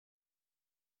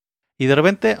Y de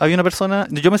repente había una persona,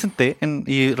 yo me senté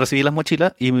y recibí las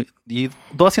mochilas y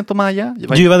 2 asientos más allá.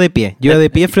 Yo iba de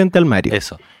pie frente al Mario.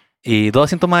 Eso. Y 2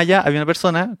 asientos más allá había una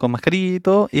persona con mascarilla y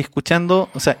todo, y escuchando,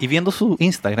 o sea, y viendo su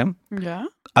Instagram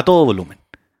a todo volumen.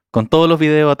 Con todos los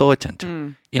videos a todo chancho.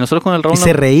 Y nosotros con el Raúl... Y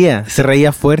se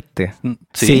reía fuerte.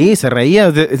 Sí, se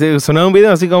reía. Sonaba un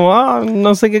video así como,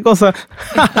 no sé qué cosa.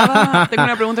 Tengo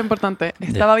una pregunta importante.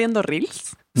 ¿Estaba viendo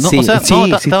Reels? No, sí, o sea, sí,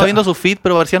 no, sí estaba viendo su feed,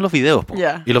 pero aparecían los videos.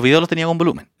 Y los videos los tenía con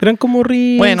volumen. Eran como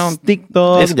Reels, bueno,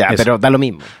 TikTok, pero da lo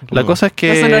mismo. La cosa es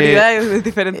que... La sonoridad es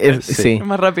diferente. Es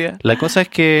más rápida. La cosa es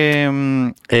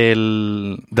que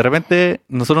de repente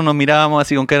nosotros nos mirábamos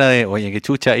así con cara de, oye, qué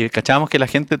chucha, y cachábamos que la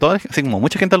gente, así como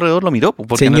mucha gente alrededor lo miró.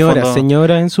 Porque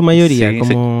señoras en su mayoría,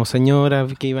 como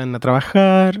señoras que iban a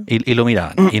trabajar. Y lo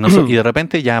miraban. Y de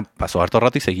repente ya pasó harto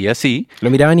rato y seguía así. Lo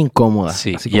miraban incómoda.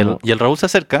 Sí. Así y el Raúl se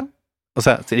acerca. O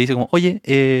sea, se le dice como, oye,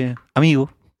 amigo.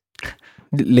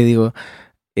 Le digo,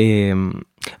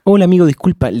 hola amigo,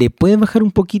 disculpa, ¿le puedes bajar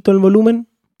un poquito el volumen?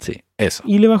 Sí, eso.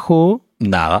 Y le bajó.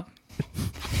 Nada.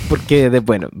 Porque, le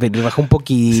bajó un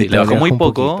poquito. Sí, le bajó muy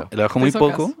poco. Le bajó muy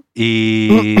poco.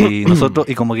 Y nosotros,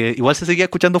 y como que igual se seguía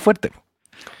escuchando fuerte.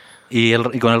 Y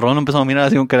con el Raúl empezamos a mirar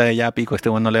así con cara de ya pico, este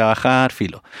bueno no le va a bajar,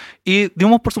 filo. Y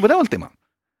dimos por superado el tema.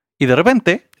 Y de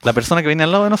repente, la persona que venía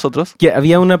al lado de nosotros... Que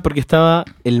había porque estaba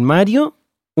el Mario,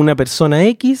 una persona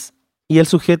X y el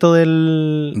sujeto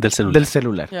del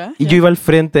celular. Y yo iba al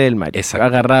frente del Mario,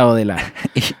 agarrado de la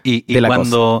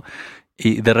cosa.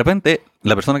 Y de repente,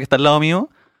 la persona que está al lado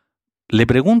mío le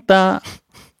pregunta...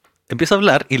 Empieza a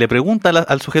hablar y le pregunta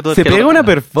al sujeto... Se pega una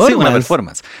performance. Sí, una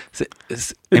performance.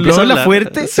 Empieza a hablar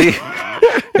fuerte. Sí.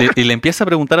 Y le empieza a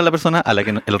preguntar a la persona a la que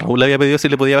el Raúl le había pedido si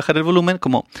le podía bajar el volumen,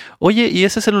 como, oye, ¿y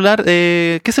ese celular,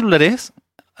 qué celular es?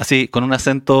 Así, con un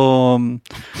acento...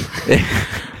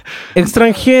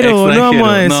 Extranjero, no vamos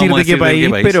a decir de qué país,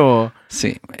 pero...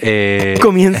 Sí.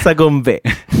 Comienza con B.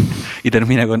 Y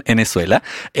termina con Venezuela.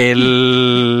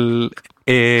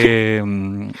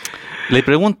 Le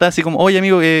pregunta así como, oye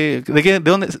amigo, ¿de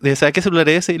dónde? ¿Qué celular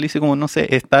es ese? Y le dice como, no sé,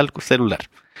 es tal celular.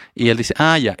 Y él dice,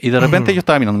 ya. Y de repente yo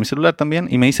estaba mirando mi celular también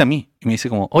y me dice a mí. Y me dice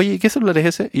como, oye, ¿qué celular es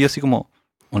ese? Y yo así como,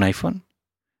 ¿un iPhone?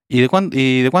 ¿Y de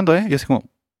cuándo es? Y yo así como,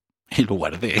 y lo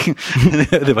guardé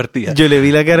de partida. Yo le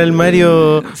vi la cara al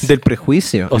Mario del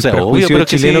prejuicio. O sea, obvio, pero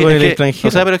chileno con el extranjero.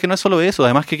 O sea, pero es que no es solo eso.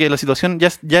 Además que la situación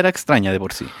ya era extraña de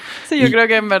por sí. Sí, yo creo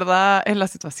que en verdad es la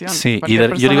situación. Sí, y yo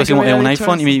le digo así como, es un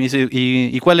iPhone. Y me dice,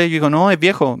 ¿y cuál es? Yo digo, no, es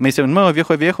viejo. Me dice, no, es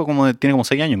viejo, tiene como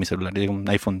 6 años mi celular. Y digo, un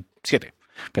iPhone 7.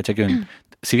 ¿Cachai? Que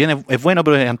si bien es bueno,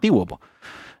 pero es antiguo, po.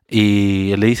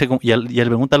 Y él le dice, y él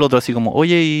pregunta al otro así como,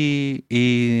 oye, ¿y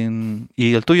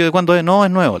el tuyo de cuándo es? No,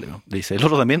 es nuevo, le dice. El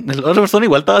otro también, la otra persona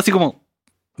igual estaba así como,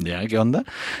 ya, ¿qué onda?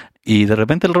 Y de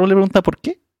repente el Raúl le pregunta, ¿por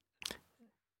qué?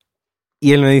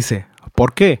 Y él me dice,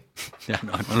 ¿por qué? Ya,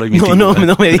 no lo imité.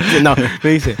 Me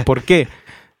dice, ¿por qué?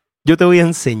 Yo te voy a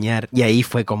enseñar. Y ahí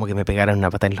fue como que me pegaron una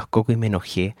pata en los cocos y me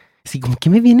enojé. Así como, ¿qué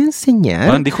me viene a enseñar?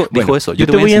 Bueno, dijo eso, yo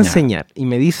te voy a enseñar. Y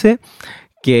me dice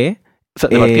que... O sea,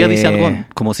 de partida dice algo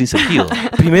como sin sentido.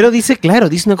 Primero dice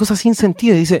una cosa sin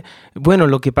sentido. Dice, bueno,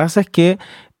 lo que pasa es que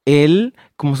él,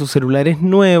 como su celular es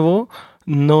nuevo,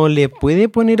 no le puede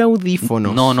poner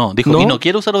audífonos. No, dijo, y no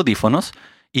quiero usar audífonos.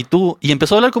 Y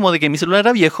empezó a hablar como de que mi celular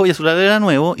era viejo y el celular era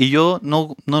nuevo y yo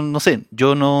no sé,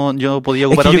 yo podía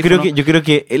ocupar audífonos. Yo creo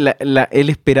que él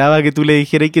esperaba que tú le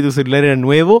dijeras que tu celular era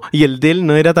nuevo y el de él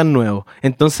no era tan nuevo.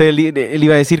 Entonces él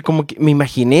iba a decir como que me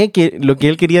imaginé que lo que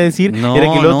él quería decir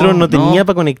era que el otro no tenía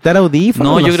para conectar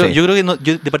audífonos. Yo creo que no,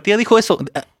 de partida dijo eso.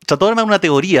 Trató de armar una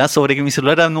teoría sobre que mi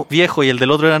celular era viejo y el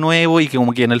del otro era nuevo y que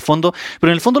como que en el fondo...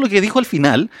 Pero en el fondo lo que dijo al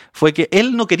final fue que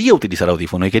él no quería utilizar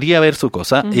audífono y quería ver su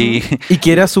cosa. Uh-huh. Y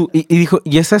que era y dijo,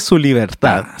 y esa es su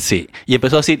libertad. Sí. Y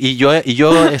empezó a decir, y yo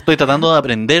estoy tratando de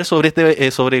aprender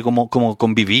sobre cómo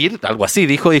convivir, algo así,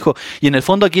 dijo. Y en el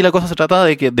fondo aquí la cosa se trata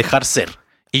de que dejar ser.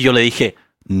 Y yo le dije,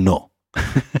 no.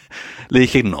 Le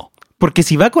dije, no. Porque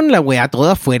si va con la weá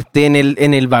toda fuerte en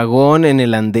el vagón, en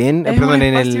el andén,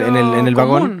 en el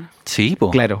vagón. Sí, po.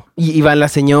 Claro. Y va la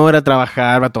señora a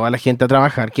trabajar, va toda la gente a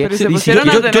trabajar. Pero se pusieron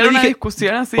a tener una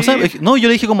discusión así. O sea, no, yo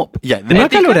le dije como... Ya, no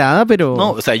acalorada, pero...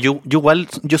 No, o sea, yo igual...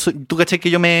 Tú cachai que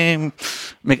yo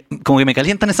como que me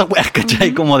calientan esas weas,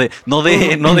 cachai. Como de... No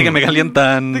de que me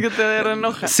calientan... De que te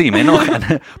enojan. Sí, me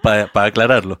enojan. Para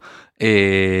aclararlo.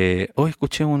 Hoy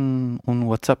escuché un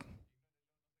WhatsApp.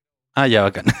 Ya,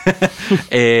 bacán.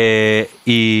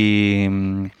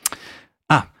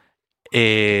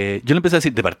 Yo le empecé a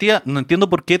decir, de partida, no entiendo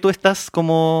por qué tú estás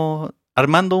como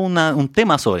armando un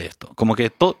tema sobre esto. Como que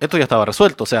esto ya estaba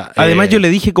resuelto, o sea... Además yo le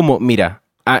dije como, mira,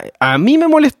 a mí me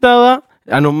molestaba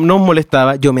nos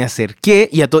molestaba, yo me acerqué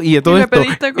y a todo le esto,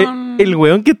 pediste con... el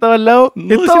weón que estaba al lado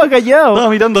estaba callado. Estaba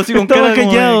mirando así con estaba cara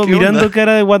como de, callado, ¿qué mirando onda?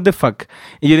 cara de what the fuck.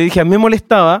 Y yo le dije, a mí me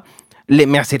molestaba,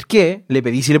 me acerqué, le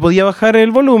pedí si le podía bajar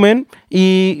el volumen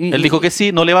y Él dijo que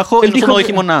sí, no le bajó y nosotros no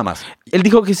dijimos nada más. Él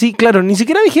dijo que sí, claro, ni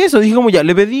siquiera dije eso, dije como ya,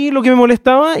 le pedí lo que me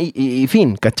molestaba y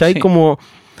fin, ¿cachai? Sí. Como...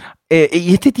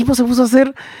 y este tipo se puso a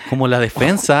hacer... Como la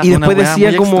defensa. Y después una weá decía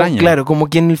muy como, extraña. claro, como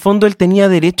que en el fondo él tenía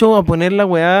derecho a poner la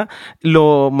weá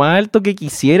lo más alto que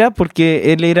quisiera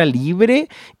porque él era libre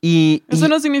y... Eso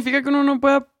no significa que uno no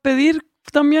pueda pedir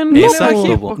también.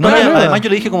 Exacto. Pues, No, claro. además yo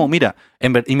le dije como, mira,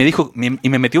 y me dijo, y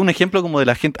me metió un ejemplo como de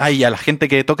la gente, a la gente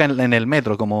que toca en el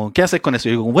metro, como, ¿qué haces con eso?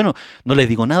 Y yo digo, bueno, no les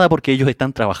digo nada porque ellos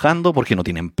están trabajando, porque no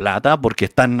tienen plata, porque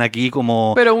están aquí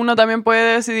como... Pero uno también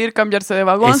puede decidir cambiarse de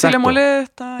vagón si le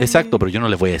molesta. Exacto, pero yo no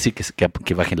les voy a decir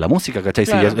que bajen la música, ¿cachai?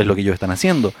 Claro. Si es lo que ellos están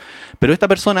haciendo. Pero esta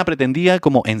persona pretendía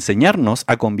como enseñarnos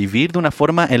a convivir de una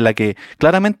forma en la que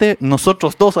claramente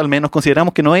nosotros dos al menos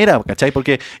consideramos que no era, ¿cachai?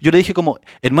 Porque yo le dije como,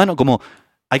 hermano, como...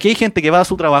 Aquí hay gente que va a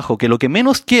su trabajo, que lo que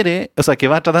menos quiere, o sea, que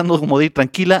va tratando como de ir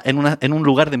tranquila en un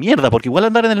lugar de mierda, porque igual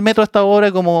andar en el metro a esta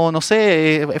hora como, no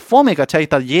sé, es fome, ¿cachai?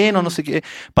 Está lleno, no sé qué,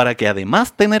 para que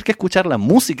además tener que escuchar la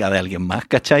música de alguien más,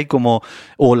 ¿cachai? Como,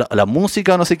 o la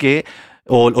música o no sé qué,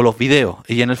 o los videos.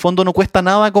 Y en el fondo no cuesta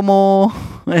nada como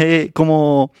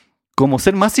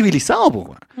ser más civilizado,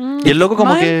 pues. Y el loco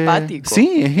como más que... empático,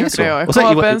 Sí, es yo eso. creo. Es O sea,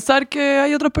 como igual- pensar que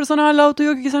hay otras personas al lado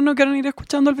tuyo que quizás no quieran ir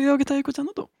escuchando el video que estás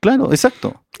escuchando tú. Claro,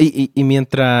 exacto. Y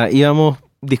mientras íbamos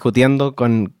discutiendo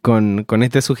con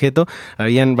este sujeto,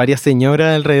 habían varias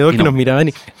señoras alrededor Y que no. nos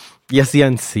miraban y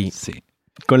hacían sí, Sí.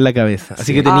 con la cabeza. Así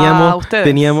Sí. que teníamos... ¿ustedes?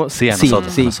 teníamos Sí, a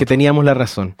nosotros, sí, nosotros. que teníamos la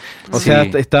razón. O Sí. sea,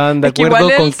 estaban de Es que acuerdo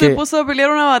igual con él se que... puso a pelear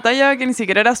una batalla que ni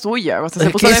siquiera era suya. O sea, se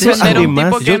Es puso a que eso, defender a un además,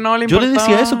 tipo que no le Yo importaba.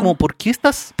 le decía eso, como, ¿por qué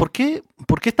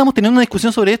estamos teniendo una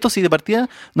discusión sobre esto si de partida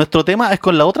nuestro tema es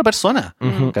con la otra persona?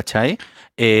 Ujú. ¿Cachai?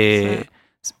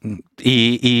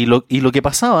 Y lo que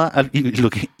pasaba,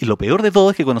 y lo peor de todo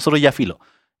es que con nosotros ya filo.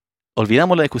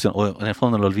 Olvidamos la discusión, o en el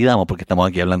fondo lo olvidamos porque estamos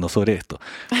aquí hablando sobre esto.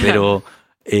 Pero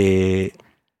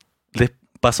les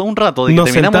pasó un rato de que Nos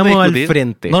terminamos de sentamos al discutir.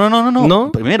 frente. No.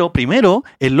 ¿No? Primero,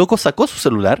 el loco sacó su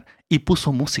celular y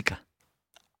puso música.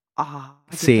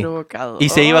 Qué Sí. provocador. Y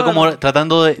se iba como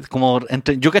tratando de,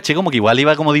 yo caché como que igual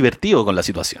iba como divertido con la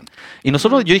situación. Y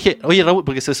nosotros, yo dije, oye Raúl,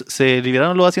 porque se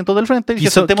liberaron los asientos del frente, y dije,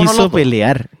 sentémonos Quiso los dos.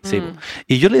 pelear. Sí, po.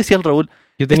 Y yo le decía al Raúl,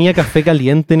 Yo tenía café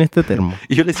caliente en este termo.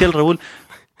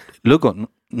 loco,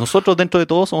 nosotros dentro de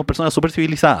todo somos personas súper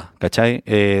civilizadas, ¿cachai?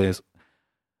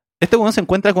 Este weón se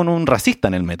encuentra con un racista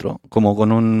en el metro,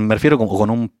 me refiero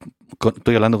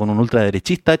estoy hablando con un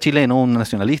ultraderechista chileno, un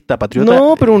nacionalista, patriota.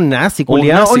 No, pero un nazi, O un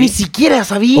culiao. nazi. O ni siquiera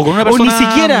sabía. O con una persona, ni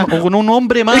siquiera. o con un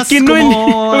hombre más Es que no,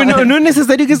 como... no es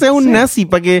necesario que sea un nazi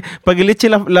para que le eche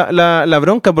la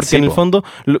bronca, porque Sí, en el po. fondo,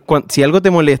 si algo te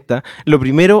molesta, lo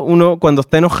primero, uno cuando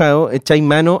está enojado, echáis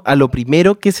mano a lo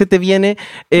primero que se te viene,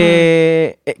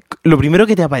 lo primero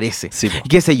que te aparece. Sí, po.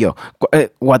 ¿Qué sé yo?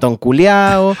 Guatón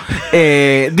culeado,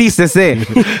 dícese,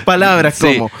 palabras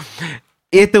Sí. como...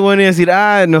 Este bueno iba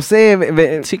a decir, no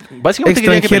sé, Sí, básicamente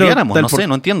quería que extranjero, peleáramos, tal no sé, por-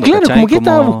 no entiendo. Claro, ¿cachai? como que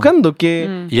estaba buscando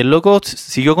que... Y el loco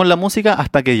siguió con la música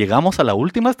hasta que llegamos a la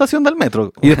última estación del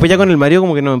metro. Y después ya con el Mario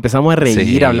como que nos empezamos a reír,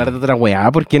 Sí. a hablar de otra weá,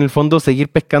 porque en el fondo seguir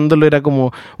pescándolo era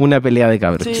como una pelea de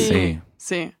cabros.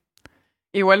 Sí.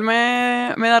 Igual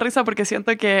me da risa porque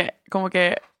siento que como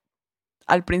que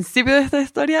al principio de esta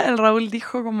historia el Raúl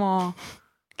dijo como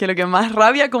que lo que más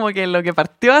rabia, como que lo que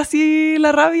partió así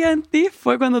la rabia en ti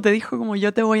fue cuando te dijo como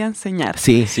yo te voy a enseñar.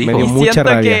 Sí, Sí, me po. dio Y mucha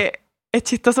siento rabia. que es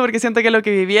chistoso porque siento que lo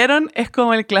que vivieron es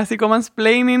como el clásico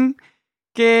mansplaining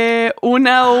que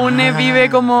una o une vive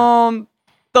como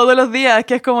todos los días,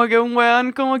 que es como que un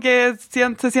weón como que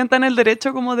se sienta en el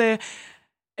derecho como de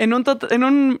en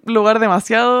un lugar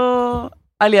demasiado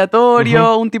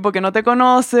aleatorio, un tipo que no te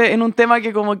conoce, en un tema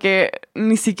que como que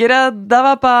ni siquiera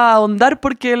daba para ahondar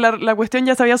porque la cuestión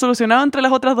ya se había solucionado entre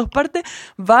las otras dos partes,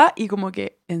 va y como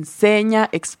que enseña,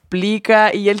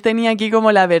 explica, y él tenía aquí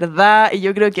como la verdad, y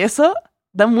yo creo que eso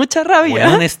da mucha rabia.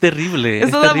 Weón, es terrible. Eso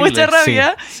es da terrible. mucha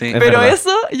rabia, Sí. Es pero verdad.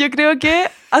 eso yo creo que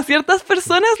a ciertas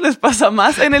personas les pasa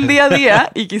más en el día a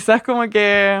día y quizás como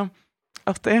que a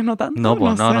ustedes no tanto. No,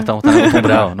 pues no sé. estamos tan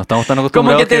acostumbrados. No estamos tan Como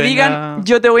acostumbrados. que te digan, venga-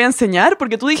 yo te voy a enseñar,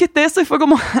 porque tú dijiste eso y fue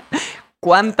como,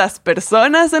 ¿cuántas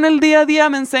personas en el día a día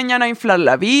me enseñan a inflar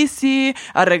la bici,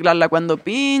 a arreglarla cuando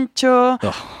pincho?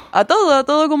 Oh. A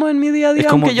todo como en mi día a día, Es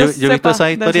como, aunque yo yo he visto sepa esas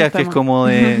del historias que es sistema. como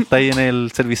de, está ahí en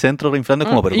el servicentro reinflando, es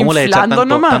como, pero ¿cómo le voy a echar Inflando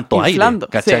nomás, tanto aire? inflando,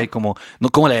 ¿Cachai? sí. Como, no,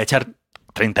 ¿cómo le voy a echar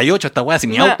 38 esta weá, si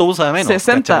mi Nah, auto usa menos.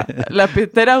 60. ¿cachai? Las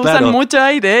pisteras usan Claro. mucho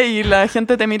aire y la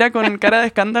gente te mira con cara de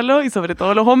escándalo, y sobre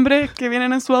todo los hombres que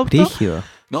vienen en su auto. Rígido.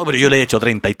 No, pero yo le he hecho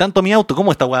 30 y tanto a mi auto.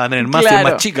 ¿Cómo esta weá va a tener más si es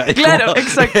más chica? Es Claro, como,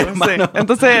 exacto. Sí. hermano.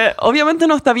 Entonces, obviamente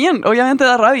no está bien, obviamente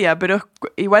da rabia, pero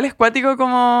igual es cuático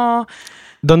como...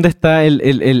 ¿Dónde está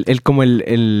como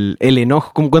el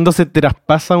enojo? Como cuando se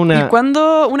traspasa una... Y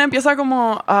cuando uno empieza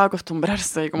como a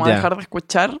acostumbrarse y como a Ya. dejar de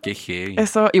escuchar, Qué heavy.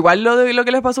 eso, igual lo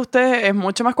que les pasó a ustedes es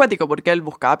mucho más cuático, porque él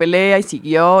buscaba pelea y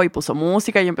siguió y puso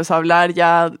música y empezó a hablar,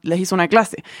 ya les hizo una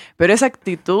clase. Pero esa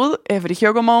actitud es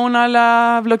brígido como una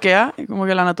la bloquea y como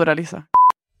que la naturaliza.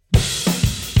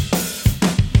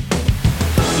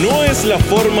 No es la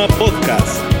forma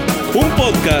podcast. Un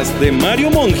podcast de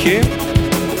Mario Monge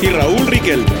y Raúl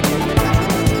Riquelme.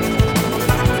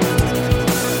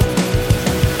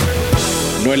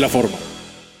 No es la forma.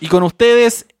 Y con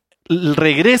ustedes, el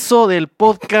regreso del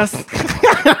podcast.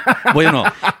 Bueno,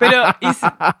 Pero,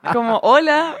 como,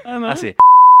 hola, ¿no? así.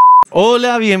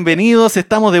 Hola, bienvenidos.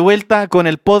 Estamos de vuelta con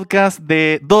el podcast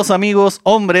de dos amigos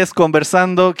hombres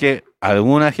conversando que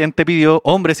alguna gente pidió,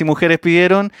 hombres y mujeres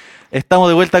pidieron. Estamos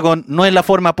de vuelta con No es la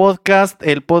forma podcast,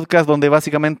 el podcast donde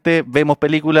básicamente vemos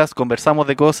películas, conversamos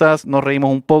de cosas, nos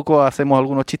reímos un poco, hacemos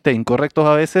algunos chistes incorrectos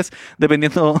a veces,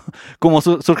 dependiendo cómo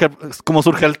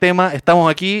surja el tema.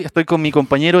 Estamos aquí, estoy con mi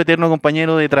compañero, eterno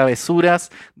compañero de travesuras,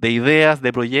 de ideas,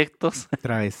 de proyectos.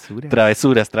 Travesura.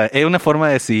 Travesuras, es una forma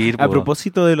de decir. A po.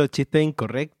 propósito de los chistes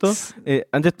incorrectos,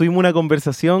 antes tuvimos una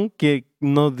conversación que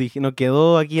no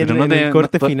quedó aquí en, Pero no en te- el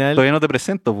corte no, final. Todavía no te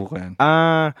presento, pues, weón.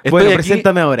 Ah, Estoy bueno, aquí-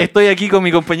 preséntame ahora. Estoy aquí con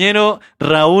mi compañero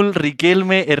Raúl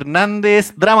Riquelme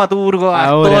Hernández, dramaturgo,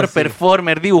 Ahora actor, sí.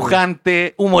 performer,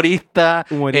 dibujante, humorista,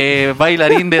 Humorista.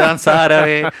 bailarín de danza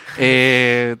árabe,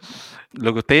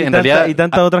 lo que usted en realidad, Y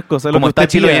tantas otras cosas. Lo como que está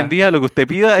usted Chile hoy pida. en día, lo que usted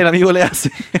pida, el amigo le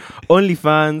hace.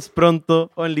 OnlyFans,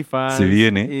 pronto, OnlyFans. Se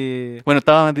viene. Bueno,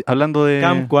 estaba hablando de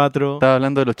Cam 4.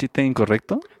 los chistes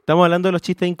incorrectos. Estamos hablando de los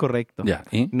chistes incorrectos. Ya,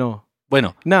 ¿y? No.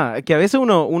 Bueno, Nada, que a veces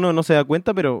uno no se da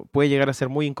cuenta, pero puede llegar a ser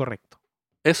muy incorrecto.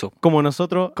 eso, Como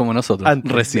nosotros como nosotros,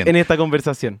 antes, recién. en esta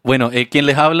conversación. Bueno, quien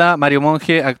les habla, Mario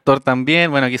Monge, actor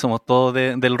también. Bueno, aquí somos todos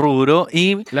del rubro.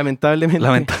 Y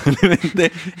lamentablemente.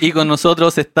 Y con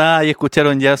nosotros está, y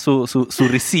escucharon ya su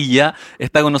risilla,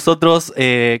 está con nosotros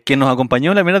quien nos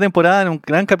acompañó en la primera temporada en un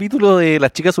gran capítulo de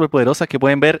Las Chicas Superpoderosas que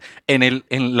pueden ver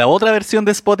en la otra versión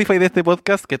de Spotify de este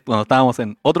podcast, que cuando estábamos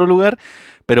en otro lugar,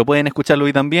 pero pueden escucharlo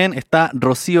hoy también. Está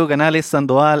Rocío Canales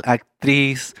Sandoval,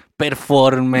 actriz,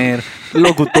 performer,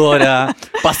 locutora,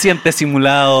 paciente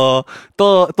simulado,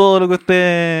 todo lo que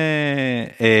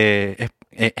usted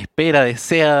espera,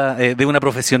 desea de una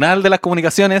profesional de las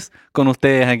comunicaciones, con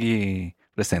ustedes aquí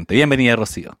presente. Bienvenida,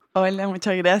 Rocío. Hola,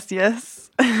 muchas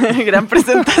gracias. Gran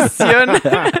presentación.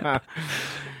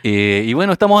 Y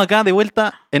bueno, estamos acá de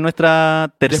vuelta en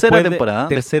nuestra tercera temporada.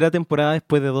 Tercera temporada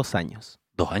después de 2 años.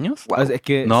 ¿2 años? O sea, es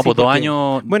que, No, sí, pues 2 porque-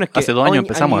 años. Bueno, es que hace 2 años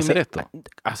empezamos a hacer esto.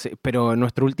 Pero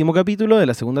nuestro último capítulo de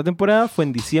la segunda temporada fue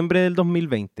en diciembre del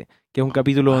 2020, que es un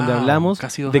capítulo donde Wow, hablamos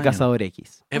casi 2 de años. Cazador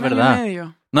X. Es Un año y verdad.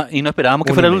 medio. No, y no esperábamos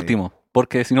que 1 fuera y el medio. último,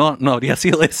 porque si no, no habría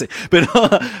sido ese. Pero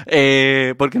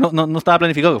porque no estaba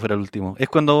planificado que fuera el último. Es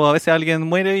cuando a veces alguien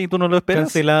muere y tú no lo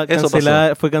esperas. Eso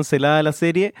pasó. Fue cancelada la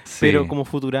serie, Sí. pero como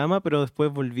Futurama, pero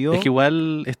después volvió. Es que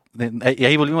igual, y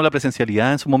ahí volvimos a la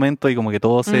presencialidad en su momento y como que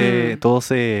todo se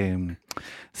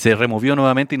removió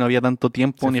nuevamente y no había tanto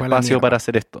tiempo Se ni fue a la espacio mierda. para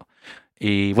hacer esto.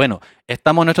 Y bueno,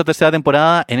 estamos en nuestra tercera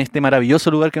temporada en este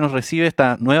maravilloso lugar que nos recibe,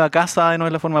 esta nueva casa de No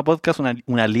es la Forma Podcast,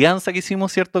 una alianza que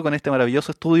hicimos, ¿cierto?, con este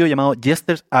maravilloso estudio llamado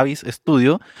Jester Abyss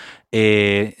Studio.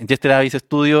 Jester Abyss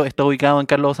Studio está ubicado en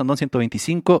Carlos Sandón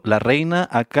 125, La Reina,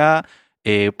 acá.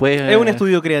 Pues, Es un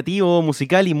estudio creativo,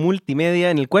 musical y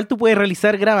multimedia en el cual tú puedes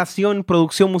realizar grabación,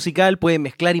 producción musical, puedes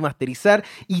mezclar y masterizar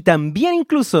y también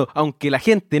incluso, aunque la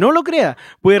gente no lo crea,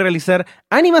 puedes realizar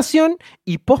animación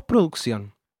y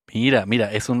postproducción. Mira,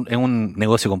 es un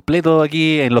negocio completo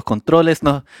aquí en los controles.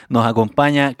 Nos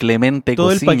acompaña Clemente Todo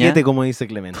Cociña. el paquete, como dice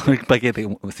Clemente. Todo el paquete,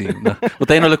 sí, no.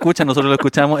 Ustedes no lo escuchan, nosotros lo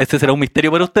escuchamos. Este será un misterio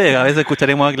para ustedes. A veces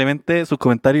escucharemos a Clemente sus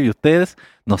comentarios y ustedes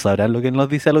no sabrán lo que nos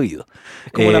dice al oído.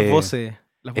 Es como las Eh, voces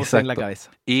en la exacto. cabeza.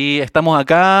 Y estamos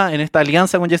acá en esta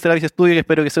alianza con Jester Abyss Studio, que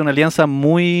espero que sea una alianza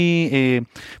muy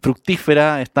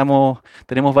fructífera.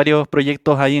 Tenemos varios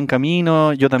proyectos ahí en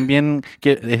camino. Yo también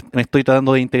me estoy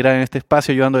tratando de integrar en este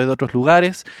espacio, ayudando desde otros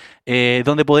lugares,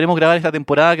 donde podremos grabar esta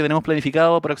temporada que tenemos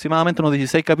planificado aproximadamente unos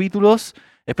 16 capítulos.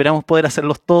 Esperamos poder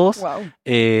hacerlos todos. Wow.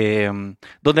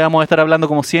 Donde vamos a estar hablando,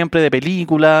 como siempre, de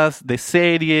películas, de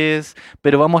series,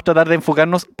 pero vamos a tratar de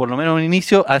enfocarnos, por lo menos en un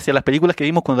inicio, hacia las películas que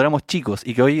vimos cuando éramos chicos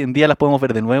y que hoy en día las podemos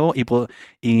ver de nuevo y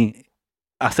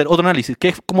hacer otro análisis, que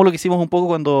es como lo que hicimos un poco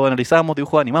cuando analizábamos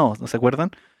dibujos animados, ¿no se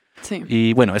acuerdan? Sí.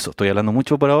 Y bueno, eso, estoy hablando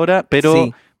mucho por ahora, pero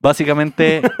Sí.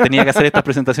 básicamente tenía que hacer estas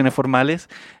presentaciones formales.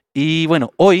 Y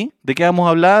bueno, hoy, ¿de qué vamos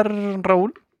a hablar,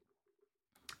 Raúl?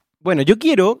 Bueno, yo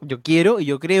creo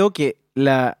que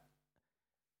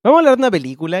Vamos a hablar de una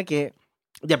película que...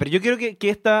 Ya, pero yo quiero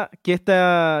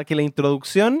que la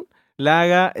introducción la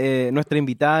haga nuestra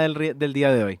invitada del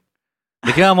día de hoy.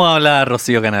 ¿De qué vamos a hablar,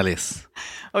 Rocío Canales?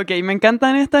 Ok, me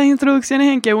encantan estas introducciones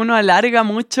en que uno alarga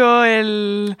mucho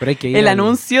el Pero hay que ir el al-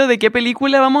 anuncio de qué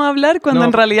película vamos a hablar cuando No,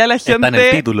 en realidad la Está en el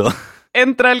gente título.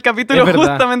 entra al capítulo Es verdad.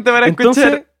 justamente para Entonces,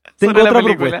 escuchar tengo sobre la otra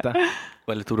película. propuesta.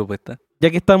 ¿Cuál es tu propuesta? Ya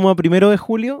que estamos a 1 de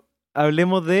julio,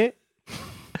 hablemos de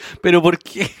 ¿Pero por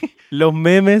qué? los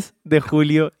memes de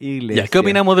Julio Iglesias. Ya, ¿qué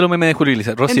opinamos de los memes de Julio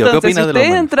Iglesias? Rocío, Entonces, ¿qué opinas si de los ustedes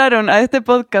memes? entraron a este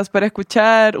podcast para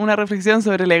escuchar una reflexión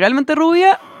sobre Legalmente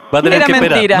Rubia, Va a tener era que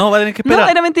esperar. mentira. No, va a tener que esperar. No,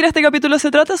 era mentira. Este capítulo se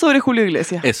trata sobre Julio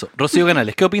Iglesias. Eso, Rocío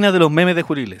Canales, ¿qué opinas de los memes de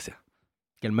Julio Iglesias?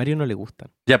 Que al Mario no le gustan.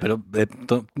 Ya, pero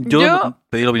yo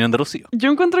pedí la opinión de Rocío. Yo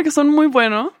encuentro que son muy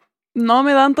buenos. No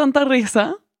me dan tanta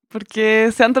risa porque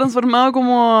se han transformado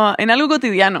como en algo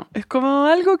cotidiano. Es como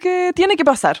algo que tiene que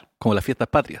pasar. Como las fiestas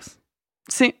patrias.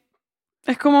 Sí.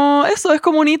 Es como eso, es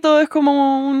como un hito, es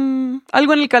como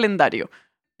algo en el calendario.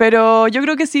 Pero yo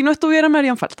creo que si no estuvieran me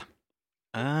harían falta.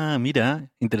 Ah, mira,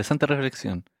 interesante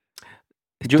reflexión.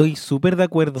 Yo- Estoy súper de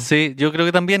acuerdo. Sí, yo creo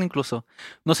que también incluso.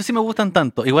 No sé si me gustan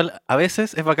tanto. Igual a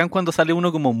veces es bacán cuando sale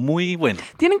uno como muy bueno.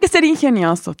 Tienen que ser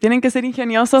ingeniosos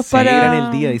Sí, para... Alegran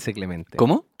el día, dice Clemente.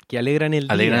 ¿Cómo? Que alegran el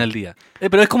día. Alegran el día.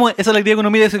 Pero es como esa alegría que uno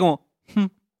mide y dice como...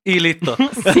 y listo.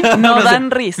 Sí, no sé.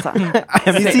 dan risa.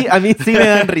 A mí sí me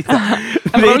dan risa.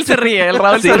 El Raúl se ríe, el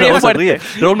Raúl Sí, se ríe Raúl se fuerte. ríe.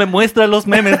 Raúl me muestra los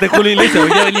memes de Julio Iglesias.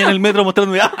 Hoy ya venía en el metro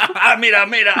mostrándome... ¡Ah, mira,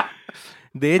 mira!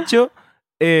 De hecho,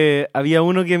 había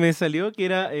uno que me salió que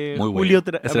era Muy Julio,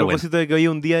 bueno. a Ese era propósito de que hoy es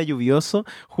un día lluvioso,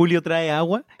 Julio trae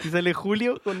agua y sale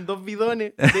Julio con 2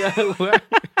 bidones de agua.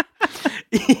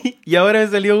 y ahora me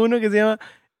salió uno que se llama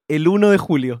el 1 de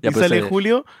julio. Ya, y pues, sale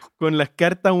Julio con las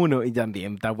cartas 1 y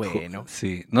también está bueno.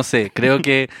 Sí, no sé, creo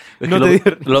que, es No que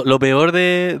te dio lo peor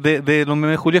de los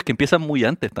memes de Julio es que empiezan muy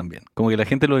antes también. Como que la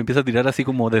gente los empieza a tirar así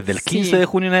como desde el Sí. 15 de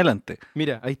junio en adelante.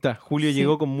 Mira, ahí está. Julio Sí.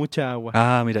 llegó con mucha agua.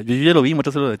 Ah, mira, yo ya lo vi,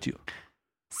 muéstraselo de chivo.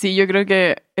 Sí, yo creo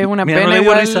que es una Mira, pena no le dio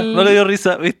igual... risa, no le dio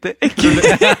risa, ¿viste?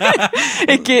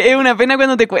 Es que es una pena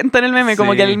cuando te cuentan el meme,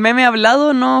 como Sí. que el meme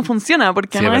hablado no funciona,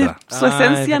 porque Sí, no es es, verdad. su Ah,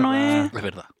 esencia es no verdad. es... Es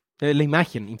verdad. La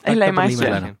imagen. impacta Es la por imagen.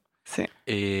 Claro. Sí.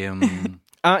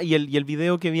 Ah, y el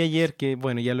video que vi ayer, que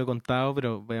bueno, ya lo he contado,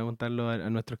 pero voy a contarlo a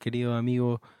nuestros queridos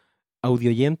amigos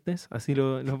audioyentes, así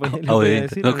lo voy a Audiente.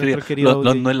 decir. No, a nuestros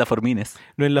queridos no es la Formines,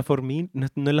 no es la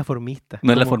no es la formista.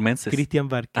 no es la como Formenses. Christian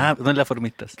Barken. Ah, no es la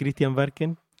Formistas. Christian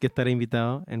Barken, que estará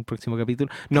invitado en el próximo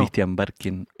capítulo. No, Christian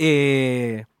Barken,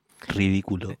 que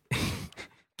ridículo.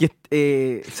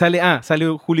 sale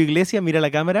Julio Iglesias, mira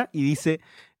la cámara y dice,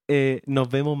 nos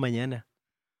vemos mañana.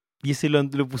 Y ese lo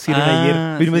pusieron Ah, ayer,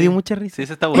 pero me sí. dio mucha risa. Sí,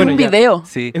 ese está Es bueno. un ya. video.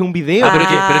 Sí. Es un video. Ah, pero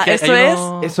es que eso hay es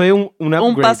unos- Eso es un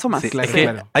upgrade. paso más. Sí, Claro, es que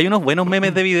claro. hay unos buenos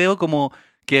memes de video como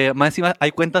que más encima hay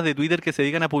cuentas de Twitter que se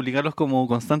dedican a publicarlos como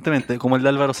constantemente, como el de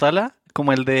Álvaro Sala,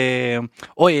 como el de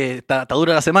oye, está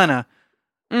dura la semana.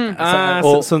 Ah,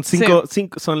 O- son cinco,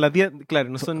 son las 10, claro,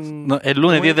 no son... No, el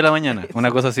lunes ¿cómo 10 es? de la mañana,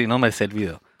 una cosa así, no me sé el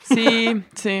video. Sí,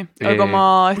 sí. O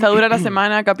como está dura la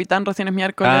semana, capitán, recién es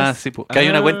miércoles. Ah, sí, que hay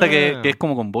una cuenta que Ah. es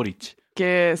como con Boric,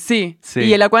 Que sí. Sí.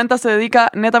 Y la cuenta se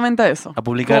dedica netamente a eso. a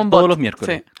publicar Como un todos bot. los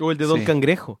miércoles. Sí. O el de Don Sí.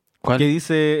 Cangrejo, ¿Cuál? que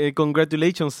dice,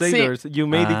 congratulations sailors, you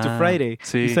made it to Ah, Friday.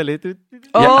 sí. Y sale...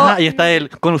 Oh, Y está él,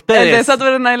 con el ustedes. de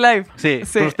Saturday Night Live. Sí,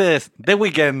 Sí. con ustedes, The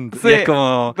Weeknd. Sí, Y es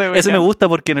como. The Eso Weeknd. me gusta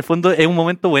porque en el fondo es un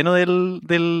momento bueno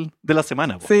de la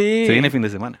semana. po. Sí. Se viene fin de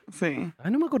semana. Sí. Ah,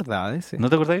 no me acordaba de ese. ¿No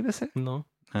te acordáis de ese? No.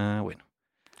 Ah, bueno.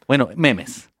 Bueno,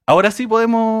 memes. Ahora sí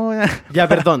podemos. Ya,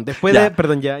 perdón, después Ya. de...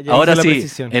 Perdón, ya Ahora hice la sí,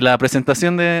 precisión. en la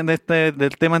presentación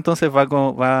del tema entonces va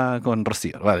con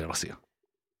Rocío. Vale, Rocío.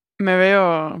 Me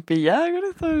veo pillada con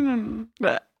esto. No.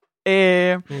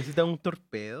 ¿Necesitas un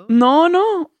torpedo?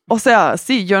 No. O sea,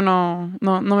 sí, yo no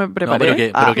me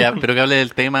preparé. No, pero que hable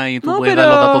del tema y tú No, puedes pero-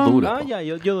 dar los datos duros. Ah, po. ya,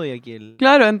 yo doy aquí el...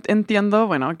 Claro, entiendo,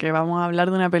 bueno, que vamos a hablar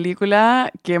de una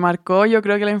película que marcó, yo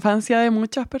creo que la infancia de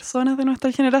muchas personas de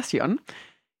nuestra generación,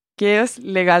 que es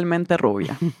Legalmente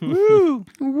Rubia.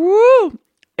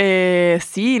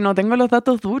 Sí, no tengo los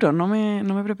datos duros, no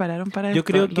me prepararon para Yo esto.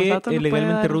 creo Los que datos los puede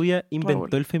Legalmente dar Rubia inventó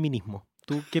Raúl. el feminismo.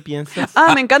 ¿Tú qué piensas?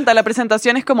 Ah, me encanta, la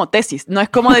presentación es como tesis, no es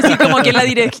como decir como quién la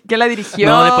dirigió,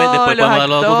 No, después los podemos dar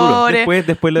los datos duros. actores.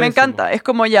 Después lo Me decimos. encanta, es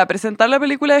como ya, presentar la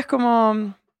película es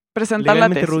como presentar la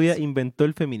Legalmente tesis. Rubia inventó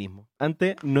el feminismo.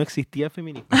 Antes no existía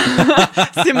feminismo.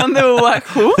 Simón de Beauvoir.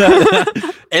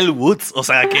 El Woods, o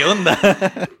sea, ¿qué onda?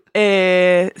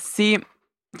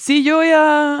 Sí, yo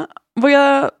voy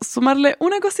a sumarle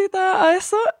una cosita a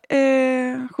eso.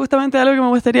 Justamente algo que me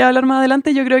gustaría hablar más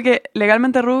adelante. Yo creo que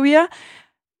Legalmente Rubia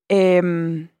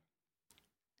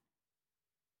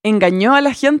engañó a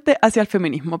la gente hacia el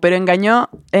feminismo, pero engañó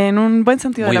en un buen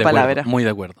sentido de la palabra. Muy de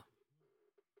acuerdo.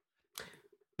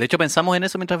 De hecho, pensamos en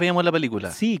eso mientras veíamos la película.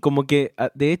 Sí, como que,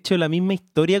 de hecho, la misma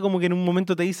historia como que en un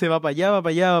momento te dice va para allá, va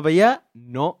para allá, va para allá.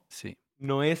 No, Sí.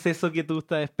 no es eso que tú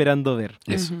estás esperando ver.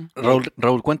 Eso. Ujú.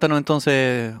 Raúl, cuéntanos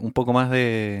entonces un poco más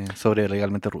sobre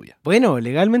Legalmente Rubia. Bueno,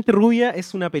 Legalmente Rubia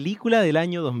es una película del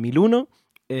año 2001,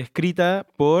 escrita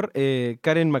por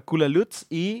Karen McCullough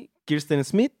y Kirsten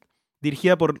Smith,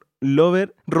 dirigida por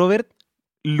Robert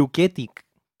Luketic,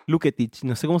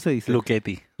 no sé cómo se dice.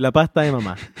 Luchetti. La pasta de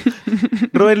mamá.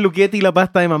 Robert Luchetti, La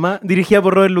pasta de mamá, dirigida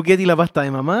por Robert Luchetti, La pasta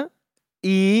de mamá,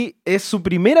 y es su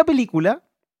primera película.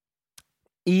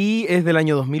 Y es del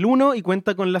año 2001 y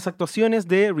cuenta con las actuaciones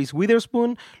de Reese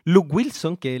Witherspoon, Luke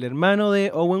Wilson, que es el hermano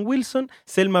de Owen Wilson,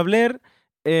 Selma Blair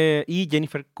y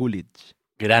Jennifer Coolidge.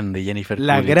 Grande Jennifer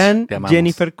La Coolidge. gran Te amamos.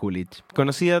 Jennifer Coolidge,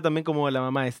 conocida también como la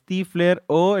mamá de Stifler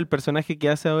o el personaje que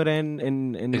hace ahora en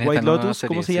En esta White nueva Lotus, serie,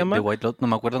 ¿cómo se sí, llama? de White Lotus, no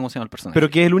me acuerdo cómo se llama el personaje.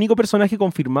 Pero que es el único personaje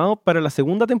confirmado para la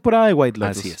segunda temporada de White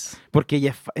Lotus. Así es. Porque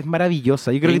ella es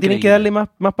maravillosa. Yo creo que Increíble. tienen que darle más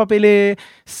papeles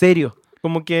serios.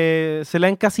 Como que se la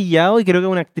han encasillado y creo que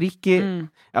es una actriz que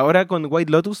ahora con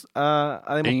White Lotus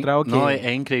ha demostrado que... No,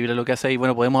 es increíble lo que hace y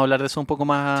bueno, podemos hablar de eso un poco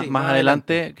más, Sí, más más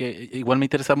adelante, que igual me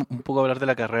interesa un poco hablar de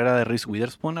la carrera de Reese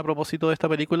Witherspoon a propósito de esta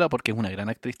película, porque es una gran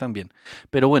actriz también.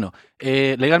 Pero bueno,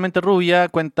 Legalmente Rubia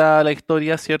cuenta la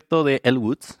historia, ¿cierto?, de Elle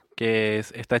Woods, que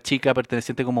es esta chica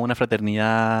perteneciente como a una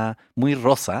fraternidad muy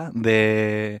rosa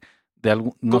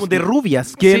como de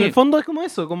rubias, que en Sí. el fondo es como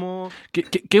eso, como...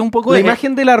 que un poco La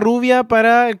imagen de la rubia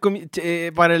para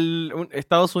el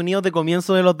Estados Unidos de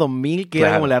comienzo de los 2000, que era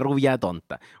Claro. como la rubia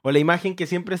tonta. O la imagen que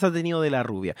siempre se ha tenido de la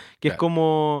rubia, que es Claro.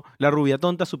 como la rubia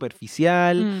tonta,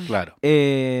 superficial. Claro.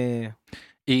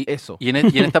 Eso. Y en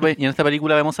esta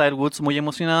película vemos a Elle Woods muy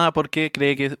emocionada porque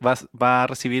cree que va a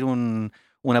recibir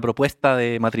una propuesta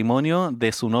de matrimonio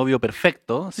de su novio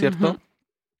perfecto, ¿cierto? Ujú.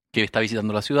 Que está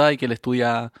visitando la ciudad y que él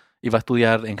estudia y va a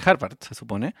estudiar en Harvard, se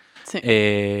supone. Sí.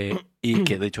 Y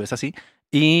que de hecho es así.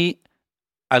 Y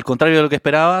al contrario de lo que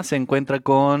esperaba, se encuentra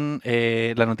con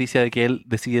la noticia de que él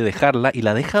decide dejarla y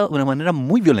la deja de una manera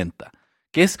muy violenta.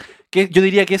 Que yo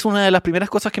diría que es una de las primeras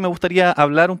cosas que me gustaría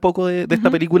hablar un poco de esta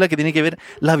Ujú. película, que tiene que ver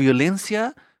la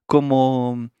violencia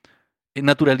como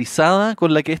naturalizada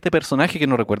con la que este personaje, que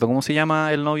no recuerdo cómo se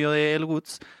llama el novio de Elle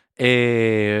Woods,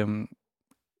 que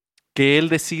él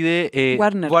decide...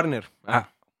 Warner.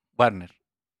 Warner.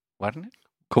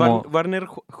 Como Warner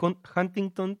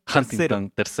Huntington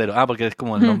Huntington III. Porque es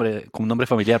como el nombre, como un nombre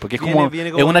familiar, porque es Viene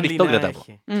es un un aristócrata. Po.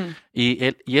 linaje.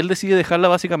 Y él decide dejarla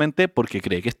básicamente porque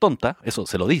cree que es tonta, eso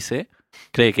se lo dice,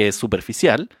 cree que es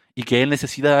superficial y que él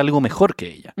necesita algo mejor que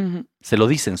ella. Ujú. Se lo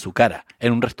dice en su cara,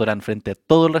 en un restaurante frente a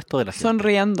todo el resto de la gente.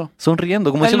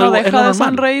 Sonriendo. como Él diciendo no algo, es deja lo de normal.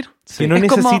 sonreír. Sí. Que no Es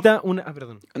como- necesita una...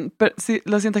 perdón. Pero, sí,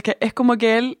 lo siento, es que es como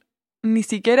que él ni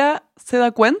siquiera se da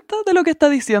cuenta de lo que está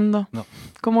diciendo. No.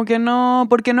 Como que no,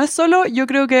 porque no es solo, yo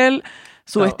creo que él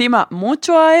subestima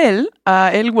mucho a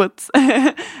Elle Woods,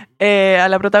 a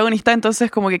la protagonista, entonces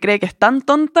como que cree que es tan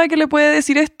tonta que le puede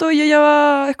decir esto y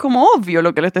ella es como obvio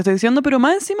lo que le estoy diciendo, pero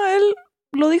más encima él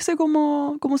lo dice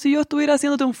como si yo estuviera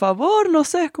haciéndote un favor, no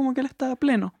sé, es como que él está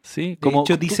pleno. Sí, De como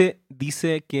hecho, dice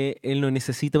que él no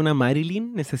necesita una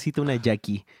Marilyn, necesita una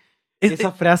Jackie. Es-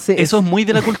 Esa frase Eso es muy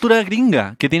de la cultura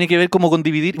gringa, que tiene que ver como con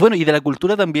dividir, bueno, y de la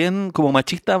cultura también como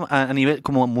machista a nivel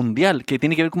como mundial, que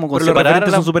tiene que ver como con Pero los separar a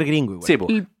referentes la... son súper gringos igual.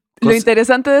 Sí, po. Lo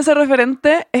interesante de ese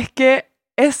referente es que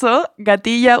eso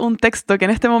gatilla un texto que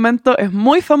en este momento es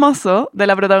muy famoso de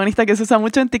la protagonista, que se usa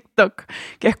mucho en TikTok,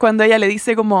 que es cuando ella le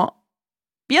dice como,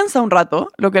 piensa un rato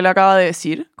lo que le acaba de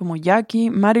decir, como Jackie,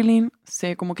 Marilyn,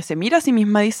 como que se mira a sí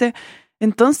misma y dice,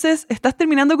 entonces, ¿estás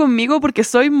terminando conmigo porque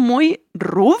soy muy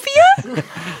rubia?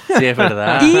 Sí, es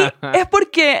verdad. Y es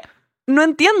porque no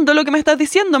entiendo lo que me estás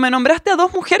diciendo, me nombraste a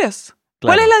 2 mujeres.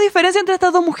 Claro. ¿Cuál es la diferencia entre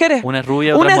estas 2 mujeres? Una es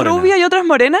rubia, otra Una es es morena. rubia y otra es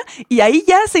morena, y ahí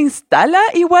ya se instala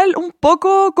igual un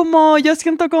poco como, yo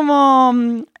siento como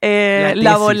la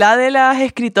tesis. volada de las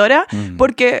escritoras, Mm,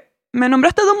 porque me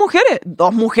nombraste a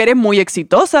 2 mujeres muy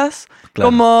exitosas, claro.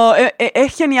 como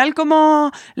es genial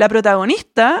como la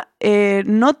protagonista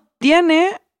no tiene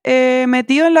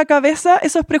metido en la cabeza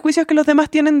esos prejuicios que los demás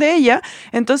tienen de ella.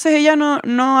 Entonces ella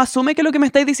no asume que lo que me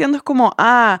estáis diciendo es como,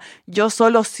 yo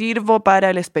solo sirvo para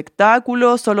el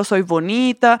espectáculo, solo soy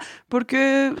bonita. ¿Por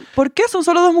qué son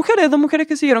solo dos mujeres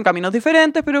que siguieron caminos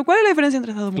diferentes? Pero ¿cuál es la diferencia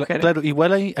entre estas dos mujeres? Claro,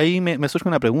 igual ahí me surge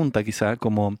una pregunta quizá,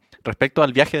 como respecto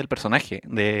al viaje del personaje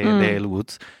de Elle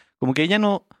Woods. Como que ella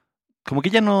no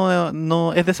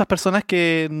es de esas personas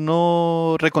que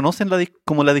no reconocen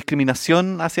como la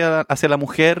discriminación hacia la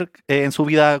mujer en su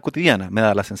vida cotidiana, me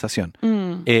da la sensación.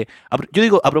 Yo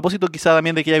digo, a propósito quizá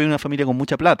también de que ella vive en una familia con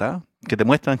mucha plata, que te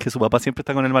muestran que su papá siempre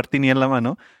está con el martini en la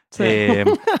mano, Sí.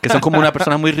 que son como unas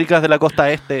personas muy ricas de la costa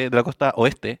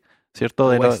oeste,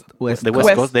 ¿cierto? De West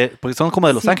Coast, porque son como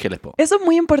de Los Ángeles. Eso es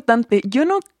muy importante. Yo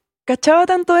no cachaba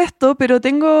tanto esto, pero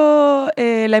tengo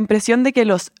la impresión de que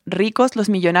los ricos, los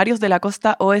millonarios de la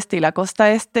costa oeste y la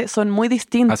costa este son muy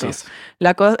distintos. Así es.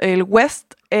 El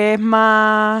West es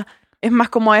más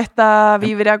como esta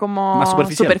vibra como más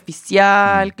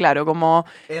superficial. Claro, como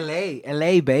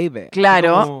LA, baby.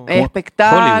 claro, Como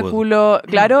espectáculo,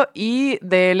 claro, y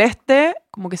del este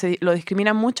como que lo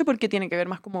discriminan mucho porque tiene que ver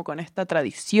más como con esta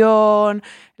tradición,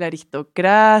 la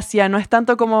aristocracia, no es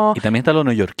tanto como... Y también está lo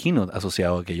neoyorquino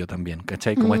asociado a aquello también,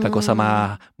 ¿cachai? Como esta cosa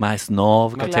más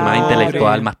snob, ¿cachai? Más Claro.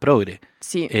 intelectual, más progre.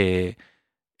 Sí.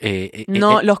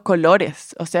 No, los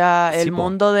colores. O sea, el sí,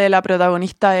 mundo de la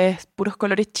protagonista es puros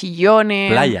colores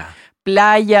chillones.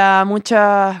 Playa,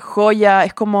 mucha joya.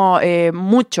 Es como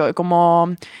mucho,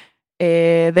 como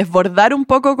desbordar un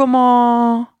poco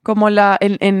como en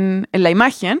la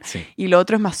imagen. Sí. Y lo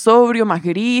otro es más sobrio, más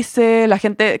grises. La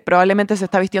gente probablemente se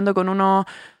está vistiendo con unos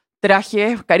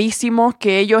trajes carísimos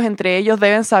que entre ellos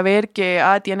deben saber que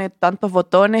tiene tantos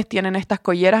botones, tienen estas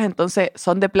colleras, entonces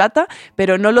son de plata,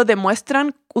 pero no lo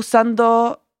demuestran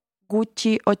usando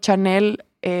Gucci o Chanel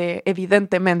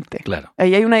evidentemente. Claro.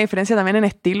 Ahí hay una diferencia también en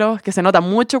estilos que se nota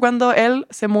mucho cuando él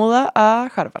se muda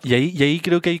a Harvard. Y ahí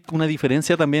creo que hay una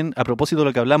diferencia también a propósito de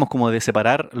lo que hablamos, como de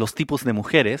separar los tipos de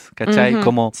mujeres, ¿cachai?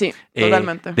 Como, sí,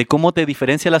 totalmente. De cómo te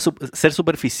diferencia ser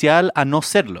superficial a no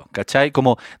serlo, ¿cachai?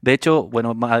 Como, de hecho,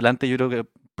 bueno, más adelante yo creo que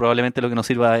probablemente lo que nos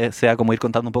sirva sea como ir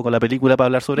contando un poco la película para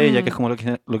hablar sobre ella, que es como lo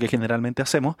que generalmente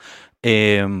hacemos.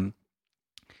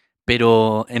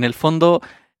 Pero en el fondo...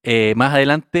 más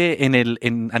adelante,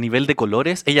 a nivel de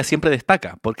colores, ella siempre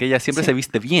destaca, porque ella siempre se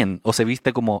viste bien, o se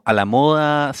viste como a la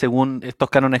moda, según estos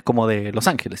cánones como de Los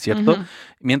Ángeles, ¿cierto?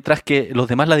 Mientras que los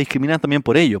demás la discriminan también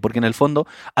por ello, porque en el fondo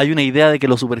hay una idea de que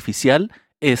lo superficial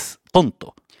es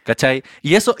tonto, ¿cachai?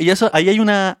 Y eso ahí hay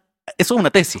eso es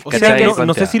una tesis, ¿cachai? O sea,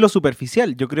 no sé si lo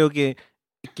superficial, yo creo que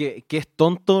es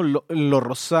tonto lo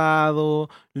rosado,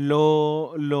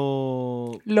 lo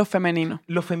femenino.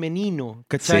 Lo femenino,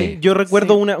 ¿cachai? Sí. Yo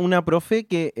recuerdo una profe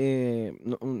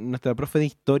nuestra profe de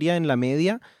historia en la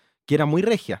media, que era muy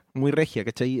regia,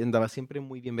 ¿cachai? Andaba siempre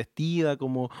muy bien vestida,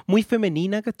 como muy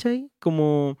femenina, ¿cachai?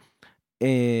 Como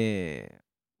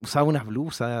usaba unas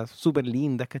blusas súper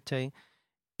lindas, ¿cachai?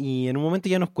 Y en un momento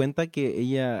ella nos cuenta que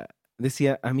ella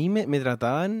decía, a mí me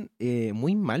trataban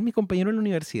muy mal mis compañeros en la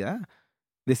universidad.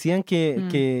 Decían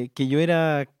que yo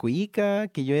era cuica,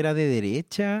 que yo era de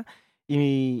derecha,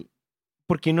 y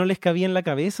porque no les cabía en la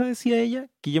cabeza, decía ella,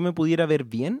 que yo me pudiera ver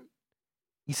bien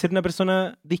y ser una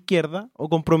persona de izquierda o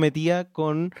comprometida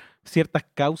con ciertas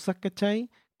causas, ¿cachai?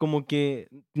 Como que,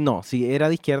 no, si era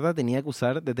de izquierda tenía que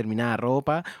usar determinada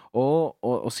ropa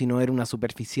o si no era una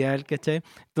superficial, ¿cachai?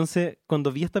 Entonces,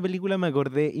 cuando vi esta película me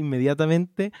acordé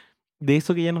inmediatamente de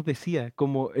eso que ella nos decía,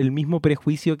 como el mismo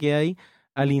prejuicio que hay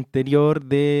al interior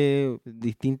de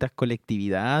distintas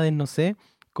colectividades, no sé,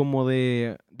 como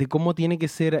de cómo tiene que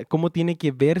ser, cómo tiene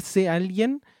que verse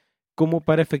alguien como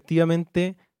para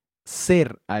efectivamente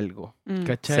ser algo,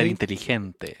 ¿cachai? Ser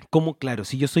inteligente. Como, claro,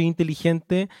 si yo soy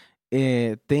inteligente,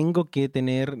 tengo que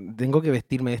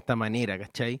vestirme de esta manera,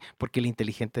 ¿cachai? Porque el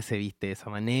inteligente se viste de esa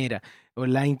manera, o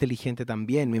la inteligente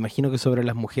también. Me imagino que sobre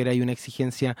las mujeres hay una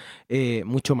exigencia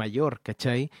mucho mayor,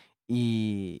 ¿cachai?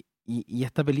 Y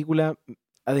esta película,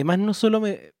 además, no solo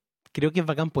creo que es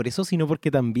bacán por eso, sino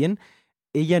porque también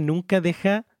ella nunca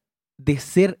deja de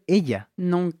ser ella.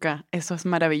 Nunca, eso es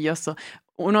maravilloso.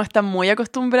 Uno está muy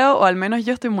acostumbrado, o al menos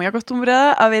yo estoy muy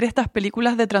acostumbrada a ver estas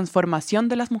películas de transformación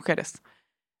de las mujeres,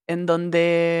 en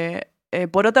donde,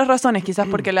 por otras razones, quizás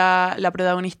porque la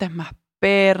protagonista es más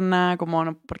perna,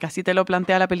 porque así te lo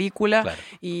plantea la película, Claro.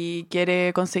 Y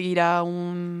quiere conseguir a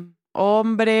un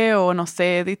hombre, o no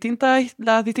sé,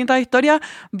 las distintas historias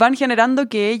van generando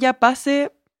que ella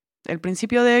pase el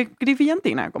principio de Gris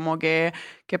Villantina, como que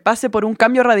pase por un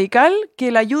cambio radical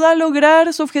que le ayuda a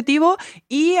lograr su objetivo,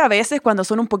 y a veces cuando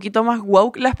son un poquito más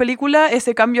woke las películas,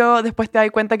 ese cambio después te das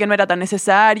cuenta que no era tan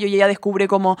necesario y ella descubre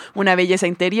como una belleza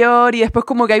interior y después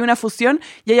como que hay una fusión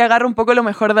y ella agarra un poco lo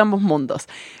mejor de ambos mundos.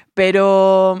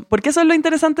 Pero, porque eso es lo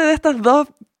interesante de estas dos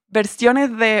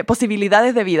versiones de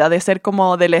posibilidades de vida, de ser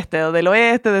como del este o del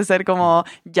oeste, de ser como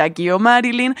Jackie o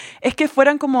Marilyn, es que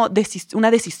fueran como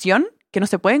una decisión que no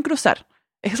se pueden cruzar.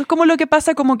 Eso es como lo que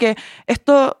pasa, como que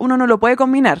esto uno no lo puede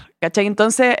combinar, ¿cachai?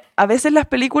 Entonces, a veces las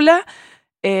películas,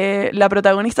 la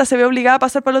protagonista se ve obligada a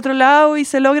pasar por el otro lado y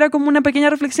se logra como una pequeña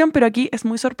reflexión, pero aquí es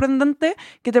muy sorprendente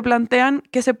que te plantean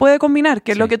que se puede combinar,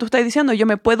 que es lo que tú estás diciendo. Yo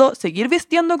me puedo seguir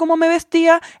vistiendo como me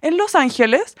vestía en Los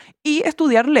Ángeles y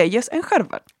estudiar leyes en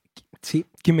Harvard. Sí,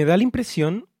 que me da la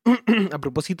impresión, a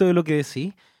propósito de lo que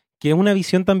decís, que es una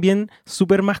visión también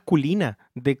súper masculina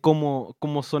de cómo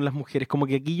son las mujeres. Como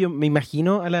que aquí yo me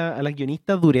imagino a las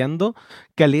guionistas dureando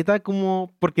caleta,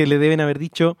 como porque le deben haber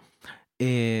dicho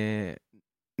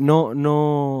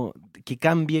no que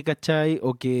cambie, ¿cachai?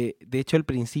 O que de hecho al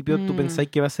principio tú pensáis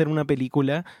que va a ser una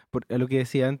película, a lo que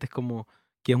decía antes, como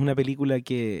que es una película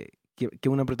que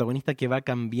una protagonista que va a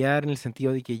cambiar en el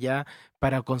sentido de que ya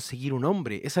para conseguir un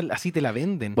hombre, así te la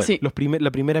venden. Bueno, sí.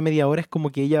 La primera media hora es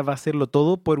como que ella va a hacerlo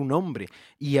todo por un hombre.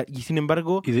 Y sin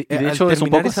embargo, y de hecho es un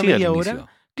poco esa así al media inicio. hora,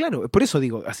 claro, por eso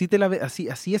digo,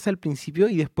 así es al principio,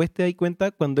 y después te das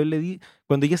cuenta cuando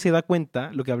ella se da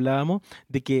cuenta, lo que hablábamos,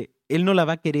 de que él no la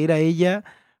va a querer a ella.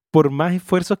 Por más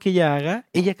esfuerzos que ella haga,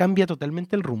 ella cambia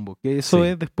totalmente el rumbo. Que eso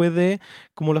es después de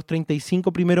como los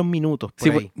 35 primeros minutos. Sí,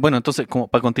 bueno, entonces, como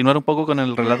para continuar un poco con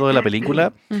el relato de la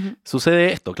película,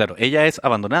 sucede esto, claro. Ella es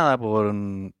abandonada por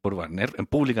Warner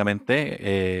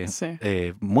públicamente,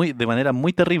 de manera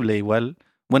muy terrible igual.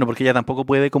 Bueno, porque ella tampoco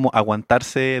puede como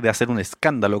aguantarse de hacer un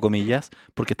escándalo, comillas,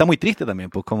 porque está muy triste también,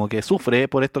 pues como que sufre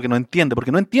por esto que no entiende,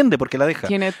 porque la deja.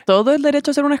 Tiene todo el derecho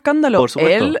a hacer un escándalo. Por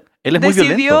supuesto. Él es muy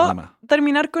violento, decidió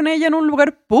terminar con ella en un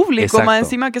lugar público, Exacto. más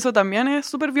encima que eso también es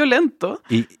súper violento.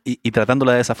 Y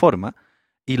tratándola de esa forma.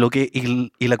 Y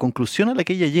la conclusión a la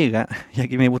que ella llega, y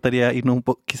aquí me gustaría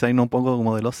quizá irnos un poco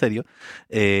como de lo serio,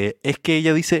 es que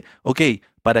ella dice, ok,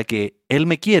 para que él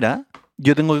me quiera,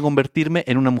 yo tengo que convertirme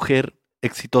en una mujer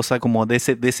exitosa como de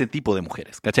ese tipo de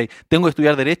mujeres, ¿cachai? Tengo que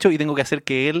estudiar Derecho y tengo que hacer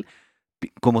que él,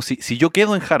 como si yo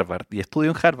quedo en Harvard y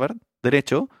estudio en Harvard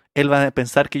Derecho, él va a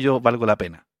pensar que yo valgo la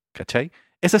pena, ¿cachai?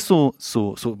 Ese es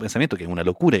su pensamiento, que es una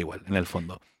locura igual, en el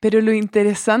fondo. Pero lo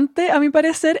interesante, a mi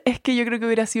parecer, es que yo creo que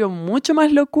hubiera sido mucho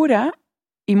más locura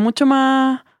y mucho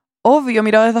más obvio,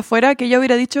 mirado desde afuera, que ella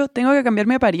hubiera dicho, tengo que cambiar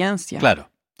mi apariencia. Claro.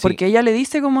 Porque ella le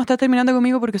dice como está terminando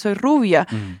conmigo porque soy rubia.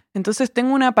 Entonces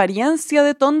tengo una apariencia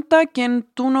de tonta que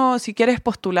tú no, si quieres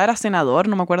postular a senador,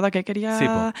 no me acuerdo qué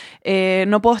quería,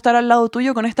 no puedo estar al lado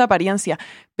tuyo con esta apariencia.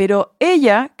 Pero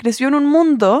ella creció en un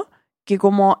mundo que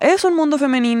como es un mundo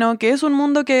femenino, que es un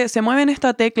mundo que se mueve en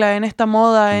esta tecla, en esta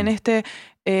moda, en este...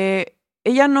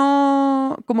 ella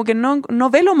no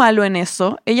ve lo malo en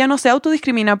eso. Ella no se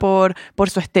autodiscrimina por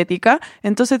su estética.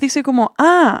 Entonces dice como,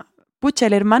 pucha,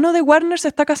 el hermano de Warner se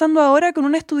está casando ahora con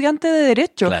un estudiante de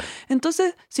Derecho. Claro.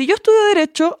 Entonces, si yo estudio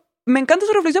Derecho, me encanta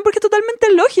su reflexión porque es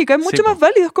totalmente lógica, es mucho más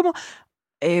válido. Es como,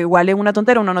 igual es una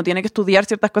tontera, uno no tiene que estudiar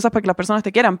ciertas cosas para que las personas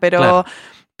te quieran,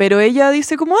 pero ella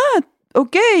dice como,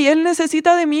 ok, él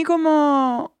necesita de mí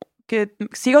como que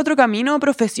siga otro camino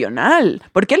profesional.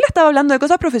 Porque él le estaba hablando de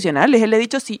cosas profesionales. Él le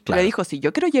dijo, si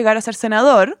yo quiero llegar a ser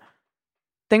senador,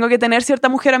 tengo que tener cierta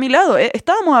mujer a mi lado.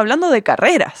 Estábamos hablando de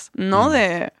carreras, no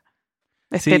de...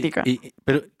 estética. Sí,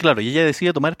 pero claro, y ella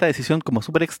decide tomar esta decisión como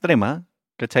súper extrema,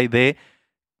 ¿cachai? De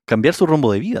cambiar su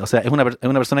rumbo de vida. O sea, es una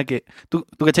persona que... ¿Tú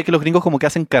cachai que los gringos como que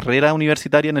hacen carrera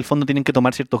universitaria, en el fondo tienen que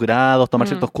tomar ciertos grados, tomar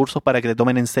ciertos cursos para que te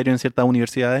tomen en serio en ciertas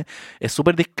universidades? Es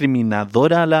súper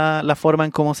discriminadora la forma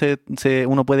en cómo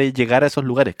uno puede llegar a esos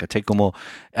lugares, ¿cachai? Como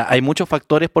hay muchos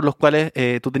factores por los cuales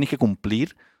tú tenés que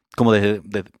cumplir, como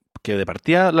que de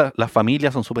partida las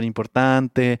familias son súper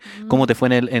importantes, cómo te fue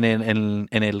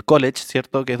en el college,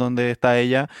 ¿cierto? Que es donde está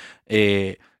ella,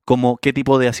 como qué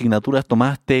tipo de asignaturas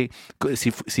tomaste,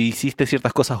 si hiciste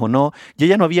ciertas cosas o no. Y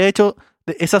ella no había hecho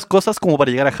esas cosas como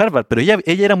para llegar a Harvard, pero ella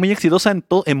era muy exitosa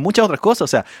en muchas otras cosas. O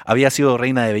sea, había sido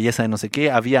reina de belleza de no sé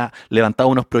qué, había levantado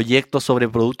unos proyectos sobre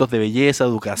productos de belleza,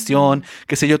 educación,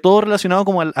 qué sé yo, todo relacionado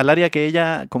como al área que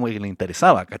ella como que le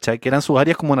interesaba, ¿cachai? Que eran sus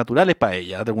áreas como naturales para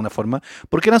ella, de alguna forma,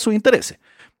 porque eran sus intereses.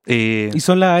 Y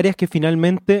son las áreas que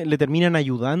finalmente le terminan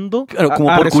ayudando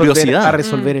como por curiosidad a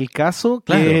resolver el caso,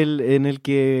 claro. que es en el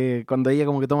que cuando ella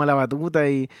como que toma la batuta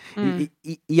y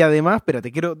además,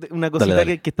 espérate, quiero una cosita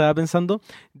Dale. que estaba pensando,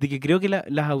 de que creo que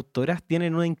las autoras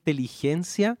tienen una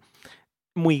inteligencia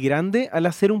muy grande al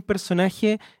hacer un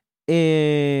personaje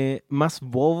más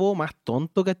bobo, más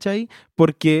tonto, ¿cachai?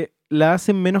 Porque la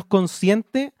hacen menos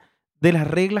consciente de las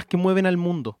reglas que mueven al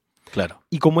mundo. Claro.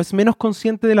 Y como es menos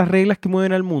consciente de las reglas que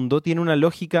mueven al mundo, tiene una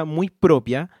lógica muy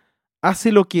propia, hace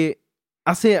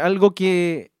algo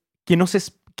que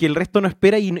el resto no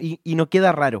espera y no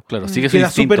queda raro. Claro, sigue su queda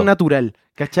instinto. súper natural.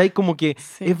 ¿Cachai? Como que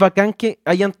es bacán que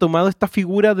hayan tomado esta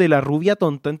figura de la rubia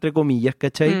tonta, entre comillas,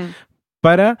 ¿cachai?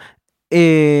 Para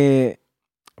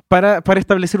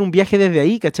establecer un viaje desde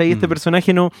ahí, ¿cachai? Este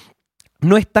personaje no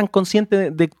es tan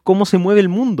consciente de cómo se mueve el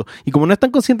mundo. Y como no es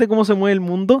tan consciente de cómo se mueve el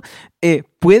mundo,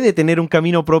 puede tener un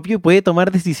camino propio y puede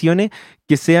tomar decisiones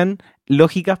que sean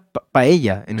lógicas para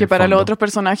ella. Que para los otros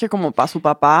personajes, como para su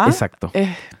papá... Exacto.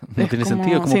 No tiene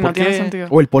sentido. Como sí, no tiene sentido.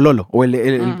 O el pololo, o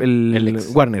el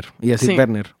Warner. Y así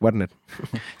Warner.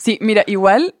 Sí, mira,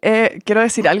 igual quiero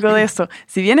decir algo de eso.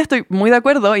 Si bien estoy muy de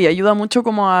acuerdo y ayuda mucho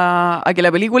como a que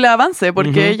la película avance,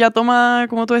 porque ella toma,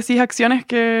 como tú decís, acciones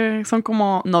que son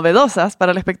como novedosas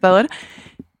para el espectador,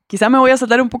 quizás me voy a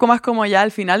saltar un poco más como ya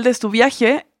al final de su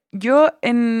viaje. Yo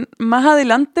más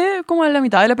adelante, como en la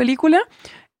mitad de la película,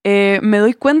 me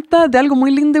doy cuenta de algo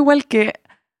muy lindo igual que,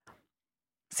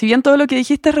 si bien todo lo que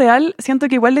dijiste es real, siento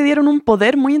que igual le dieron un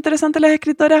poder muy interesante a las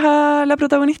escritoras a la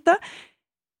protagonista,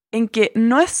 en que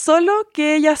no es solo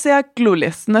que ella sea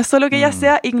clueless, no es solo que ella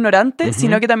sea ignorante,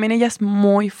 sino que también ella es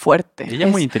muy fuerte. Ella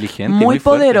es muy inteligente. Muy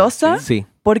poderosa, sí.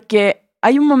 Porque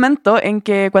hay un momento en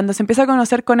que cuando se empieza a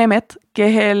conocer con Emmett, que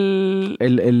es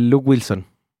el Luke Wilson.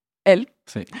 Él.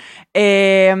 Sí.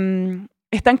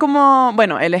 Están como...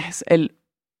 Bueno, él es el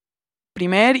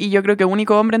primer y yo creo que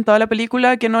único hombre en toda la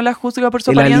película que no la juzga por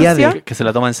su apariencia. Aliade, que se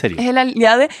la toma en serio. Es el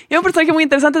aliade. Y es un personaje muy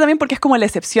interesante también porque es como la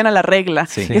excepción a la regla.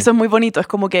 Sí. Y eso es muy bonito. Es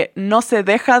como que no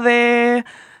deja de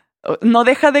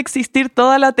existir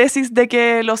toda la tesis de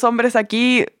que los hombres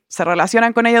aquí se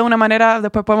relacionan con ella de una manera,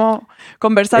 después podemos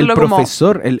conversarlo el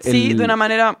profesor, sí, de una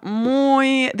manera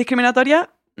muy discriminatoria.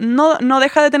 No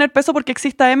deja de tener peso porque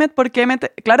exista Emmett, porque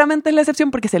Emmett claramente es la excepción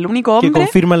porque es el único hombre que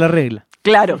confirma la regla.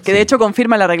 Claro, que de hecho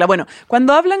confirma la regla. Bueno,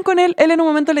 cuando hablan con él en un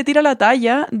momento le tira la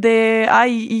talla de,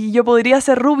 y yo podría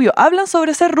ser rubio. Hablan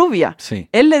sobre ser rubia. Sí.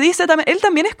 Él le dice también, él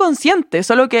también es consciente,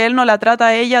 solo que él no la trata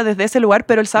a ella desde ese lugar,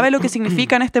 pero él sabe lo que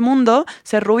significa en este mundo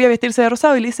ser rubia, vestirse de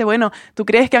rosado. Y le dice, bueno, ¿tú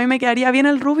crees que a mí me quedaría bien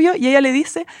el rubio? Y ella le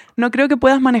dice, no creo que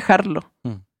puedas manejarlo.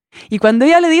 Y cuando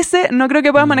ella le dice, no creo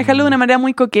que puedas manejarlo de una manera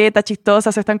muy coqueta,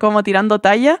 chistosa, se están como tirando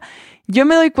talla, yo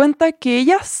me doy cuenta que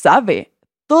ella sabe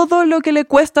todo lo que le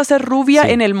cuesta ser rubia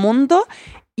en el mundo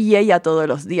y ella todos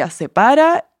los días se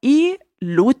para y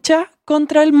lucha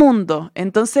contra el mundo.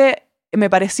 Entonces me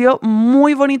pareció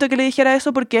muy bonito que le dijera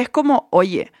eso porque es como,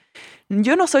 oye,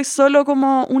 yo no soy solo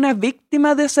como una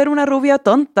víctima de ser una rubia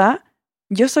tonta,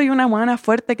 yo soy una buena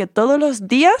fuerte que todos los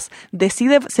días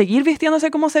decide seguir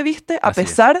vistiéndose como se viste a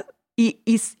pesar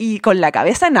y con la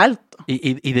cabeza en alto.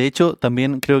 Y de hecho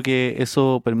también creo que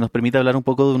eso nos permite hablar un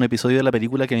poco de un episodio de la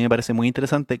película que a mí me parece muy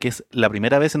interesante, que es la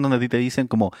primera vez en donde a ti te dicen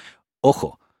como,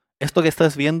 ojo, esto que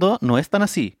estás viendo no es tan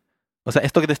así. O sea,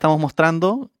 esto que te estamos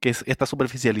mostrando, que es esta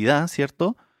superficialidad,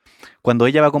 ¿cierto? Cuando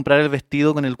ella va a comprar el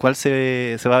vestido con el cual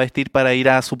se va a vestir para ir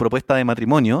a su propuesta de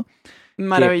matrimonio,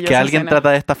 que alguien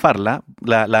trata de estafarla,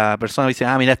 la persona dice,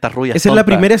 mira, esta rubia esa es la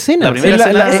primera escena. La primera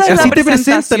escena así te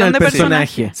presentan al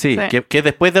personaje. Sí. Que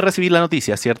después de recibir la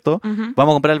noticia, ¿cierto?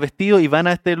 Vamos a comprar el vestido y van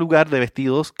a este lugar de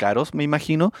vestidos caros, me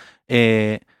imagino,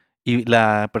 y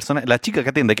la chica que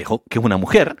atiende, que es una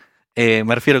mujer,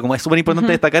 me refiero, como es súper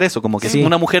importante destacar eso, como que es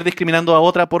una mujer discriminando a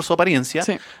otra por su apariencia,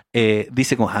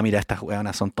 dice como, mira, estas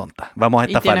hueonas son tontas, vamos a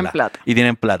estafarla. Y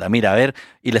tienen plata, mira, a ver,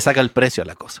 y le saca el precio a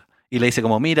la cosa. Y le dice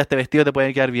como, mira, este vestido te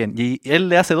puede quedar bien. Y él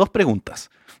le hace 2 preguntas.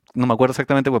 No me acuerdo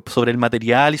exactamente, sobre el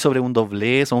material y sobre un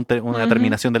doblez o una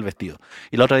terminación del vestido.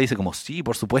 Y la otra dice como, sí,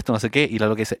 por supuesto, no sé qué. Y la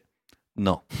loca dice,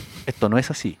 no, esto no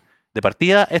es así. De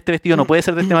partida, este vestido no puede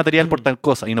ser de este material por tal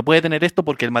cosa. Y no puede tener esto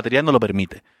porque el material no lo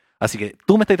permite. Así que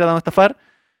tú me estás tratando de estafar,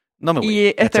 no me voy.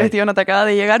 Y este vestido no te acaba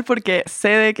de llegar porque sé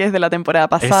de que es de la temporada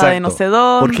pasada de no sé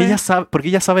dónde. Porque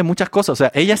ella sabe muchas cosas. O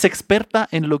sea, ella es experta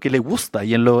en lo que le gusta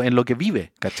y en lo que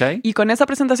vive, ¿cachai? Y con esa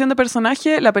presentación de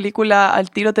personaje, la película al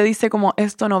tiro te dice como,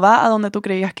 esto no va a donde tú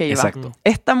creías que iba. Exacto.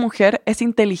 Esta mujer es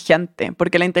inteligente,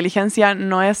 porque la inteligencia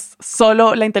no es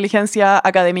solo la inteligencia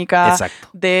académica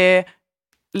de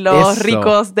los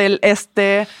ricos del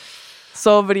este.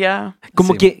 sobria.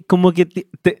 Como Sí.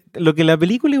 que lo que la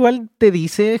película igual te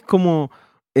dice es como,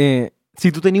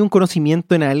 si tú tenías un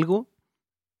conocimiento en algo,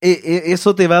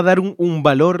 eso te va a dar un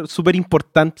valor súper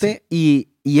importante y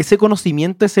ese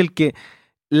conocimiento es el que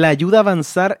la ayuda a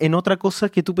avanzar en otra cosa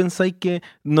que tú pensáis que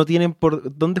no tienen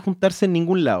por dónde juntarse en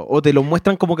ningún lado, o te lo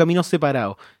muestran como caminos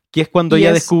separados, que es cuando Y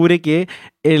ella es- descubre que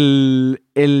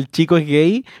el chico es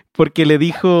gay porque le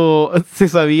dijo, se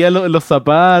sabía los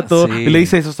zapatos, Sí. y le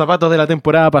dice esos zapatos de la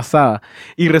temporada pasada,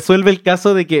 y resuelve el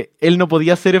caso de que él no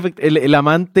podía ser el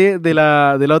amante de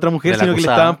la otra mujer, De la sino que le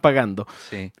acusada. estaban pagando.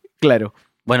 Sí. Claro.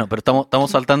 Bueno, pero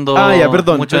estamos saltando Ya,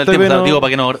 perdón. mucho del Estoy tiempo, bueno. digo,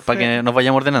 para que nos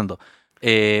vayamos ordenando.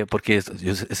 Porque ese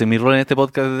es mi rol en este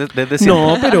podcast desde siempre.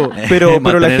 No, pero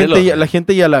Mantener el orden. la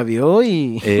gente ya la vio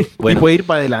y Bueno. puede ir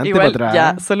para adelante, Igual, para ya,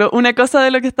 atrás. solo una cosa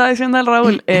de lo que estaba diciendo el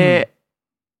Raúl.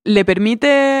 Le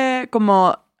permite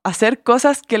como hacer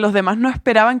cosas que los demás no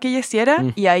esperaban que ella hiciera,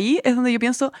 y ahí es donde yo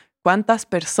pienso cuántas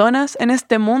personas en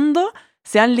este mundo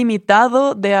se han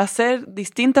limitado de hacer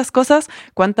distintas cosas,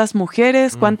 cuántas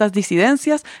mujeres, cuántas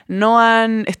disidencias no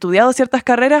han estudiado ciertas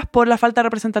carreras por la falta de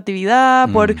representatividad,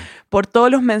 por todos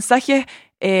los mensajes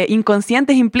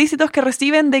inconscientes, implícitos que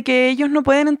reciben de que ellos no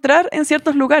pueden entrar en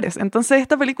ciertos lugares. Entonces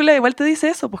esta película igual te dice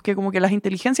eso, pues que como que las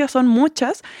inteligencias son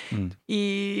muchas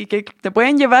y que te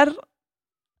pueden llevar...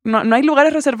 No hay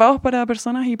lugares reservados para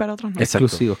personas y para otros no. Exacto.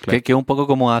 Exclusivos, claro. Que un poco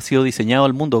como ha sido diseñado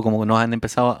el mundo, como nos han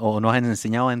empezado o nos han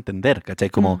enseñado a entender, ¿cachai?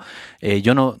 Como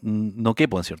yo no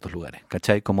quepo en ciertos lugares,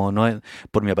 ¿cachai? Como no es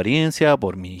por mi apariencia,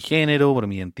 por mi género, por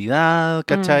mi identidad,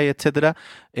 ¿cachai? Etcétera.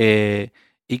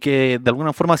 Y que de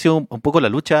alguna forma ha sido un poco la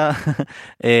lucha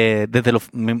desde los...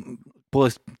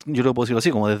 yo lo puedo decirlo así,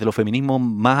 como desde los feminismos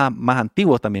más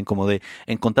antiguos también, como de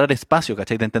encontrar espacio,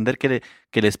 ¿cachai? De entender que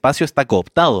el espacio está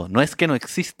cooptado, no es que no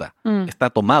exista, está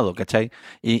tomado, ¿cachai?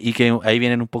 Y que ahí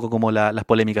vienen un poco como las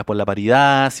polémicas por la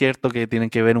paridad, ¿cierto? Que tienen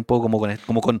que ver un poco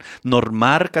como con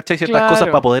normar, ¿cachai? Ciertas Claro. cosas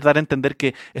para poder dar a entender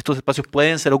que estos espacios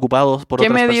pueden ser ocupados por ¿Qué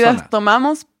otras medidas personas.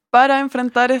 tomamos para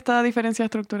enfrentar esta diferencia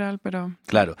estructural? Pero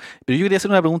Claro. Pero yo quería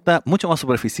hacer una pregunta mucho más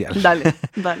superficial. dale.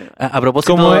 A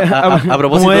propósito, Como a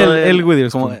propósito como del- el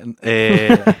Witherspoon.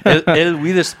 como, el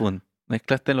Witherspoon.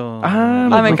 Mezclaste los...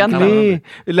 me encanta.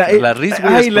 La Reese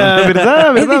Ay, la Witherspoon.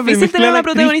 verdad. Es difícil mezclar tener la una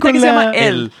actriz protagonista con que se llama la-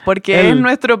 él, porque él.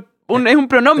 es es un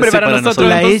pronombre Sí, para para nosotros. nosotros.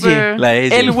 La entonces, ella. La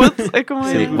ella. El Woods es como...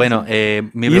 Sí, bueno,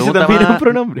 mi Y ese pregunta también es un más,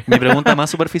 pronombre. mi pregunta más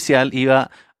superficial iba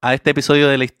a este episodio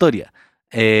de la historia,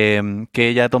 que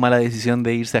ella toma la decisión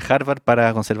de irse a Harvard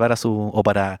para conservar o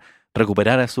para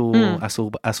recuperar a su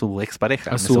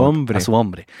expareja. A en su ese momento, hombre. A su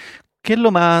hombre. ¿Qué es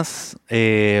lo más,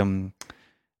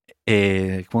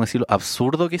 cómo decirlo,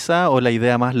 absurdo quizá, o la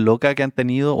idea más loca que han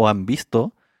tenido o han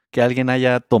visto que alguien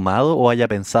haya tomado o haya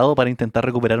pensado para intentar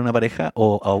recuperar una pareja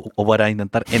o para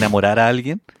intentar enamorar a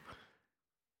alguien?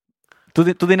 Tú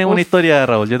tienes una historia,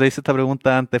 Raúl. Yo te hice esta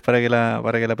pregunta antes para que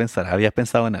la pensaras. ¿Habías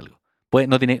pensado en algo? Pues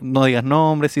no digas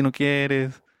nombres si no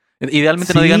quieres.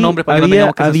 Idealmente no digas nombres para que no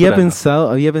tengamos que censurarlo.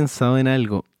 había pensado en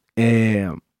algo.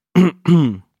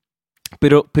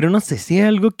 Pero no sé si es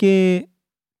algo que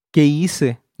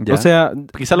hice. ¿Ya? O sea,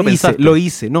 Quizá lo pensaste. lo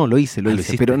hice. Lo hice.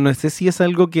 hiciste. Pero no sé si es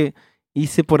algo que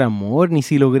hice por amor, ni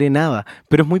si logré nada.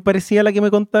 Pero es muy parecida a la que me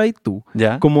contabas tú.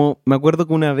 ¿Ya? Como me acuerdo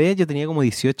que una vez yo tenía como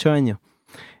 18 años.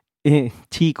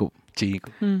 Chico.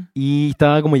 Y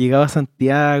estaba como llegaba a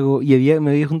Santiago y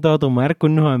me había juntado a tomar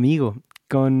con unos amigos,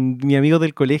 con mis amigos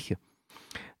del colegio.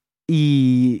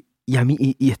 Y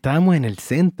estábamos en el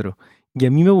centro. Y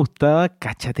a mí me gustaba,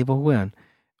 cáchate pues weón,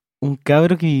 un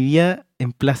cabro que vivía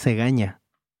en Plaza Egaña.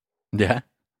 ¿Ya?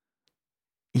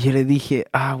 Y yo le dije,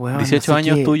 weón, 18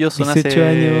 años tuyos son 18 hace...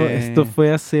 años, esto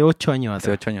fue hace 8 años Hace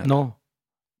atrás. 8 años. No,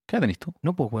 ¿Qué edad tenés tú?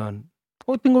 no pues weón.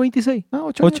 Hoy tengo 26.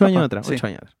 8 8 años atrás, Sí. 8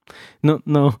 años atrás.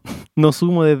 No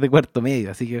sumo desde cuarto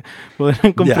medio, así que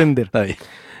podrán comprender. Ya, está bien.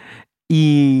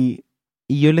 Y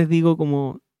yo les digo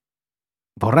como,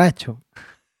 borracho.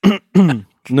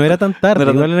 No era tan tarde,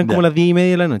 No era tan- igual eran como ya. las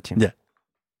 10:30 de la noche. Ya.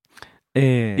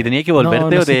 ¿Y tenía que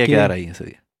volverte o te iba a quedar ahí ese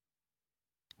día?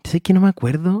 Sé que no me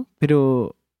acuerdo,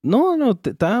 pero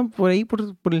estaban por ahí,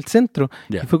 por el centro.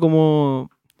 Ya. Y fue como...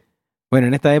 Bueno,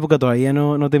 en esta época todavía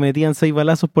no te metían 6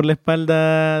 balazos por la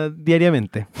espalda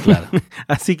diariamente. Claro.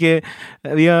 Así que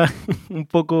había un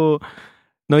poco...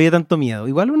 No había tanto miedo.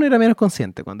 Igual uno era menos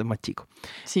consciente cuando es más chico.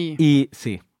 Sí. Y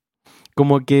sí,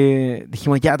 como que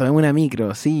dijimos, ya, tomemos una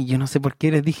micro. Sí, yo no sé por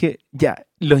qué les dije, ya,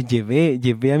 los llevé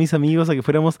a mis amigos a que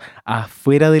fuéramos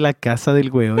afuera de la casa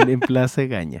del hueón en Plaza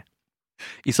Egaña.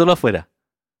 ¿Y solo afuera?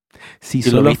 Sí, ¿Y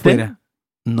lo solo viste? afuera.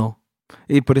 No.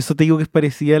 Por eso te digo que es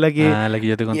parecida a la que... La que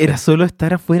yo te conté. Era solo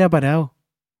estar afuera parado.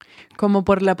 Como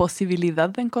por la posibilidad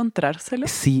de encontrárselo.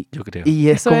 Sí, Yo creo. y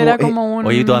es Eso era como un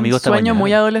Oye, tus amigos te sueño apañaron.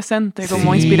 muy adolescente,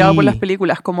 como Sí. inspirado por las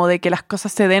películas, como de que las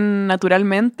cosas se den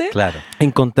naturalmente. Claro.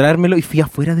 encontrármelo y fui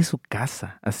afuera de su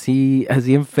casa, así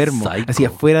enfermo, Psycho. así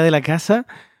afuera de la casa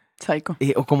Psycho.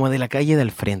 o como de la calle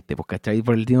del frente, pues, ¿cachai?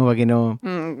 Por el tiempo para que no...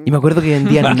 Mm. Y me acuerdo que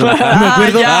vendían... me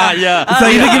acuerdo... ya.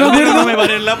 ¿Sabes de qué me acuerdo? No me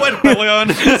paré en la puerta, weón.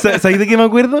 ¿Sabes de qué me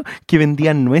acuerdo? Que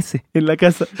vendían nueces en la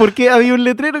casa. Porque había un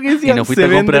letrero que decía, Y no fuiste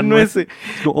se a comprar venden nueces.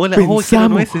 Hola, quiero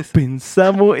nueces.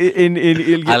 Pensamos en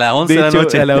el... A las 11 de la hecho,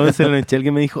 noche. A las 11 de la noche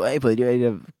alguien me dijo, ay, podría ir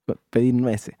a pedir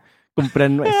nueces.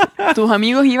 Comprar nueces. ¿Tus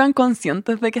amigos iban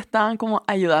conscientes de que estaban como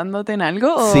ayudándote en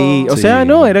algo? ¿O? Sí, o Sí, sea,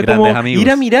 no, era como grandes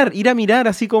amigos. ir a mirar,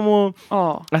 así como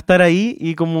Oh. a estar ahí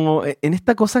y como en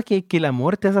esta cosa que el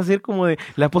amor te hace hacer como de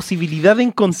la posibilidad de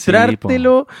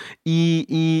encontrártelo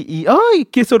y ¡ay,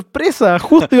 qué sorpresa!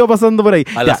 Justo iba pasando por ahí.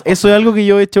 A Ya, las- eso es algo que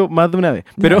yo he hecho más de una vez,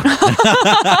 pero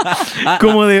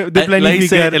como de La hice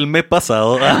planificar. el mes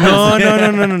pasado.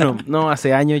 No,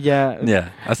 hace años ya,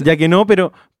 Ya. ya que no,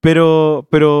 pero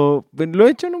lo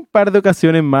he hecho en un par de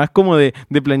ocasiones más, como de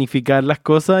planificar las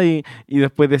cosas y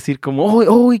después decir como,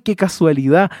 ¡oh, qué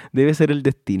casualidad! Debe ser el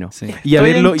destino. Sí. Y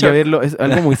Estoy en shock. verlo, es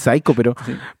algo muy psycho, pero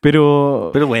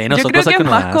Pero bueno, Yo son creo cosas que que es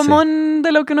uno más hace. común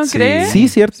de lo que uno Sí. cree. sí,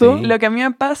 ¿cierto? Sí. Lo que a mí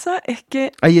me pasa es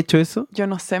que ¿Has hecho eso? yo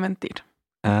no sé mentir.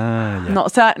 Ah, ya. No, o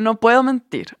sea, no puedo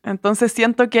mentir. Entonces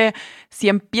siento que si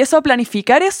empiezo a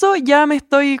planificar eso, ya me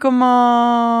estoy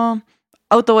como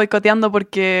auto boicoteando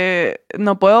porque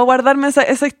no puedo guardarme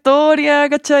esa historia,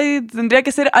 ¿cachai? Tendría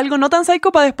que ser algo no tan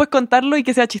psycho para después contarlo y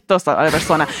que sea chistosa a la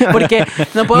persona. Porque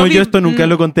no puedo... No, yo esto nunca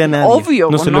lo conté a nadie. Obvio,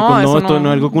 No pues se lo no, eso esto no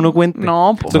es algo que uno cuente.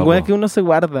 No, pues. Son No, cosas po. que uno se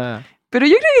guarda. Pero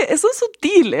yo creo que eso es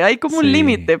sutil, hay como un Sí.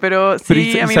 límite, pero sí, Pero a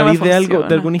mí no me ¿sabéis de algo, funciona.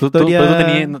 de alguna Tú historia?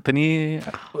 pero tú tenías...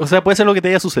 O sea, puede ser lo que te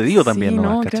haya sucedido también, Sí,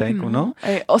 nomás, creo ¿cachai? que ¿No?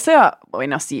 O sea,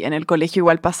 bueno, sí, en el colegio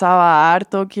igual pasaba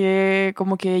harto que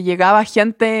como que llegaba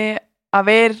gente a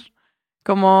ver,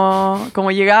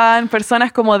 como llegaban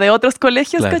personas como de otros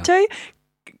colegios, Claro. ¿cachai?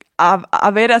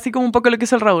 A ver así como un poco lo que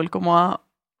hizo el Raúl, como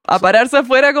a pararse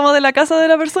afuera como de la casa de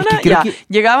la persona, Es que creo ya, que-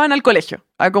 llegaban al colegio,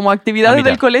 a como A actividades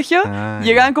mirar. del colegio, Ah,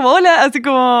 llegaban como, hola, así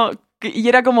como... Y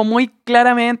era como muy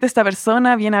claramente esta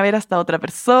persona viene a ver a esta otra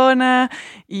persona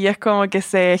y es como que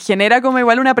se genera como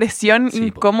igual una presión Sí, po.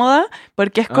 incómoda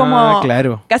porque es como Ah,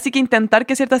 claro. casi que intentar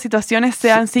que ciertas situaciones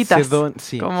sean citas.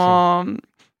 Sí,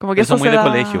 como que Eso eso es muy se de da-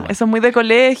 colegio. Eso es muy de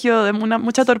colegio, de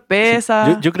mucha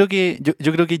torpeza. Yo creo que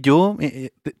yo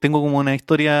tengo como una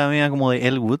historia mía como de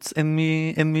Elle Woods en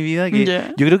mi vida que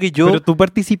Ya. yo creo que yo ¿Pero tú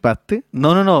participaste?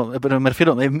 no, pero me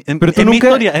refiero Pero tú en mi nunca-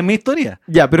 historia, en mi historia.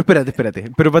 Ya, pero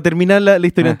espérate. Pero para terminar la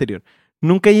historia Ah. anterior.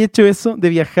 ¿Nunca he hecho eso de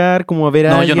viajar, como a ver a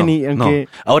No, yo alguien no, y aunque...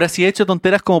 no. Ahora sí he hecho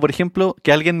tonteras como por ejemplo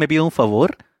que alguien me pida un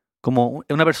favor, como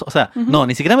una persona, o sea, Ujú. no,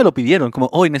 ni siquiera me lo pidieron, como,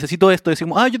 hoy necesito esto,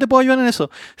 decimos, yo te puedo ayudar en eso.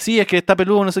 Sí, es que está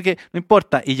peludo, no sé qué, no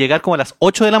importa. Y llegar como a las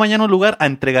 8 de la mañana a un lugar a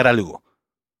entregar algo.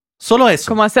 Solo eso.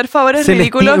 Como hacer favores Celesti-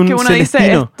 ridículos que un uno dice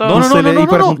celestino. esto. No, y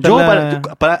para no. juntar Yo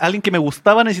la- para alguien que me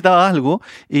gustaba necesitaba algo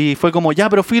y fue como, ya,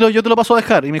 pero filo, yo te lo paso a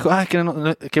dejar. Y me dijo, es que,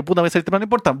 que puta, voy a salir temprano, no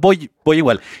importa, voy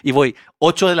igual. Y voy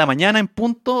 8 de la mañana en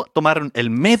punto, tomar el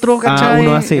metro, ¿cachai?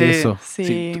 uno hace eso.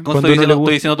 Sí. Cuando Cuando estoy, uno le gusta.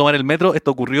 estoy diciendo tomar el metro, esto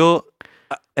ocurrió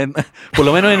por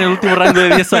lo menos en el último rango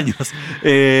de 10 años.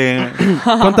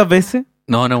 ¿Cuántas veces?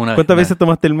 No, una vez. ¿Cuántas nada. veces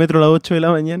tomaste el metro a las 8 de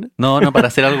la mañana? No, para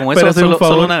hacer algo como Para eso, hacer un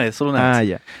favor. solo una vez. Ah,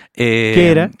 ya. ¿Qué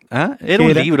era? Era ¿Qué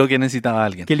un era? libro que necesitaba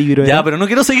alguien. ¿Qué libro Ya, era? pero no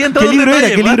quiero seguir entrando ¿Qué libro en era?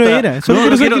 detalle, ¿Qué libro basta. era? Solo No,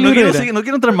 quiero no saber quiero, qué no libro quiero era. seguir- no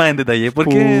quiero entrar más en detalle.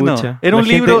 Porque no. Pucha. Era un La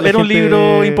gente- libro, la era un gente-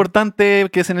 libro importante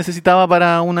que se necesitaba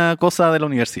para una cosa de la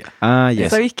universidad. Ah, ya.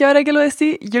 ¿Sabéis que ahora que lo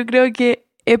decís? Yo creo que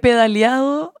he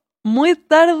pedaleado muy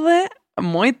tarde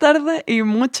y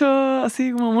mucho,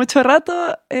 así como mucho rato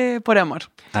por amor.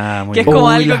 Muy Que es bien. como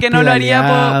Uy, algo las que no lo haría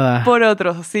pedaleadas. por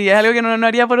otros. Sí, es algo que no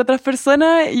haría por otras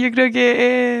personas. Y yo creo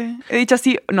que he dicho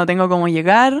así, no tengo cómo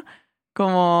llegar,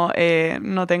 como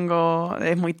no tengo,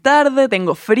 es muy tarde,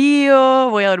 tengo frío,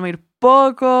 voy a dormir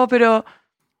poco, pero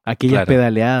Aquellas Claro.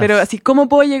 pedaleadas. así, ¿cómo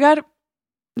puedo llegar?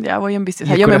 Ya voy en bici. O Y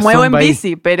sea, el yo me corazón muevo en va ahí.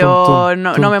 bici, pero Tum, tum,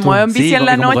 no tum, me tum. muevo en bici Sí, en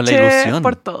la como con la noche ilusión.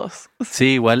 por todos. Sí,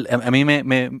 igual. A mí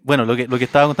bueno, lo que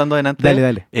estaba contando delante.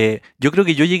 Dale. Yo creo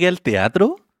que yo llegué al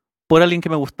teatro por alguien que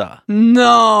me gustaba.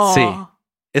 No. Sí.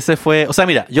 Ese fue, o sea,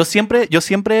 mira, yo siempre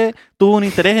tuve un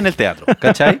interés en el teatro,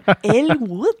 ¿cachai? El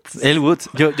Woods. El Woods,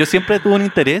 yo siempre tuve un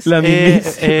interés La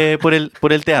mismísima.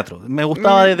 por el teatro. Me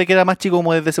gustaba desde que era más chico,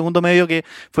 como desde segundo medio, que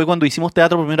fue cuando hicimos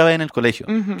teatro por primera vez en el colegio.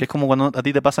 Ujú. Que es como cuando a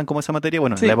ti te pasan como esa materia,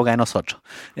 bueno, Sí. en la época de nosotros.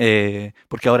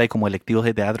 Porque ahora hay como electivos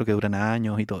de teatro que duran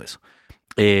años y todo eso.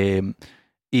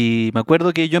 Y me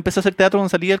acuerdo que yo empecé a hacer teatro cuando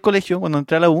salí del colegio, cuando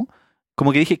entré a la U,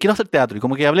 como que dije, quiero hacer teatro. Y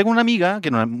como que hablé con una amiga, que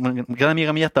era una gran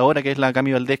amiga mía hasta ahora, que es la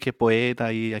Cami Valdés, que es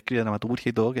poeta y escribe dramaturgia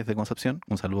y todo, que es de Concepción.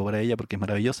 Un saludo para ella porque es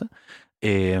maravillosa.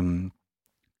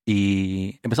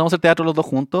 Y empezamos a hacer teatro los dos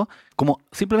juntos, como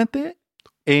simplemente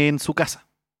en su casa.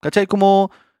 ¿Cachai?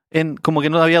 Como que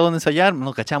no había dónde ensayar,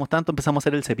 no cachábamos tanto, empezamos a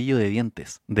hacer el cepillo de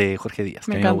dientes de Jorge Díaz,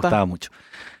 que a mí me gustaba mucho.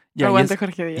 Aguante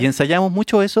Jorge Díaz. Y ensayamos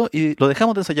mucho eso y lo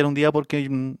dejamos de ensayar un día porque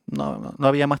no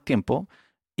había más tiempo.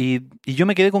 Y yo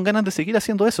me quedé con ganas de seguir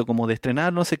haciendo eso, como de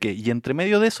estrenar, no sé qué. Y entre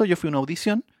medio de eso yo fui a una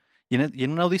audición y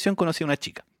en una audición conocí a una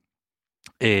chica.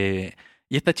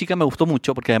 Y esta chica me gustó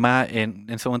mucho porque además en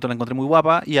ese momento la encontré muy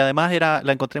guapa y además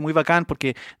la encontré muy bacán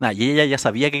porque y ella ya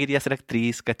sabía que quería ser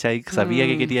actriz, ¿cachai? Sabía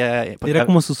que quería... Era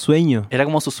como su sueño. Era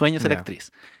como su sueño ser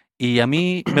actriz. Y a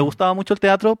mí me gustaba mucho el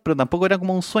teatro, pero tampoco era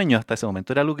como un sueño hasta ese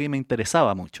momento, era algo que me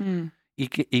interesaba mucho.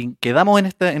 Y quedamos en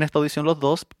esta audición los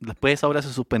dos. Después ahora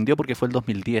se suspendió porque fue el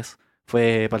 2010.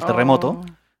 Fue para el terremoto.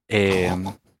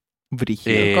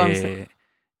 Brígido.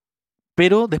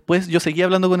 Pero después yo seguía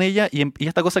hablando con ella y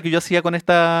esta cosa que yo hacía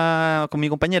con mi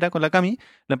compañera, con la Cami,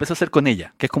 la empecé a hacer con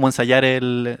ella, que es como ensayar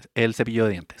el cepillo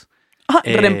de dientes.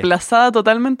 Reemplazada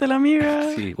totalmente la amiga.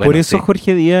 Sí, bueno, ¿por eso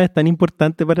Jorge Díaz es tan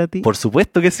importante para ti? Por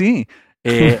supuesto que sí.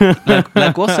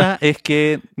 La cosa es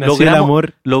que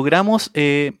logramos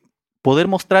poder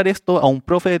mostrar esto a un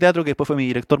profe de teatro que después fue mi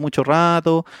director mucho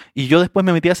rato, y yo después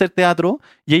me metí a hacer teatro,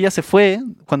 y ella se fue,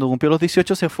 cuando cumplió los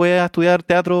 18, se fue a estudiar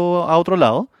teatro a otro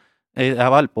lado, a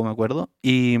Valpo, me acuerdo,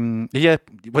 y ella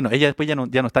después ya no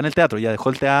está en el teatro, ya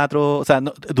dejó el teatro, o sea,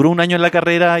 duró un año en la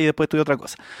carrera y después estudió otra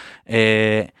cosa.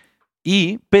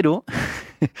 Pero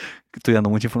estoy dando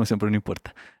mucha información, pero no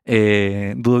importa.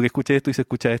 Dudo que escuche esto, y si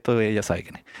escucha esto, ella sabe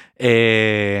quién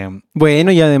es.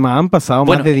 Bueno, y además han pasado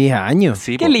más de 10 años.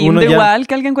 Sí, qué lindo igual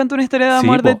que alguien cuente una historia de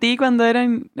amor de ti cuando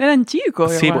eran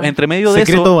chicos. Sí, entre medio de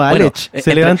secreto eso...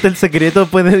 se levanta el secreto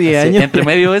después de 10 años. Entre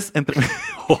medio es...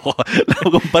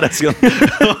 la comparación.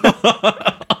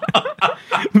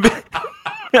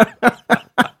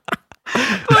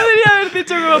 Podría haber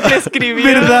dicho como prescribir.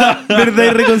 ¿Verdad y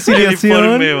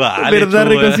reconciliación? ¿Verdad,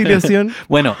 reconciliación?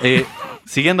 Bueno,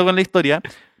 siguiendo con la historia,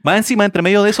 más encima, entre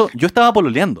medio de eso, yo estaba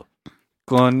pololeando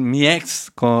con mi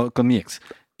ex.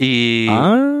 Y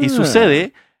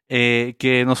sucede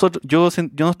que yo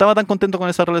no estaba tan contento con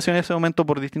esa relación en ese momento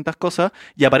por distintas cosas,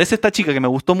 y aparece esta chica que me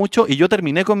gustó mucho, y yo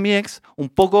terminé con mi ex un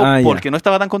poco porque no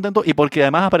estaba tan contento, y porque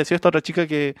además apareció esta otra chica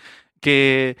que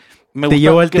me gustó. ¿Te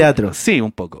llevó al teatro? Sí,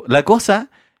 un poco. La cosa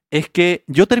es que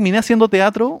yo terminé haciendo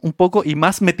teatro un poco y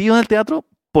más metido en el teatro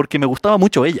porque me gustaba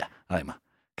mucho ella, además.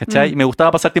 ¿Cachai? Me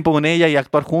gustaba pasar tiempo con ella y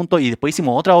actuar juntos, y después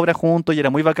hicimos otra obra juntos y era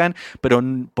muy bacán, pero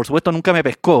por supuesto nunca me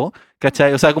pescó,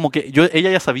 ¿cachai? O sea, como que ella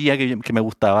ya sabía que me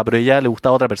gustaba, pero ella le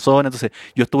gustaba a otra persona, entonces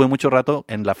yo estuve mucho rato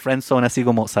en la friendzone, así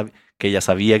como que ella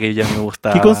sabía que ella me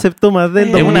gustaba. ¿Qué concepto más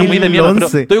del 2011? Es una muy de mierda, pero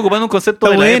estoy ocupando un concepto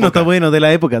de la época. Está bueno, de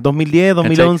la época, 2010,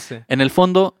 2011. ¿Cachai? En el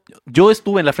fondo, yo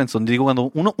estuve en la friendzone, digo,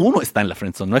 cuando uno está en la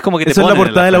friendzone, no es como que te eso ponen es la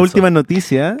portada en de la última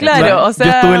noticia. Claro, o sea...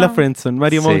 Yo estuve en la friendzone,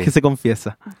 Mario Monge se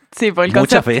confiesa. Sí, pues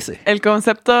muchas veces. El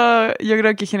concepto yo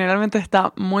creo que generalmente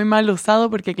está muy mal usado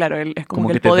porque, claro, es como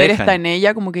que el poder está en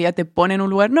ella, como que ya te pone en un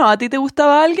lugar. No, a ti te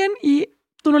gustaba alguien y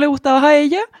tú no le gustabas a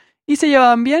ella y se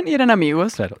llevaban bien y eran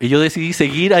amigos. Claro, y yo decidí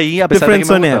seguir ahí a pesar de que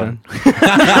me gustaban.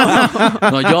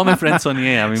 No, yo me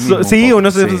friendzoneé a mí mismo. Sí, uno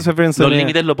se friendzonea. Los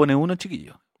límites lo pone uno,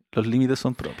 chiquillo. Los límites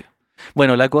son propios.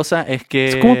 Bueno, la cosa es que...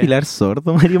 ¿Es como Pilar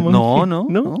Sordo, Mario Monge?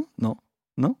 No.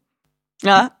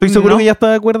 Estoy seguro que ya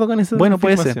está de acuerdo con eso. Bueno,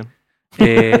 puede ser.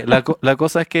 La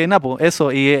cosa es que,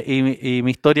 eso, y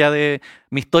mi historia de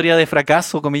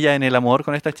fracaso, comillas, en el amor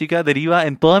con esta chica deriva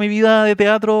en toda mi vida de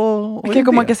teatro. Es que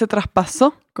como que se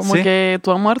traspasó, como que tu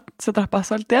amor se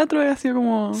traspasó al teatro y ha sido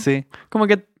como... Sí.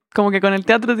 Como que con el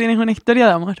teatro tienes una historia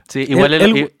de amor. Sí, igual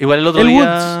el otro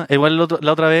día,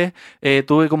 la otra vez,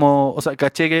 tuve como, o sea,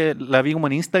 caché que la vi como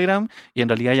en Instagram y en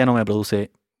realidad ya no me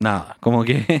produce nada. Como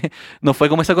que no fue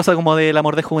como esa cosa como del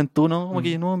amor de juventud, ¿no? Como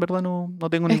que no, en verdad no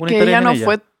tengo ningún interés en ella. Es que ella no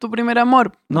fue tu primer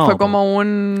amor. No, fue como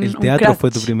el teatro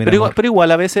fue tu primer amor. Pero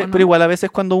igual a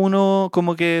veces cuando uno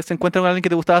como que se encuentra con alguien que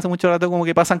te gustaba hace mucho rato, como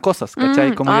que pasan cosas,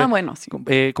 ¿cachai? Bueno, sí.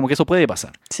 Como que eso puede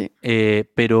pasar. Sí.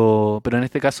 Pero en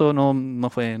este caso no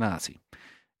fue nada así.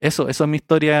 Eso es mi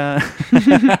historia.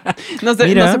 No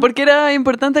sé por qué era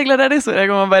importante aclarar eso. Era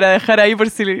como para dejar ahí por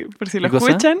si lo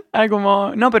escuchan.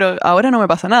 Como, no, pero ahora no me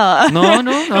pasa nada. No.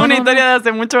 Es una historia de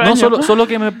hace muchos años. No, solo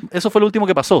que eso fue lo último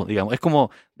que pasó, digamos. Es como,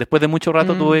 después de mucho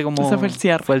rato tuve como... Ese fue el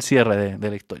cierre. Fue el cierre de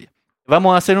la historia.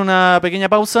 Vamos a hacer una pequeña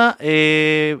pausa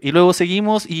y luego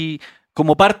seguimos y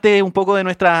Como parte un poco de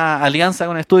nuestra alianza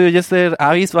con Estudio Yesser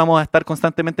Avis, vamos a estar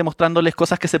constantemente mostrándoles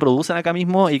cosas que se producen acá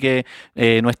mismo y que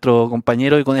nuestro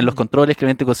compañero en los controles,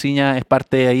 Clemente Cociña, es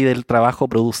parte ahí del trabajo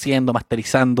produciendo,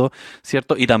 masterizando,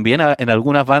 ¿cierto? Y también en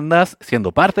algunas bandas,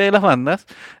 siendo parte de las bandas,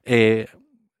 de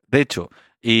hecho.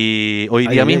 Y hoy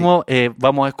día mismo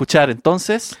vamos a escuchar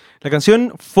entonces la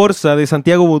canción Forza de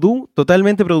Santiago Vudú,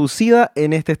 totalmente producida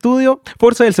en este estudio.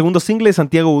 Forza es el segundo single de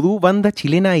Santiago Vudú, banda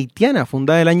chilena haitiana,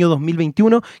 fundada el año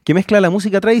 2021, que mezcla la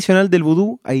música tradicional del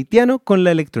vudú haitiano con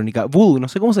la electrónica. Vudú, no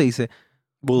sé cómo se dice.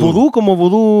 Vudú como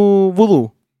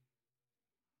vudú.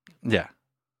 Ya.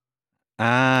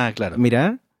 Ah, claro.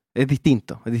 Mira, es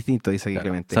distinto, dice aquí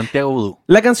Clemente. Santiago Vudú.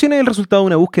 La canción es el resultado de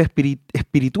una búsqueda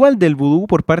espiritual del vudú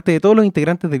por parte de todos los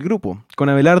integrantes del grupo, con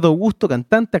Abelardo Augusto,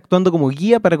 cantante, actuando como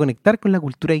guía para conectar con la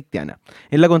cultura haitiana.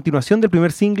 Es la continuación del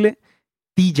primer single,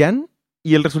 Tijan,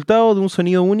 y el resultado de un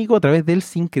sonido único a través del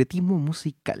sincretismo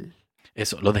musical.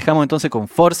 Eso, los dejamos entonces con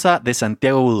Forza de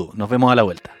Santiago Vudú. Nos vemos a la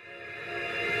vuelta.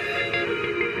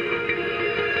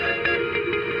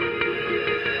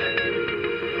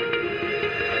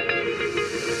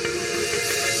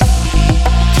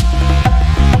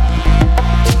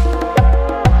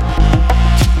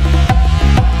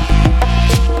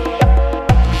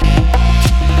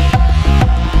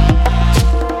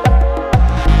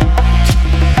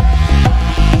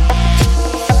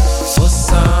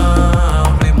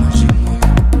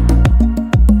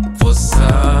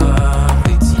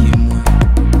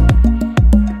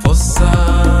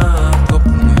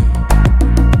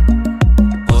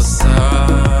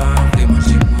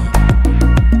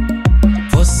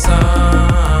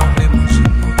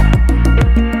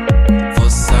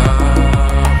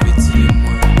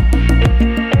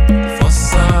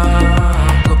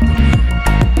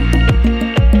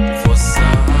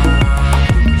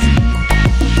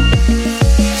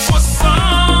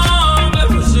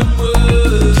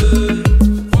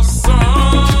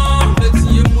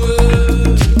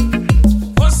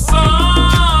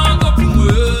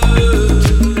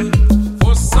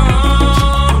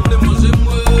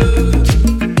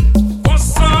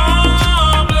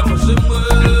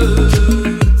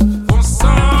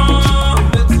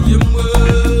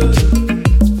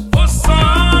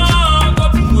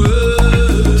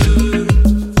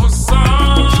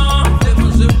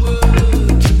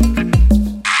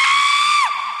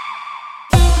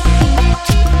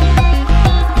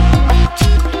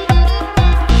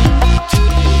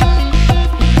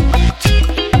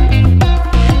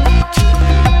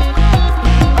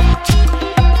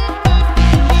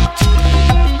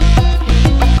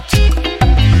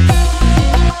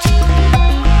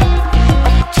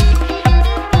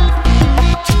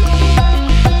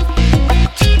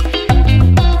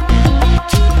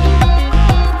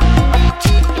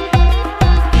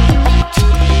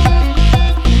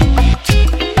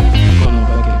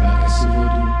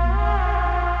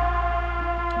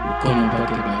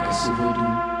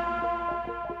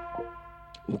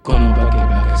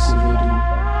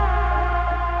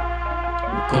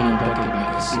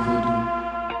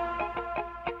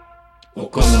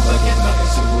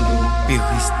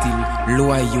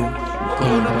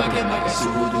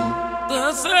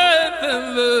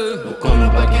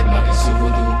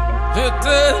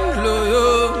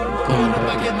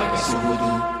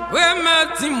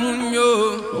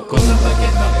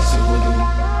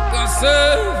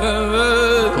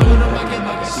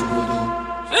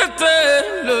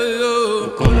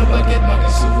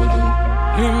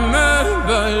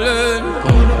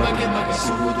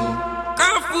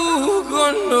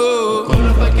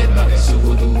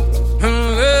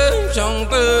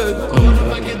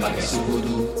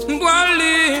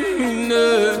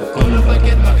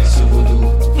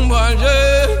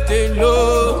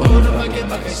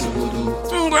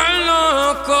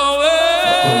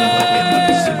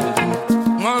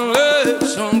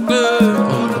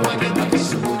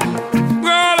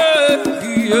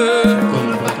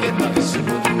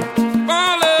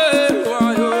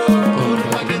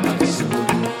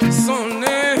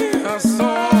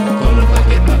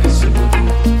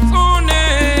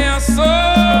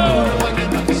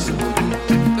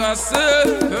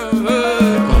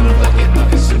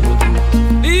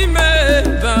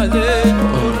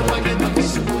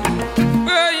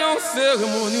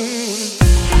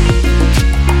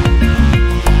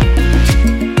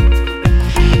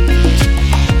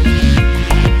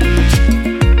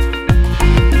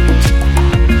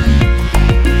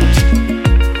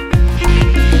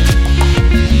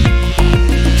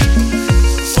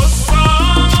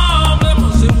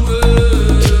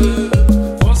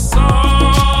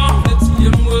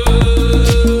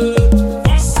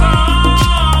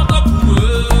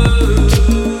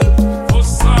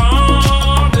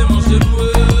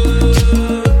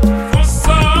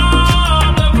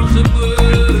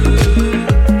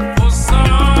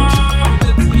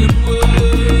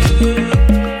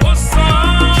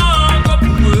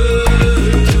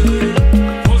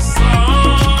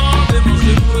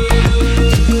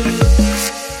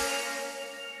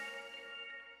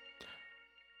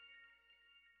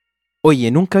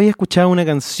 Oye, nunca había escuchado una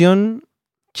canción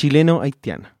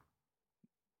chileno-haitiana.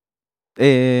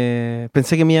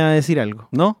 Pensé que me iba a decir algo,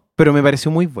 ¿No? pero me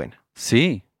pareció muy buena.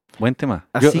 Sí, buen tema.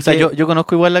 Así Yo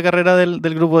conozco igual la carrera del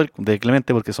grupo de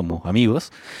Clemente porque somos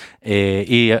amigos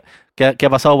y que ha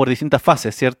pasado por distintas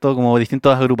fases, ¿cierto? Como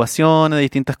distintas agrupaciones,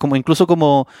 distintas como incluso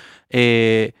como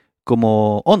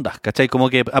ondas, ¿cachai? Como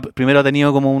que primero ha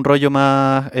tenido como un rollo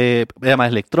más, era más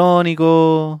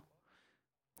electrónico.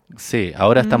 Sí,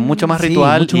 ahora está mucho más Sí,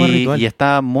 ritual, mucho más ritual. y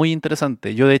está muy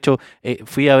interesante. Yo de hecho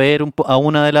fui a ver a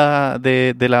una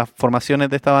de las formaciones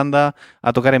de esta banda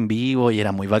a tocar en vivo y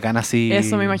era muy bacana así.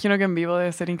 Eso me imagino que en vivo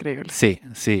debe ser increíble. Sí,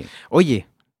 sí. Oye,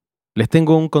 les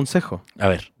tengo un consejo A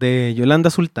ver, de Yolanda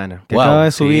Sultana, que Wow, acaba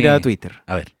de subir sí. a Twitter.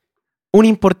 a ver. Un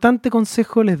importante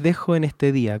consejo les dejo en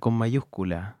este día, con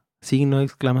mayúscula, signo de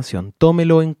exclamación.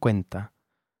 Tómelo en cuenta.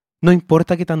 No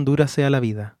importa qué tan dura sea la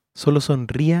vida, solo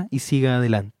sonría y siga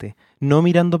adelante, no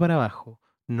mirando para abajo,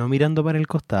 no mirando para el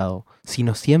costado,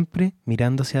 sino siempre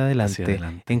mirando hacia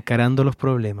adelante, encarando los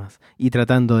problemas y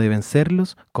tratando de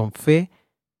vencerlos con fe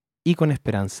y con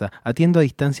esperanza. Atiendo a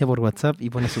distancia por WhatsApp y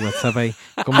pone su WhatsApp ahí,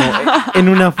 como en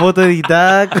una foto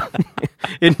editada,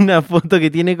 en una foto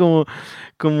que tiene como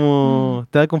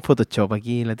está con Photoshop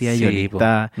aquí la tía Yoli. Po.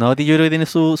 Está No, yo creo que tiene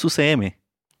su CM.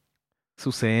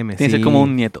 su CM, Tiene que ser como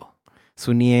un nieto.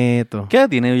 su nieto. ¿Qué edad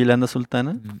tiene Yolanda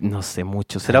Sultana? No sé,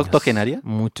 muchos ¿Será años. octogenaria?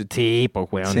 Mucho, sí, pues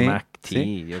weón, Sí, más. sí.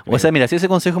 Sí, yo creo. O sea, mira, si ese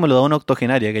consejo me lo da una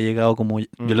octogenaria que ha llegado como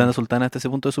Yolanda Sultana hasta ese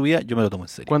punto de su vida, yo me lo tomo en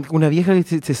serio. Cuando una vieja que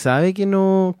se sabe que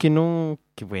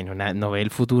bueno, no ve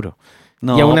el futuro.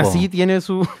 No, y aún po, así tiene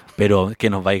su... pero que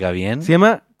nos vaya bien. Se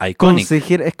llama Iconic.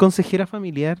 es consejera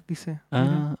familiar, dice.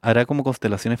 Ah, ¿hará como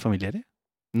constelaciones familiares?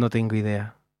 No tengo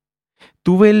idea.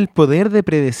 Tuve el poder de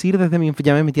predecir desde mi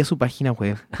infancia. Ya me metí a su página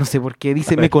web. No sé por qué.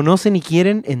 Dice, me conocen y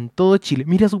quieren en todo Chile.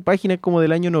 Mira su página, es como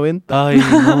del año 90. Ay,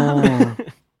 no.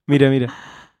 Mira.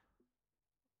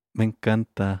 Me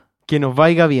encanta. Que nos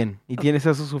vaya bien. Y tiene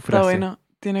esa su frase. Está bueno.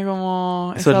 Tiene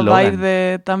como Eso esa es Logan. vibe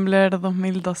de Tumblr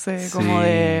 2012, como Sí.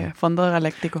 de fondo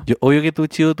galáctico. Obvio que tú,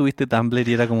 Chido, tuviste Tumblr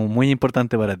y era como muy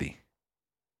importante para ti.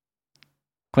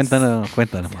 Cuéntanos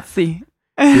más. Sí.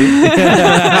 ¿Sí?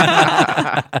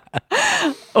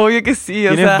 Obvio que sí.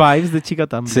 O Tienes sea, vibes de chica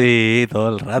Tumblr. Sí, todo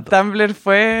el rato. Tumblr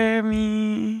fue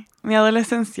mi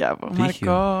adolescencia. Pues,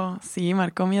 Rígido.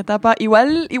 marcó mi etapa.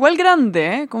 Igual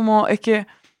grande, ¿eh? Como es que,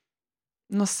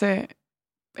 no sé,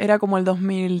 era como el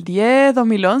 2010,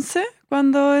 2011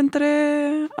 cuando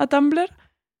entré a Tumblr.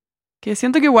 Que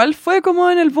siento que igual fue como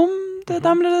en el boom de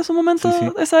Tumblr de su momento, Sí.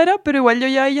 de esa era, pero igual yo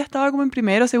ya estaba como en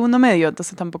primero, segundo medio,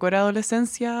 entonces tampoco era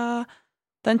adolescencia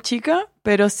tan chica,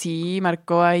 pero sí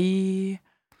marcó ahí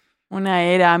una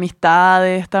era,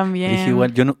 amistades también. Dije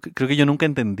igual, creo que yo nunca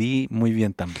entendí muy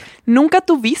bien Tumblr. ¿Nunca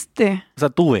tuviste? O sea,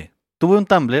 tuve un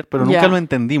Tumblr, pero nunca Ya. lo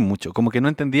entendí mucho. Como que no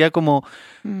entendía como,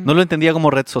 Mm. no lo entendía como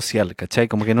red social, ¿cachai?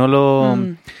 Como que no lo... Mm.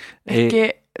 eh, Es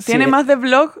que sí, tiene más de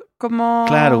blog como...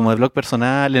 Claro, como de blog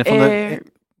personal, en el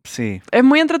fondo... sí. Es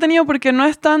muy entretenido porque no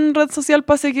es tan red social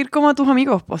para seguir como a tus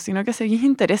amigos, pues, sino que seguís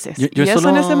intereses. Yo y eso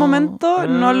solo- en ese momento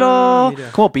no lo...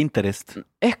 Mira. Como Pinterest.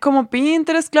 Es como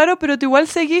Pinterest, claro, pero tú igual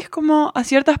seguís como a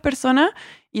ciertas personas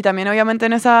y también obviamente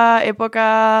en esa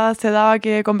época se daba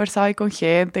que conversabas con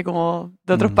gente como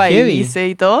de otros países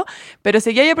y todo, pero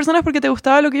seguías a personas porque te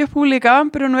gustaba lo que ellos publicaban,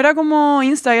 pero no era como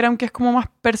Instagram, que es como más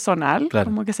personal, Claro,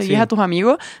 como que seguías sí. a tus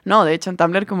amigos. No, de hecho en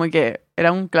Tumblr como que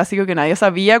era un clásico que nadie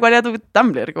sabía cuál era tu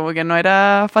Tumblr, como que no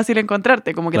era fácil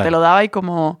encontrarte, como que Claro. te lo daba y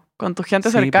como con tu gente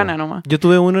Sí, cercana po. nomás. Yo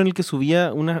tuve uno en el que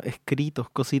subía unos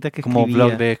escritos, cositas que Como escribía.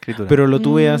 blog de escritura. Pero lo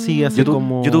tuve así yo,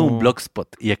 como... yo tuve un blogspot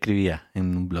y escribía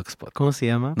en un blogspot. ¿Cómo se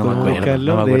llama? No me ¿Podemos acuerdo,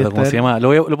 buscarlo? no me Debe acuerdo cómo se estar- llama.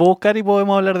 Lo puedo buscar y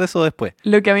podemos hablar de eso después.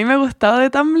 Lo que a mí me gustaba de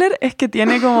Tumblr es que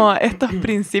tiene como estos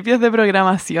principios de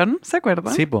programación, ¿se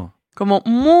acuerdan? Sí, po. Como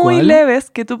muy ¿Cuál? leves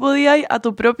que tú podías a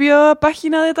tu propia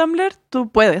página de Tumblr, tú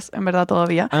puedes, en verdad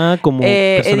todavía, Ah, como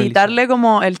personalizar. editarle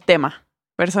como el tema,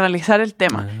 personalizar el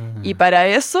tema. Y para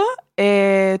eso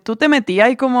tú te metías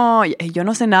y como, yo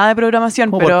no sé nada de programación,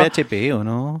 Como pero... por PHP, ¿o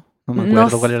no? No me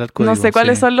acuerdo cuál era el código. No sé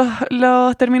cuáles sí. son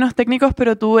los términos técnicos,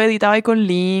 pero tú editabas ahí con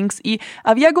links y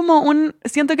había como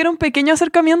siento que era un pequeño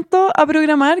acercamiento a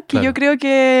programar que Claro. yo creo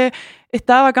que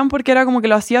estaba bacán porque era como que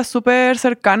lo hacía súper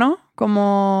cercano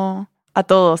como a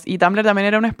todos. Y Tumblr también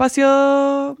era un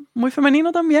espacio muy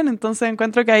femenino también, entonces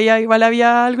encuentro que ahí igual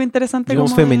había algo interesante. Como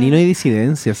femenino y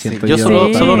disidencia, siento yo.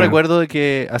 Yo solo recuerdo de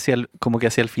que hacia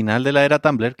el final de la era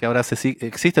Tumblr, que ahora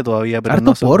existe todavía, pero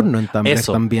harto porno en Tumblr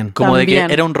también. Como también. de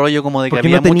que era un rollo como de que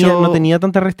porque había no tenía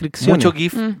tantas restricciones. mucho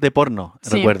GIF de porno,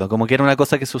 recuerdo. Como que era una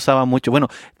cosa que se usaba mucho. Bueno,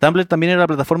 Tumblr también era la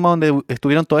plataforma donde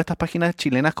estuvieron todas estas páginas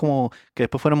chilenas como que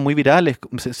después fueron muy virales,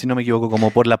 si no me equivoco,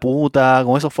 como Por la Puta,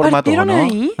 como esos formatos, ¿no?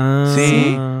 Ahí?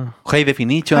 Sí. High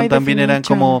Definition también eran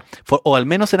como, o al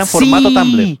menos eran formato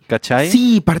Tumblr, ¿cachai?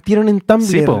 Sí, partieron en Tumblr,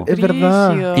 Sí, es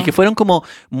verdad. Y que fueron como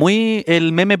muy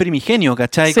el meme primigenio,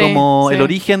 ¿cachai? Como el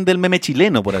origen del meme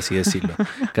chileno, por así decirlo,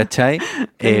 ¿cachai?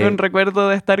 Tengo un recuerdo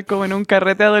de estar como en un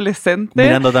carrete adolescente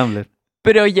mirando Tumblr,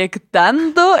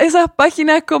 proyectando esas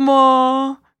páginas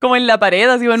como en la pared,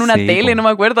 así, o en una tele, no me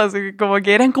acuerdo, así, como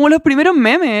que eran como los primeros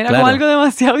memes, era como algo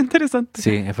demasiado interesante.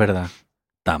 Sí, es verdad.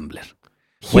 Tumblr.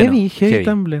 Heavy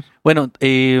Tumblr. Bueno,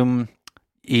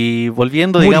 y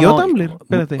volviendo, ¿Murió digamos... Tumblr?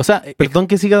 Espérate. O sea, perdón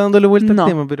que siga dándole vuelta al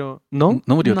tema, pero... ¿No?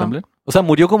 ¿No murió Tumblr? O sea,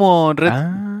 murió como red...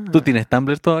 ¿Tú tienes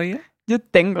Tumblr todavía? Yo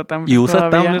tengo Tumblr. ¿Y usas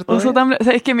todavía. Tumblr todavía? Uso Tumblr. O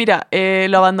sea, es que mira,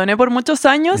 lo abandoné por muchos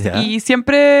años y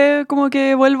siempre como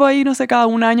que vuelvo ahí, no sé, cada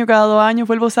un año, cada 2 años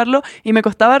vuelvo a usarlo y me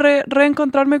costaba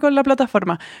reencontrarme con la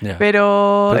plataforma.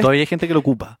 Pero todavía hay gente que lo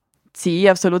ocupa. Sí,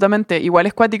 absolutamente. Igual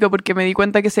es cuático porque me di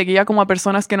cuenta que seguía como a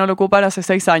personas que no lo ocupan hace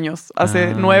 6 años,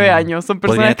 hace 9 años. Son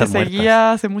personas que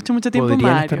seguía hace mucho tiempo.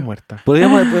 Podrían estar muertas.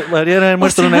 Podrían haber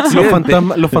muerto en un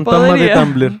accidente. Los fantasmas de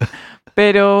Tumblr.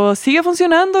 Pero sigue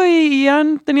funcionando y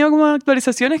han tenido como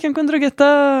actualizaciones que encuentro que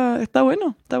está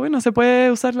bueno. Está bueno. Se puede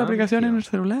usar la aplicación en el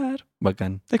celular.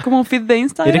 Bacán. Es como un feed de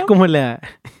Instagram. Eres como la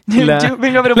Yo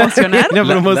vengo a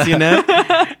promocionar.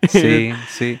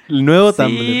 Sí. El nuevo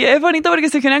Tumblr. Sí, es bonito porque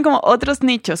se generan como otros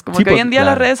nichos. Como Sí, que hoy en día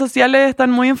las redes sociales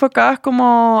están muy enfocadas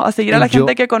como a seguir a la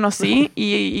gente que conocí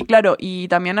y claro, y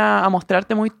también a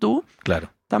mostrarte muy tú. Claro.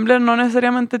 Tumblr no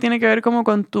necesariamente tiene que ver como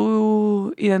con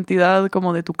tu identidad,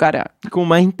 como de tu cara. Como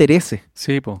más intereses.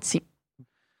 Sí, po. Sí.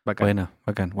 Bacán.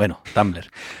 Bacán. Bueno,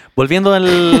 Tumblr. Volviendo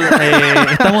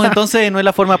estamos entonces en No es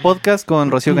la Forma Podcast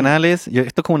con Rocío Canales.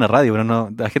 Esto es como una radio, pero no,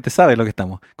 la gente sabe lo que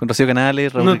estamos. Con Rocío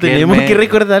Canales, Raúl No tenemos que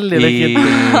recordarle a la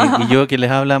gente. Y yo, que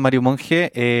les habla, Mario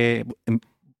Monge,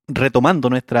 retomando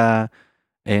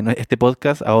este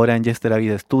podcast ahora en Yester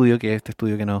Vida Studio, que es este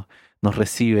estudio que nos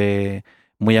recibe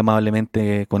muy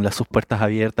amablemente con sus puertas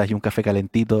abiertas y un café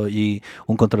calentito y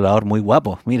un controlador muy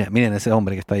guapo. Miren ese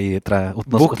hombre que está ahí detrás.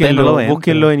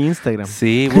 Búsquenlo en Instagram.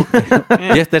 Sí,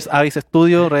 Yester's Avis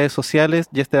Studio, redes sociales,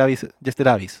 Yester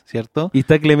Avis, ¿cierto? Y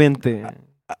está Clemente.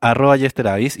 @Yester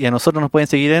Avis. Y a nosotros nos pueden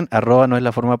seguir en @No es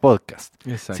la forma podcast.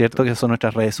 Exacto. ¿Cierto? Que son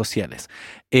nuestras redes sociales.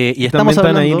 Y estamos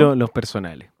están ahí los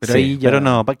personales. Pero sí, ahí ya... pero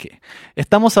no, ¿para qué?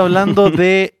 Estamos hablando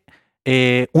de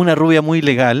una rubia muy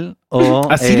legal.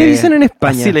 Así le dicen en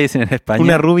España. Así le dicen en España.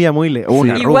 Una rubia muy legal.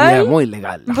 Una rubia muy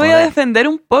legal. Voy a defender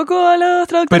un poco a los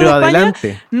traductores pero de España.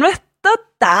 adelante. No está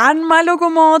tan malo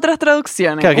como otras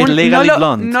traducciones. Claro, que es Legally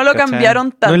Blonde, no lo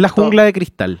cambiaron tanto. No es la jungla de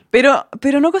cristal. Pero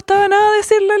no costaba nada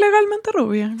decirle legalmente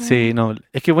rubia. Sí, no.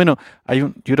 Es que bueno,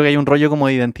 yo creo que hay un rollo como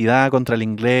de identidad contra el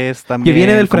inglés también. Que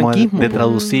viene del franquismo. De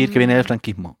traducir, que viene del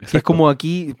franquismo. Que es como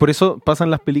aquí, por eso pasan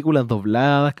las películas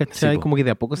dobladas, ¿cachai? Sí, como que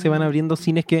de a poco se van abriendo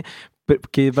cines que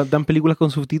dan películas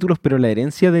con subtítulos, pero la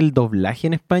herencia del doblaje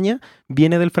en España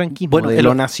viene del franquismo, bueno, de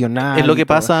lo nacional. Es lo que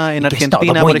pasa en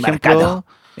Argentina, por ejemplo. Marcado.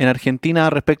 En Argentina,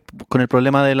 con el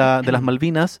problema de las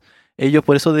Malvinas, ellos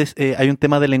por eso hay un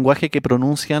tema de lenguaje que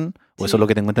pronuncian, o eso es lo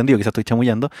que tengo entendido, quizás estoy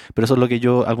chamullando, pero eso es lo que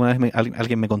alguna vez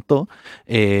alguien me contó,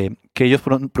 que ellos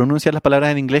pronuncian las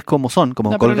palabras en inglés como son,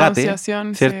 como colgate,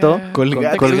 ¿cierto?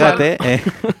 Colgate.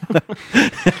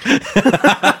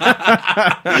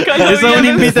 Esa es una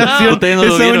invitación. Ustedes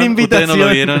no lo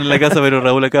vieron en la casa, pero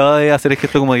Raúl acaba de hacer el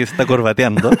gesto como que se está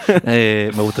corbateando.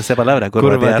 Me gusta esa palabra,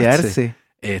 corbatearse.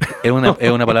 Es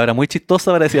una palabra muy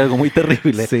chistosa para decir algo muy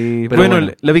terrible. Sí, pero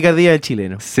bueno, la picardía del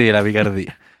chileno. Sí, la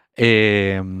picardía.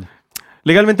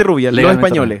 Legalmente Rubia, los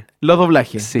españoles, los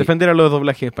doblajes. Sí. Defender a los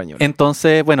doblajes españoles.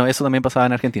 Entonces, bueno, eso también pasaba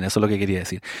en Argentina, eso es lo que quería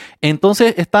decir.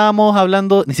 Entonces, estábamos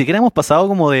hablando, ni siquiera hemos pasado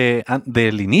como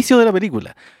del inicio de la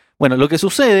película. Bueno, lo que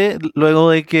sucede luego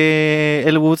de que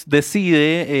Elwood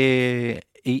decide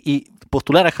y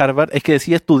postular a Harvard es que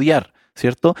decide estudiar,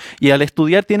 ¿cierto? Y al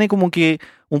estudiar tiene como que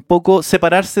un poco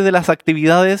separarse de las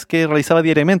actividades que realizaba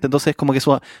diariamente. Entonces, como que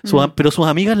pero sus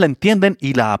amigas la entienden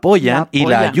y la apoyan y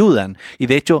la ayudan. Y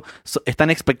de hecho, están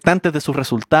expectantes de sus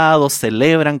resultados,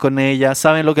 celebran con ella,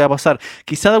 saben lo que va a pasar.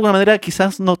 Quizás de alguna manera,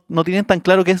 no tienen tan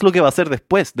claro qué es lo que va a hacer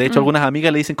después. De hecho, algunas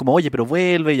amigas le dicen como, oye, pero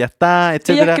vuelve, ya está, etc.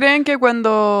 Ellas creen que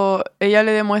cuando ella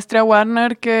le demuestre a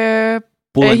Warner que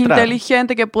pudo es entrar.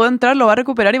 inteligente, que pudo entrar, lo va a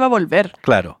recuperar y va a volver.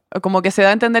 Claro, Como que se da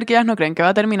a entender que ellas no creen que va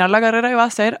a terminar la carrera y va a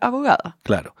ser abogada.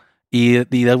 claro. Y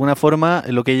de alguna forma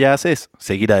lo que ella hace es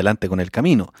seguir adelante con el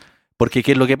camino. Porque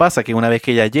 ¿qué es lo que pasa? Que una vez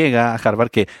que ella llega a Harvard,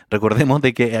 que recordemos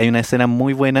de que hay una escena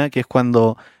muy buena que es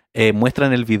cuando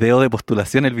muestran el video de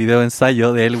postulación, el video de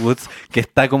ensayo de Elle Woods, que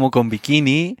está como con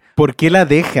bikini. ¿Por qué la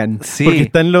dejan? Sí. Porque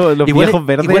están los viejos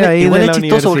verdes ahí igual de es la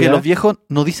chistoso porque universidad. los viejos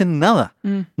no dicen nada.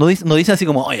 Mm. No dicen así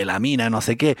como, oye, la mina, no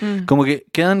sé qué. Como que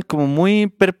quedan como muy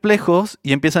perplejos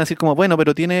y empiezan a decir como, bueno,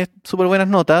 pero tiene súper buenas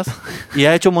notas y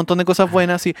ha hecho un montón de cosas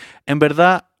buenas y en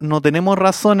verdad no tenemos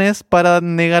razones para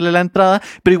negarle la entrada,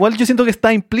 pero igual yo siento que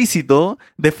está implícito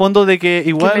de fondo de que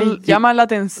igual... Que les llama la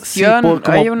atención, Sí,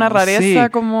 como- hay una rareza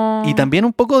sí. como... Y también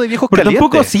un poco de viejos Pero calientes.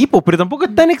 tampoco sí, pero tampoco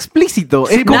es tan explícito.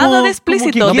 Sí, es como, Nada de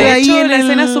explícito, como que de queda ahí hecho en la el-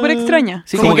 escena es súper extraña.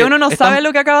 Sí, como como que que uno no están- sabe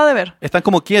lo que acaba de ver. Están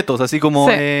como quietos, así como,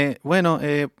 Sí.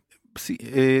 sí,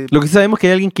 Lo que sí sabemos es que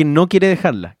hay alguien que no quiere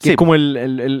dejarla, que Sí. es como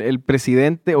el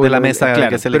presidente o De la mesa claro, que pero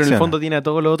en el selecciona. fondo tiene a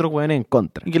todos los otros weones en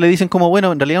contra. y que le dicen como,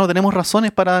 bueno, en realidad no tenemos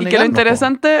razones para Y que lo negarnos, po.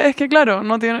 interesante es que, claro,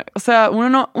 no tiene, o sea,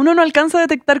 uno no alcanza a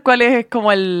detectar cuál es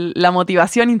como la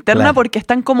motivación interna Claro. porque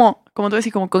están como tú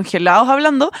decís, como congelados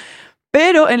hablando,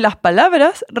 pero en las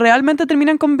palabras realmente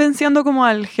terminan convenciendo como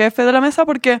al jefe de la mesa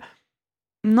porque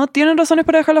no tienen razones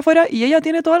para dejarla fuera y ella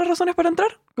tiene todas las razones para entrar.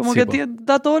 Como Sí, que po.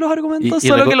 da todos los argumentos, Y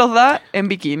solo que los da en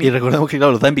bikini. Y recordemos que,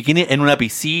 claro, está en bikini en una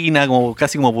piscina, como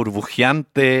casi como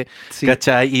burbujeante, Sí.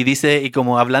 ¿cachai? Y dice, y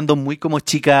como hablando muy como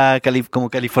chica, como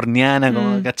californiana,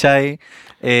 como, ¿cachai?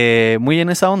 Muy en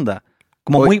esa onda.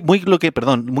 Como Oye. muy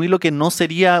lo que no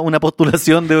sería una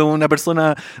postulación de una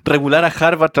persona regular a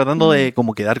Harvard tratando de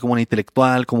como quedar como una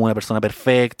intelectual, como una persona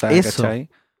perfecta, Eso. ¿cachai?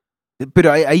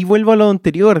 Pero ahí vuelvo a lo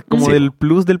anterior, como Sí, del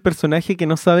plus del personaje que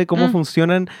no sabe cómo Mm.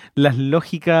 funcionan las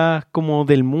lógicas como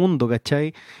del mundo,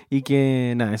 ¿cachai? Y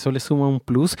que nada, eso le suma un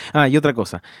plus. Ah, y otra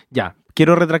cosa, ya,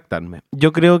 quiero retractarme.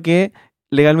 Yo creo que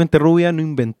Legalmente Rubia no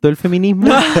inventó el feminismo,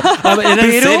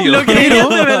 serio? Lo quería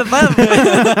de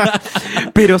verdad.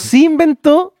 pero sí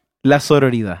inventó la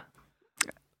sororidad.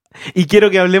 Y quiero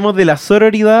que hablemos de la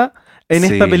sororidad en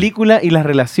Sí. esta película y las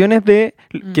relaciones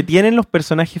que tienen los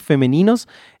personajes femeninos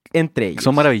entre ellos.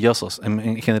 Son maravillosos.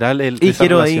 En general, Y esas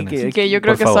quiero ahí relaciones. Que yo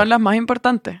creo Por que favor. son las más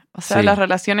importantes. O sea, Sí. las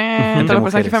relaciones Ujú. entre Entre los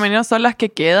personajes mujeres. femeninos son las que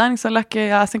quedan y son las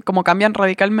que hacen como cambian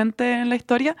radicalmente en la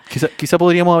historia. Quizá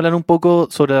podríamos hablar un poco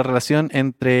sobre la relación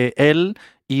entre él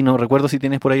y no recuerdo si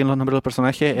tienes por ahí en los nombres de los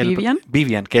personajes.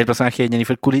 Vivian, que es el personaje de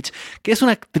Jennifer Coolidge, que es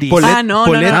una actriz. Paulette. No,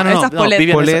 Paulette. esa es Paulette.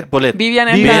 Vivian, Paulette. Paulette. Vivian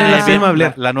es Vivian la... es la que llama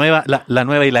Blair. La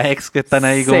nueva y la ex que están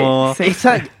ahí Sí, como... sí.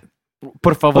 Esa,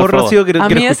 por favor, Por favor. Rocío, quiero A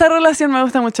quiero mí escuchar. esa relación me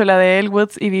gusta mucho, la de Elle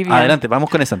Woods y Vivian. Adelante, vamos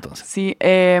con esa entonces. Sí,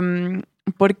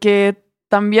 porque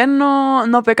también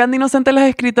no pecan de inocentes las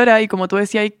escritoras y como tú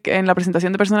decías en la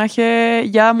presentación de personaje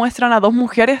ya muestran a dos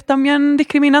mujeres también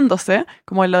discriminándose,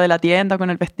 como en lo de la tienda con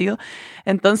el vestido.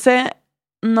 Entonces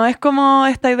no es como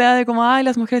esta idea de como, ay,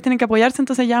 las mujeres tienen que apoyarse,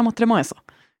 entonces ya mostremos eso.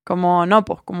 Como no,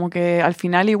 pues como que al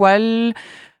final igual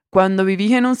cuando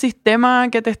vivís en un sistema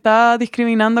que te está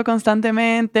discriminando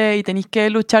constantemente y tenés que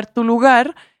luchar tu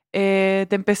lugar, te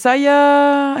empezáis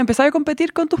a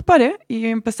competir con tus pares y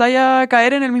empezáis a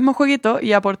caer en el mismo jueguito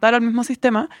y a aportar al mismo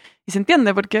sistema. Y se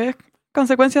entiende, porque es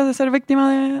consecuencias de ser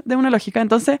víctima de una lógica.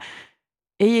 Entonces,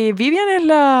 Vivian es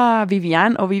la...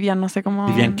 Vivian, no sé cómo...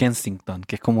 Vivian Kensington,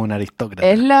 que es como una aristócrata.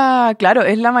 Es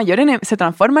la mayor se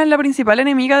transforma en la principal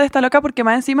enemiga de esta loca porque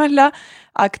más encima es la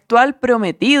actual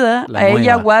prometida. La a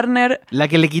ella nueva. Warner, La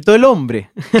que le quitó el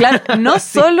hombre. claro, no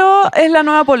solo es la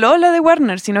nueva polola de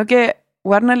Warner, sino que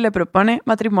Warner le propone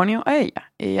matrimonio a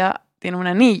ella. Ella tiene un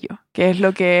anillo, que es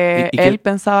lo que Y que- él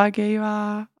pensaba que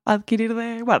iba a adquirir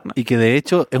de Warner. Y que de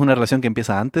hecho es una relación que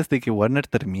empieza antes de que Warner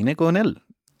termine con él.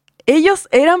 Ellos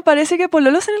parece que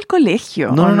pololos en el colegio.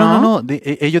 ¿o No.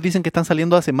 Ellos dicen que están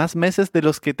saliendo hace más meses de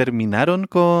los que terminaron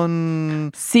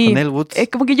con Sí, Elle Woods. es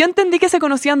como que yo entendí que se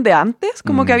conocían de antes,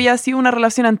 como que había sido una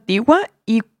relación antigua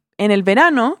y en el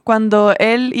verano, cuando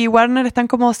él y Warner están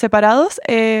como separados,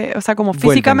 o sea, como Vuelven.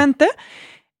 físicamente,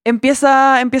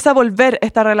 empieza a volver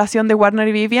esta relación de Warner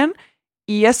y Vivian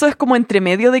y eso es como entre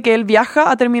medio de que él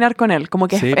viaja a terminar con él, como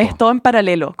que Sí, es po. todo en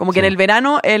paralelo, como que Sí. en el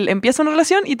verano él empieza una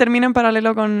relación y termina en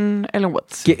paralelo con Ellen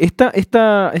Woods. Que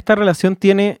esta relación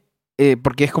tiene,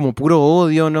 porque es como puro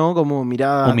odio, ¿no? Como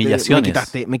mirada. Humillaciones.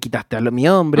 Me quitaste a mi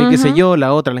hombre, qué sé Ujú. yo,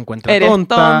 la otra la encuentra Eres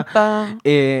tonta. tonta,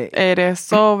 eh, eres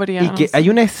sobria. y no que sé. hay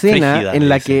una escena Frígida, en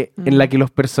la dice. que los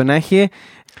personajes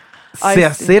Ay, se sí.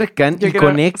 acercan Yo y quiero-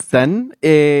 conectan.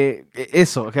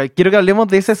 Eso, o sea, quiero que hablemos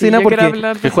de esa Sí, escena yo quiero porque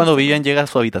hablar de Que es cuando esa Vivian llega a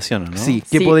su habitación, ¿no? sí,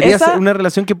 que Sí, podría esa- ser una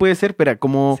relación que puede ser, espera,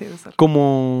 como escena. Sí, exacto.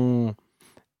 como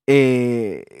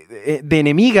de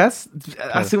enemigas,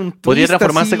 hace un twist. Podría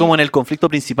transformarse así como en el conflicto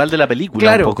principal de la película,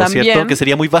 Claro, un poco, también. ¿cierto? Que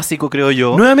sería muy básico, creo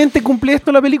yo. Nuevamente cumple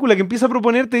esto la película, que empieza a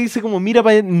proponer, te dice como, mira,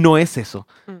 no es eso.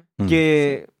 Mm.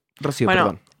 Que... Rocío, Bueno,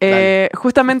 perdón. Dale.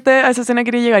 justamente a esa escena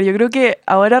quería llegar. Yo creo que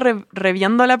ahora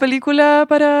reviendo la película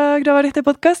para grabar este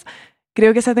podcast,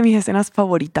 creo que esa es de mis escenas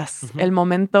favoritas. Ujú. El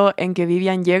momento en que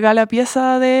Vivian llega a la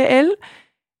pieza de él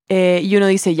y uno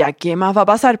dice, ya, ¿qué más va a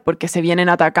pasar? Porque se vienen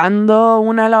atacando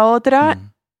una a la otra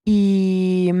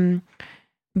y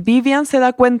Vivian se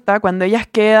da cuenta cuando ellas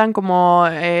quedan como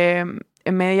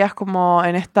en medias como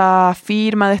en esta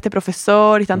firma de este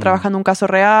profesor y están trabajando un caso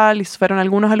real y fueron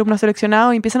algunos alumnos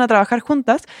seleccionados y empiezan a trabajar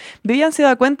juntas. Vivian se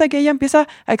da cuenta que ella empieza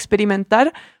a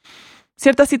experimentar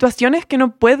ciertas situaciones que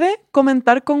no puede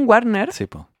comentar con Warner, Sí,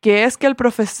 po. que es que el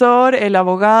profesor, el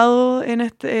abogado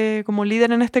como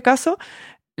líder en este caso,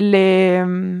 le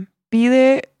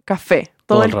pide café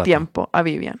todo el el rato. tiempo a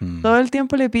Vivian. Todo el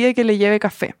tiempo le pide que le lleve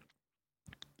café.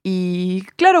 Y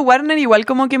claro, Warner igual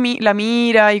como que la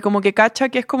mira y como que cacha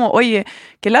que es como, oye,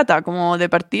 qué lata, como de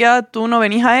partida tú no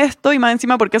venís a esto y más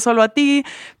encima ¿por qué solo a ti?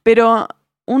 Pero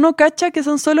uno cacha que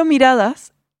son solo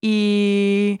miradas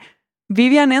y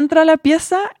Vivian entra a la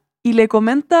pieza y le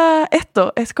comenta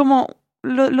esto. Es como,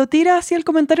 lo tira así el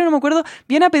comentario, no me acuerdo,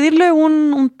 viene a pedirle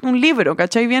un libro,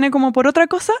 ¿cachai? Viene como por otra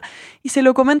cosa y se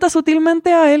lo comenta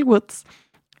sutilmente a Elwoods.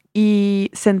 Y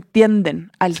se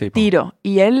entienden al Sí, po. tiro.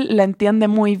 Y él la entiende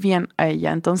muy bien a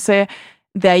ella. Entonces,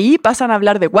 de ahí pasan a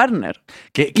hablar de Warner.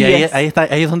 Que Y ahí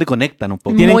es donde conectan un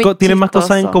poco. Muy Tienen más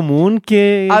cosas en chistoso. común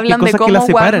que Hablan de cosas que las cómo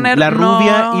separan. Warner La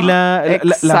rubia no- y la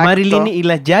Exacto. Marilyn y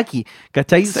la Jackie,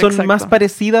 ¿cachai? Son Exacto. más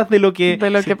parecidas de lo que De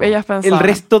lo que po. ellas pensaban. el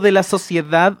resto de la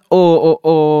sociedad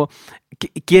o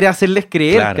quiere hacerles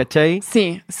creer, Claro. ¿cachai?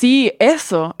 Sí,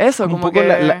 eso. Un Como poco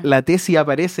que, la tesis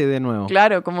aparece de nuevo.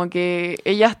 claro, como que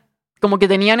ellas como que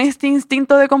tenían este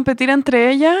instinto de competir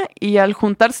entre ellas y al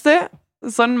juntarse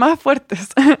son más fuertes.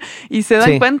 Y se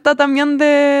dan Sí. cuenta también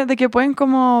de que pueden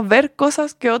como ver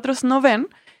cosas que otros no ven.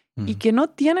 Y que no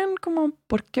tienen como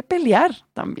por qué pelear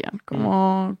también.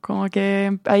 Como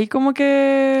que ahí como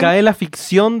que... Cae la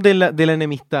ficción de la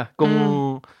enemistad,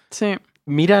 como... Sí.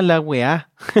 Mira la weá.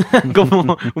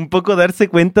 Como un poco darse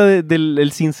cuenta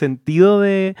del sinsentido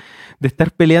de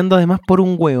estar peleando además por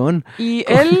un weón. Y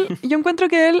él, yo encuentro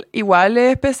que él igual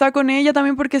es pesado con ella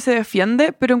también porque se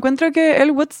defiende, pero encuentro que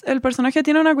Elwoods, el personaje,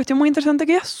 tiene una cuestión muy interesante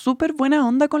que ella es súper buena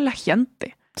onda con la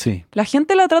gente. Sí. La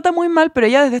gente la trata muy mal, pero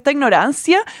ella desde esta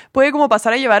ignorancia puede como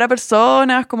pasar a llevar a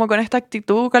personas como con esta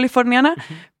actitud californiana,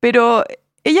 pero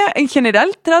ella en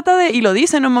general trata de, y lo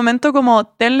dice en un momento como,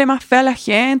 tenle más fe a la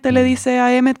gente, le dice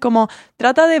a Emmett, como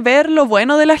trata de ver lo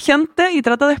bueno de la gente y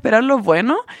trata de esperar lo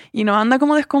bueno y no anda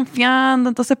como desconfiando,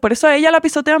 entonces por eso a ella la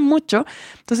pisotean mucho.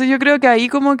 Entonces yo creo que ahí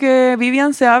como que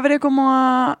Vivian se abre como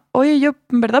a, oye, yo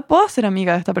en verdad puedo ser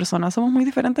amiga de esta persona, somos muy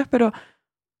diferentes, pero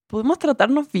podemos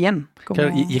tratarnos bien. Como...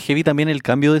 Claro, y es heavy también el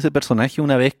cambio de ese personaje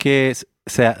una vez que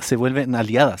se vuelven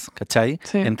aliadas, ¿cachai?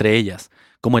 Sí. Entre ellas.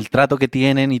 Como el trato que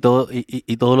tienen y todo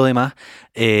lo demás.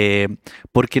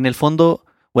 Porque en el fondo,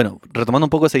 bueno, retomando un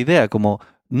poco esa idea, como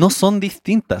no son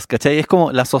distintas, ¿cachai? Es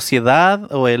como la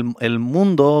sociedad o el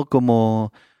mundo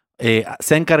como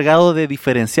se ha encargado de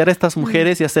diferenciar a estas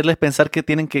mujeres y hacerles pensar que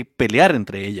tienen que pelear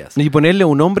entre ellas. Y ponerle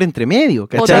un hombre entre medio, O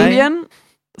 ¿cachai? también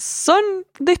son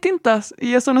distintas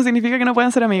y eso no significa que no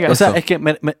puedan ser amigas. O sea, Eso. es que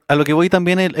a lo que voy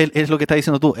también es lo que estás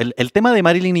diciendo tú. El tema de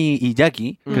Marilyn y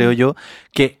Jackie, creo yo,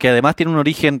 que además tiene un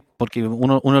origen, porque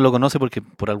uno lo conoce porque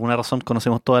por alguna razón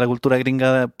conocemos toda la cultura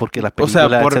gringa, porque las O sea,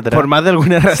 películas, etcétera. por más de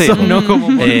alguna razón, Sí. ¿no? Como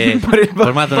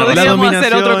Por más de una la razón. Podríamos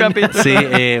hacer otro dominación. capítulo.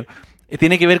 Sí,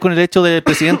 tiene que ver con el hecho del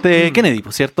presidente Kennedy,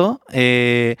 ¿por cierto?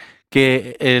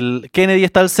 Que el Kennedy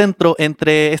está al centro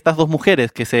entre estas dos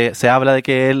mujeres, que se habla de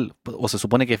que él, o se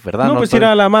supone que es verdad, No, ¿no? pues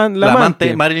era la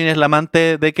amante. Marilyn es la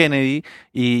amante de Kennedy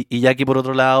y Jackie por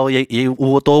otro lado, y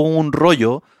hubo todo un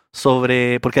rollo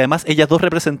sobre, porque además ellas dos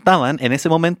representaban en ese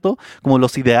momento como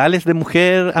los ideales de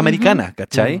mujer americana,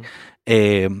 ¿cachai?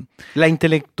 La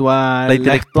intelectual,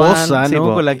 la esposa, sí, ¿no?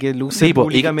 po. Con la que luce Sí, po, y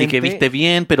públicamente. que viste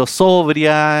bien, pero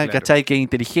sobria, Claro. ¿cachai? Que es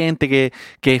inteligente, que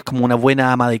es como una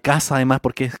buena ama de casa, además,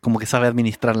 porque es como que sabe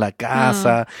administrar la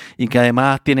casa, y que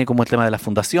además tiene como el tema de las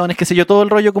fundaciones, qué sé yo, todo el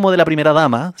rollo como de la primera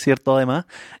dama, ¿cierto? Además.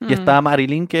 Y está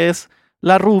Marilyn, que es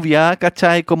la rubia,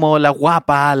 ¿cachai? Como la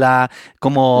guapa,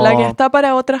 como... La que está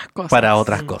para otras cosas. Para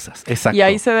otras cosas, exacto. Y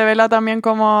ahí se devela también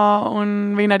como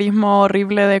un binarismo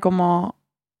horrible de como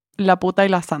la puta y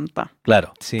la santa.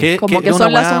 Claro. Sí. Como que es una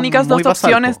son las weá únicas muy dos basal,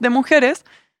 opciones po. de mujeres,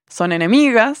 son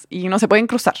enemigas y no se pueden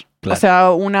cruzar. Claro. O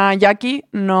sea, una Jackie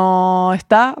no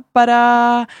está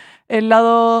para el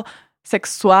lado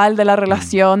sexual de la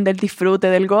relación, del disfrute,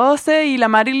 del goce, y la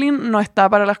Marilyn no está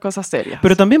para las cosas serias.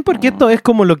 Pero también porque esto es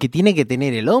como lo que tiene que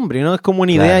tener el hombre, ¿no? Es como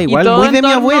una idea igual muy de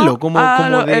mi abuelo. Como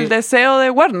el deseo de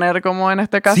Warner, como en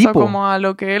este caso, sí, como a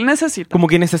lo que él necesita. Como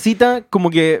que necesita, como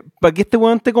que para que este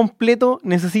weón esté completo,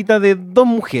 necesita de dos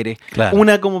mujeres. Claro.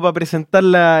 Una como para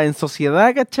presentarla en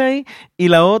sociedad, ¿cachai? Y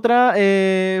la otra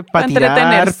para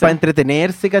tirar, para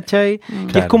entretenerse, ¿cachai?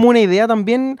 Que es como una idea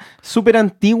también súper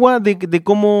antigua de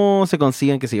cómo se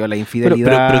consiguen, qué sé yo, la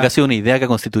infidelidad. Pero que ha sido una idea que ha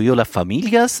constituido las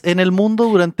familias en el mundo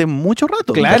durante mucho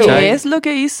rato. Claro. Que es lo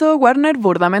que hizo Warner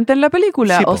burdamente en la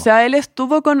película. Sí, o sea, él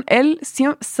estuvo con él,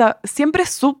 siempre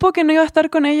supo que no iba a estar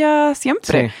con ella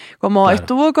siempre. Sí, como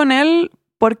estuvo con él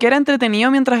porque era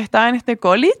entretenido mientras estaba en este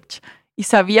college y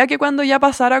sabía que cuando ya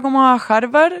pasara como a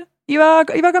Harvard iba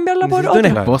a cambiarla por otra.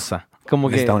 Una esposa. Como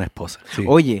que está una esposa. Sí.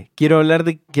 Oye, quiero hablar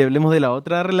que hablemos de la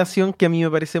otra relación que a mí me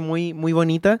parece muy, muy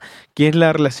bonita, que es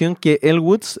la relación que Elle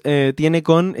Woods tiene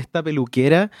con esta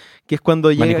peluquera, que es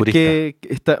cuando llega...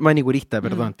 Manicurista,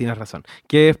 perdón, tienes razón.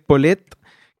 Que es Paulette,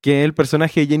 que es el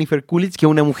personaje de Jennifer Coolidge, que es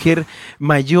una mujer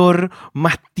mayor,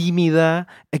 más tímida,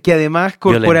 que además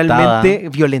corporalmente...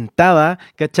 Violentada,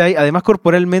 ¿cachai? Además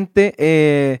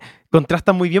corporalmente...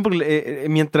 contrastan muy bien porque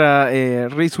mientras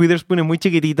Reese Witherspoon es muy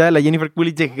chiquitita, la Jennifer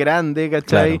Coolidge es grande,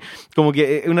 ¿cachai? Claro. Como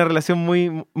que es una relación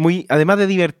muy, muy, además de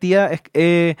divertida,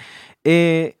 es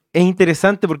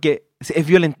interesante porque es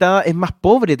violentada, es más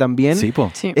pobre también. Sí,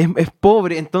 po. Sí. Es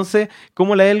pobre. Entonces,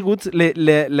 como la Elle Woods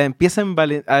la empieza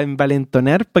a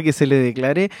envalentonar para que se le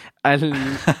declare al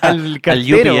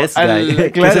cartero. al UPS.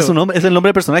 Claro. Ese es su nombre, es el nombre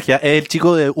del personaje, es el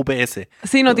chico de UPS.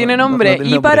 Sí, no tiene nombre.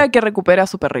 Y para que recupere a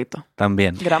su perrito.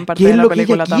 También. Gran parte de la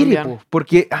película también. Quiere,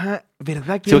 porque,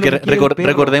 ¿verdad? Sí,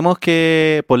 recordemos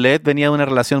que Paulette venía de una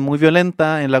relación muy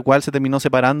violenta en la cual se terminó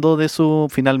separando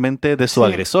finalmente de su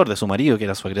agresor, de su marido, que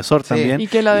era su agresor también. Y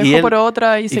que la dejó por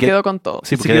otra y se quedó con todo.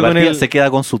 Sí, porque se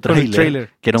queda con su trailer,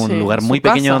 que era un lugar muy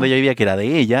pequeño donde ella vivía, que era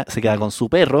de ella, se queda con su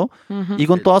perro y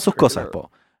con todas sus cosas,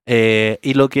 po.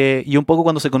 Y un poco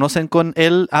cuando se conocen con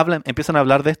él, empiezan a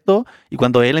hablar de esto, y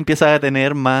cuando él empieza a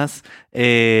tener más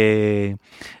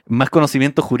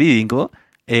conocimiento jurídico,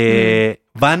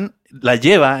 la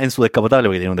lleva en su descapotable,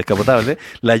 porque tiene un descapotable,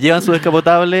 la lleva en su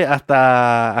descapotable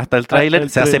hasta el tráiler,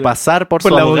 se hace pasar por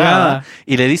su abogada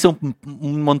y le dice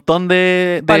un montón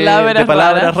de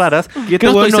palabras raras que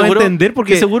no estoy seguro entender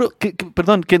porque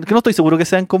que no estoy seguro que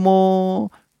sean como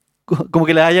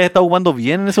que la haya estado jugando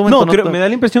bien en ese momento. No, me da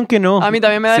la impresión que no. A mí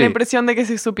también me da la impresión de que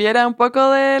si supiera un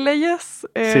poco de leyes,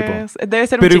 debe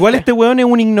ser un Pero igual chiste. este weón es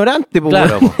un ignorante.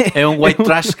 Claro, es un white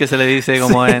trash que se le dice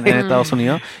como en Estados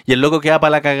Unidos. Y el loco queda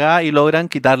para la cagada y logran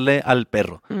quitarle al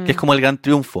perro. Que es como el gran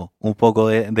triunfo un poco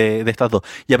de estas dos.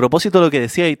 Y a propósito de lo que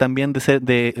decía, y también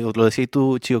lo decías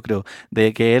tú, Chico, creo,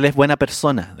 de que él es buena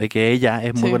persona, de que ella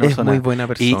es muy buena persona. Es muy buena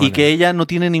persona. Y que ella no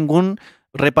tiene ningún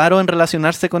reparo en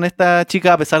relacionarse con esta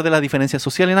chica a pesar de las diferencias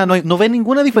sociales. No ve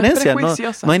ninguna diferencia,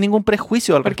 no hay ningún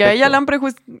prejuicio al respecto. Porque a ella la han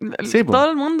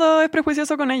todo el mundo es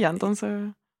prejuicioso con ella, entonces...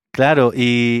 Claro,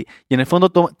 y en el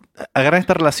fondo agarran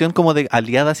esta relación como de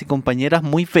aliadas y compañeras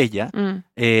muy bella,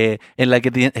 en la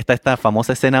que está esta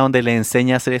famosa escena donde le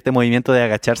enseña a hacer este movimiento de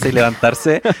agacharse y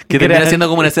levantarse, que termina siendo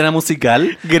como una escena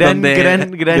musical. Gran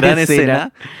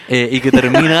escena. Y que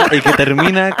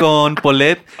termina con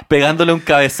Paulette pegándole un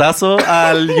cabezazo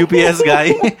al UPS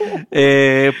guy,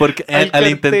 porque al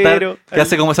intentar, que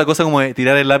hace como esa cosa como de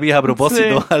tirar el lápiz a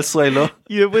propósito al suelo.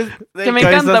 Y después que me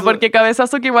encanta, porque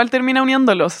cabezazo que igual termina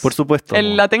uniéndolos. Por supuesto.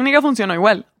 La técnica funcionó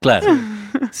igual. Claro.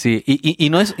 Sí, y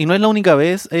no es la única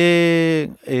vez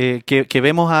que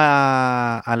vemos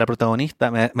a la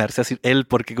protagonista, me parece decir él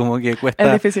porque como que cuesta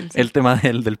es difícil, sí. El tema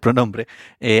del pronombre,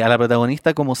 a la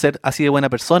protagonista como ser así de buena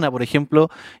persona, por ejemplo,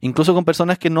 incluso con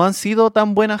personas que no han sido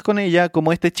tan buenas con ella,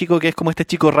 como este chico que es como este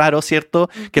chico raro, ¿cierto?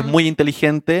 Que es muy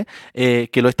inteligente,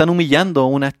 que lo están humillando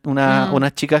una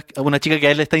chica que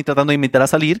a él le está tratando de invitar a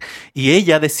salir, y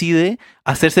ella decide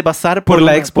hacerse pasar por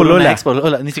la expolola.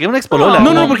 Ni siquiera una expolola.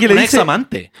 No, porque le dice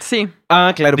examante. Sí.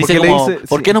 Ah, claro. Dice porque como, le dice,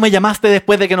 ¿por qué no me llamaste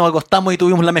después de que nos acostamos y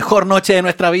tuvimos la mejor noche de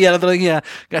nuestra vida el otro día?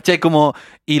 ¿Cachai?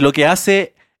 Y lo que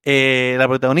hace la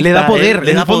protagonista... Le da poder.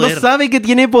 Le da fondo poder. Sabe que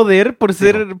tiene poder por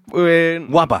ser...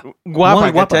 guapa.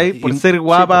 Guapa, ¿cachai? Por ser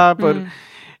guapa,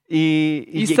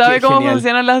 Y sabe cómo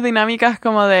funcionan las dinámicas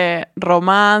como de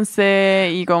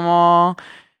romance y como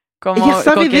ella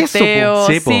sabe coqueteo.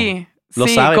 De eso, sí. Lo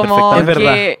sabe como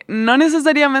perfectamente. Que no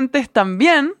necesariamente están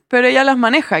bien, pero ella las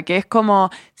maneja, que es como,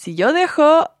 si yo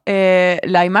dejo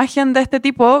la imagen de este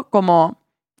tipo como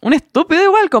un estúpido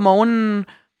igual, como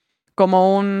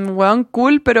como un weón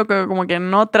cool, pero que como que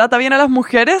no trata bien a las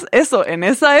mujeres, eso, en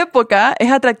esa época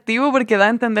es atractivo porque da a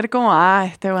entender como,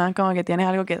 este weón como que tiene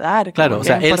algo que dar. Claro, o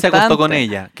sea, él se acostó con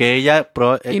ella, que ella...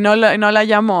 y no la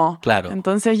llamó. Claro.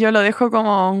 Entonces yo lo dejo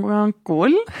como un weón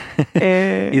cool. Y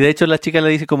de hecho la chica le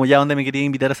dice como ya dónde me quería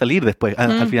invitar a salir después,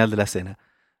 al final de la escena.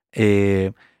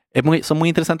 Son muy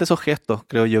interesantes esos gestos,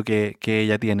 creo yo, que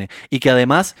ella tiene. Y que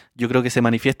además yo creo que se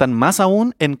manifiestan más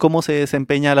aún en cómo se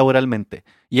desempeña laboralmente.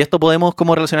 Y esto podemos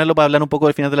como relacionarlo para hablar un poco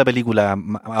del final de la película.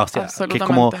 O sea, que es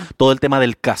como todo el tema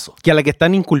del caso. Que a la que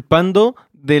están inculpando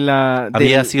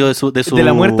había sido de su... De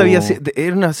la muerte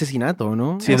era un asesinato,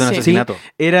 ¿no? Sí, era un asesinato.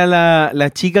 Era la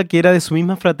chica que era de su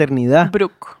misma fraternidad.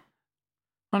 Brooke.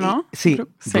 ¿O no? Sí.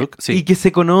 Brooke, sí. Y que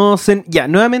se conocen,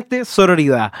 nuevamente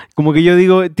sororidad. Como que yo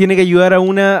digo, tiene que ayudar a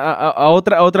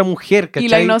otra mujer, ¿cachai? Y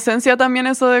la inocencia también,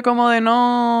 eso de como de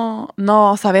no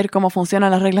saber cómo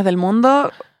funcionan las reglas del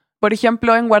mundo. Por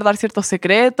ejemplo, en guardar ciertos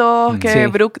secretos, que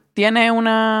Brooke tiene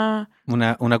una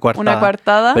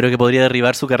coartada. Pero que podría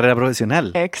derribar su carrera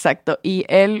profesional. Exacto. Y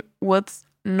él, Woods,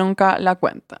 nunca la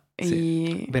cuenta.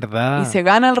 Sí, ¿verdad? Y se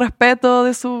gana el respeto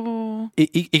de su...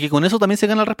 Y que con eso también se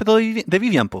gana el respeto de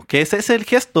Vivian, que ese es el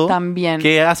gesto también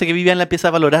que hace que Vivian la empiece a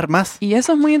valorar más. Y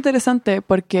eso es muy interesante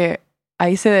porque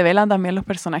ahí se develan también los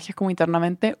personajes como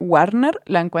internamente. Warner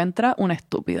la encuentra una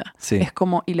estúpida. Sí. Es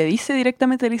como, y le dice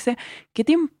directamente, ¿qué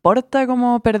te importa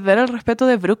como perder el respeto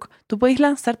de Brooke? Tú podés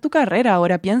lanzar tu carrera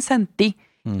ahora, piensa en ti.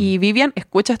 Y Vivian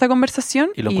escucha esta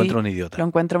conversación y lo encuentra un idiota. Lo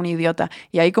encuentra un idiota.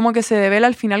 Y ahí como que se devela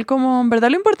al final como, en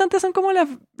verdad lo importante son como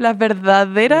las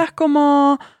verdaderas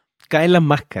como... Caen las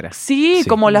máscaras. Sí,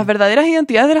 como las verdaderas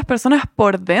identidades de las personas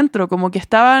por dentro, como que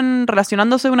estaban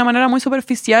relacionándose de una manera muy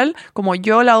superficial, como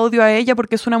yo la odio a ella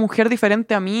porque es una mujer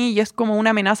diferente a mí y es como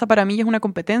una amenaza para mí y es una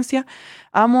competencia.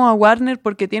 Amo a Warner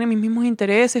porque tiene mis mismos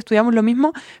intereses, estudiamos lo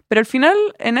mismo, pero al final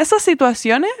en esas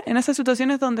situaciones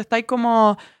donde estáis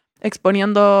como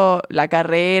exponiendo la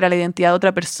carrera, la identidad de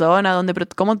otra persona, donde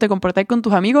cómo te comportáis con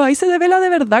tus amigos, ahí se devela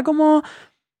de verdad cómo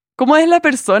es la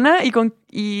persona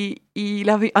y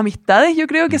las amistades. Yo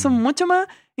creo que son mucho más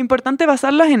importantes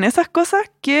basarlas en esas cosas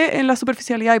que en la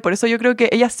superficialidad, y por eso yo creo que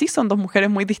ellas sí son dos mujeres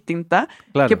muy distintas,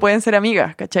 claro, que pueden ser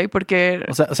amigas, ¿cachai? Porque...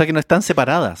 O sea que no están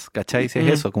separadas, ¿cachai? Si es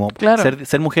eso, como claro,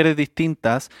 ser mujeres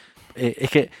distintas. Es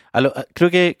que creo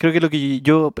que lo que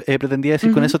yo pretendía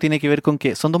decir con eso tiene que ver con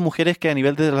que son dos mujeres que a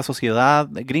nivel de la sociedad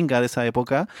gringa de esa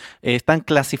época están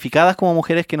clasificadas como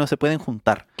mujeres que no se pueden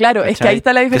juntar. Claro, ¿cachai? Es que ahí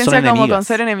está la diferencia como enemigas, con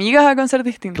ser enemigas a con ser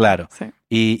distintas. Claro, sí.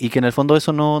 Y que en el fondo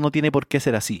eso no tiene por qué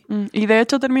ser así. Y de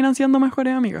hecho terminan siendo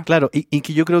mejores amigas. Claro, y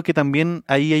que yo creo que también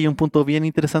ahí hay un punto bien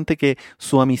interesante, que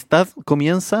su amistad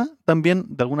comienza también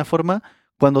de alguna forma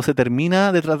cuando se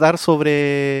termina de tratar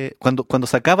sobre... Cuando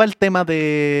se acaba el tema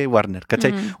de Warner,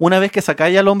 ¿cachai? Una vez que saca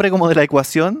al hombre como de la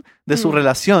ecuación de su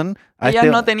relación... Ellas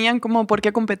no tenían como por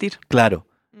qué competir. Claro.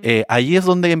 Ahí es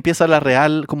donde empieza la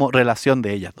real como relación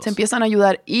de ellas dos. Se empiezan a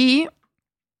ayudar y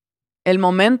el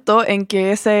momento en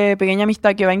que esa pequeña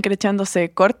amistad que va increciendo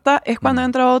se corta es cuando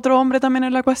entra otro hombre también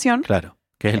en la ecuación. Claro,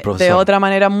 que es el profesor. De otra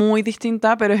manera muy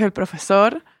distinta, pero es el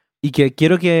profesor. Y que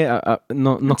quiero que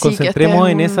nos concentremos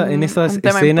en esa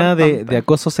escena de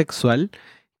acoso sexual,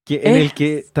 en el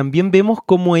que también vemos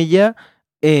cómo ella,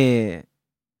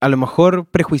 a lo mejor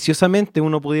prejuiciosamente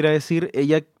uno pudiera decir,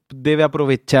 ella debe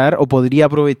aprovechar o podría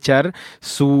aprovechar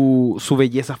su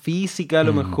belleza física, a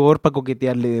lo mejor para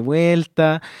coquetearle de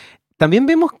vuelta. También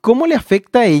vemos cómo le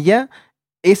afecta a ella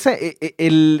que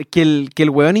el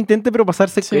weón intente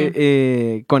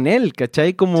propasarse con él,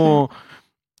 ¿cachai? Como...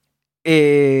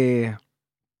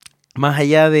 más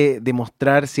allá de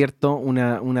mostrar, ¿cierto?,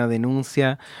 una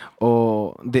denuncia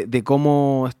o de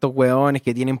cómo estos hueones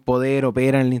que tienen poder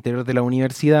operan en el interior de la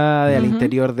universidad, al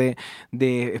interior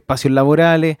de espacios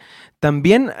laborales,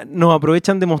 también nos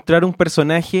aprovechan de mostrar un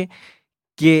personaje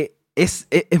que es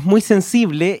muy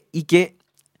sensible y que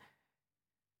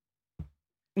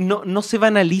no se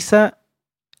banaliza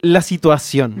la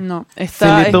situación. No,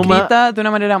 está escrita de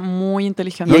una manera muy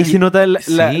inteligente. Y ahí se nota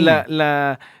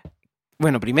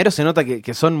bueno, primero se nota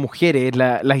que son mujeres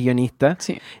las guionistas.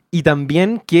 Sí. Y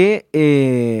también que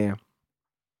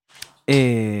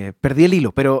perdí el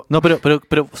hilo, pero... No,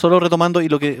 pero solo retomando, y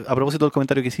lo que a propósito del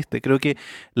comentario que hiciste, creo que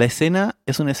la escena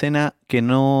es una escena que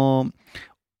no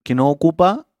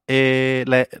ocupa,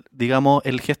 digamos,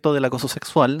 el gesto del acoso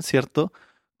sexual, ¿cierto?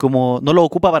 Como no lo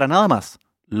ocupa para nada más,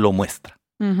 lo muestra.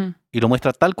 Y lo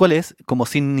muestra tal cual es, como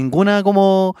sin ningún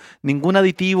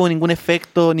aditivo, ningún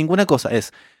efecto, ninguna cosa.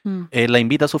 La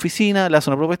invita a su oficina, le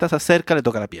hace una propuesta, se acerca, le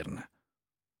toca la pierna.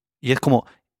 Y es como...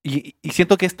 Y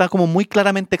siento que está como muy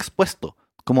claramente expuesto,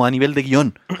 como a nivel de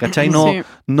guión, ¿cachai?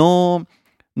 No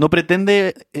no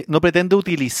pretende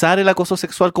utilizar el acoso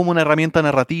sexual como una herramienta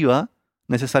narrativa,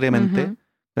 necesariamente. Ujú.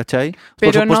 ¿Cachai?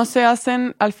 Pero no se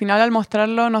hacen, al final al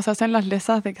mostrarlo, no se hacen las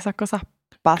lesas de que esas cosas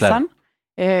pasan.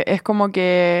 Claro. Es como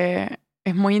que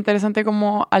es muy interesante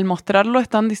como al mostrarlo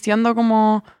están diciendo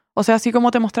como, o sea, así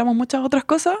como te mostramos muchas otras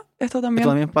cosas, esto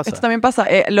también pasa. Esto también pasa.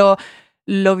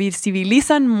 Lo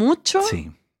visibilizan mucho Sí.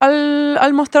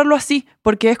 al mostrarlo así,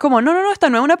 porque es como, no, esta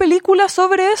no es una película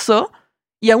sobre eso,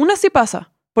 y aún así pasa.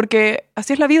 Porque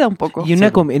así es la vida un poco. Y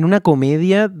en una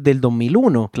comedia del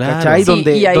 2001, Claro. ¿cachai? Sí,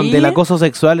 y ahí- donde el acoso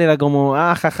sexual era como,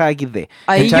 jaja, XD.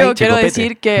 Ahí ¿Cachai? yo quiero Checopete.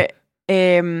 decir que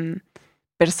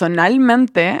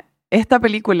personalmente esta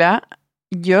película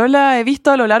yo la he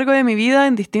visto a lo largo de mi vida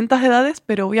en distintas edades,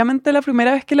 pero obviamente la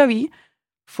primera vez que la vi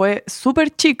fue súper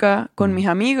chica con mis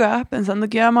amigas pensando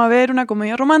que íbamos a ver una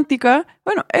comedia romántica.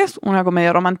 Bueno, es una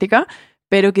comedia romántica,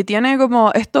 pero que tiene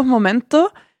como estos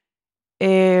momentos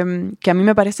que a mí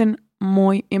me parecen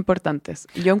muy importantes.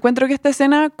 Yo encuentro que esta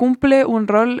escena cumple un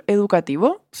rol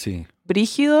educativo, Sí.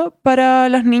 brígido para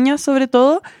las niñas sobre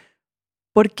todo,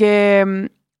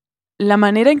 porque la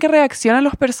manera en que reaccionan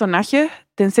los personajes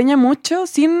te enseña mucho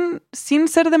sin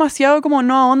ser demasiado como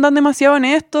no ahondan demasiado en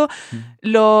esto,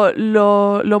 lo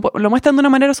muestran de una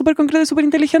manera súper concreta y súper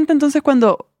inteligente. Entonces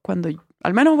cuando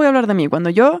al menos voy a hablar de mí,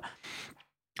 cuando yo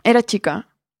era chica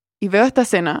y veo esta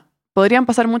escena, podrían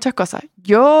pasar muchas cosas.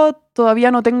 Yo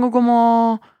todavía no tengo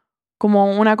como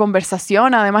una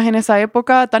conversación, además en esa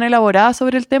época, tan elaborada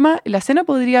sobre el tema. La escena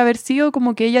podría haber sido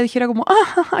como que ella dijera como,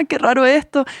 qué raro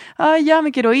esto, ya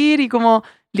me quiero ir, y como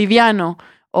liviano.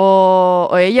 O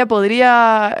ella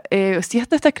podría, si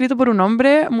esto está escrito por un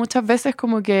hombre, muchas veces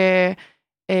como que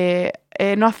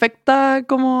no afecta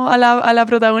como a la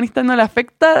protagonista, no le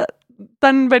afecta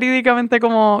tan verídicamente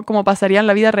como pasaría en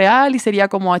la vida real y sería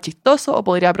como chistoso o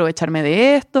podría aprovecharme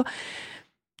de esto.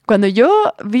 Cuando yo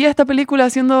vi esta película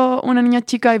siendo una niña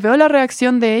chica y veo la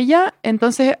reacción de ella,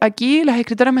 entonces aquí las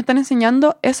escritoras me están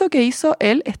enseñando eso que hizo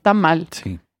él está mal.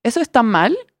 Sí. Eso está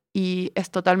mal y es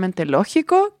totalmente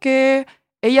lógico que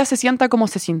ella se sienta como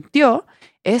se sintió.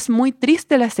 Es muy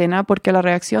triste la escena porque la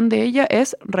reacción de ella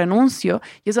es renuncio.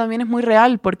 Y eso también es muy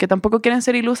real porque tampoco quieren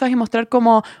ser ilusas y mostrar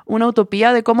como una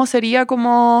utopía de cómo sería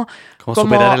como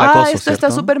superar el acoso, esto está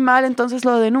 ¿cierto? súper mal, entonces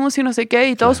lo denuncio y no sé qué,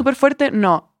 y todo Claro. súper fuerte.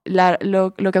 No,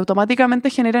 lo que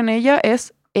automáticamente genera en ella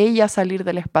es ella salir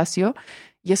del espacio.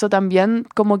 Y eso también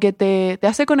como que te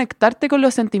hace conectarte con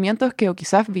los sentimientos que o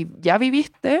quizás ya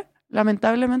viviste.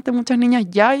 Lamentablemente muchas niñas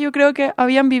ya yo creo que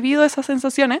habían vivido esas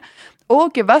sensaciones o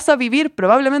que vas a vivir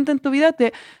probablemente en tu vida,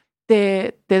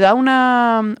 te da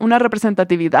una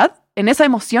representatividad en esa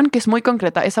emoción que es muy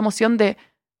concreta, esa emoción de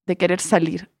querer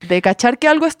salir, de cachar que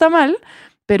algo está mal,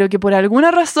 pero que por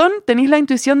alguna razón tenéis la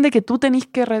intuición de que tú tenés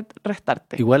que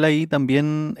restarte. Igual ahí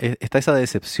también está esa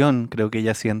decepción, creo que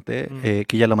ella siente,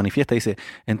 que ella lo manifiesta. Dice,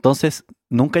 entonces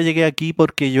nunca llegué aquí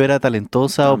porque yo era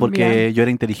talentosa También. o porque yo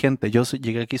era inteligente. Yo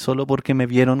llegué aquí solo porque me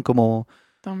vieron como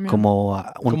También. un Como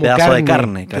pedazo de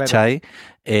carne, carne, ¿cachai?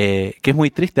 Que es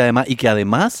muy triste además, y que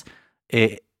además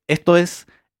esto es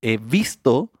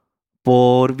visto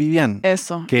por Vivian,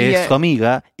 Eso. que es su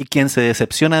amiga, y quien se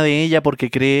decepciona de ella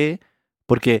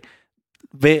porque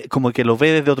ve, como que lo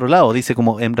ve desde otro lado, dice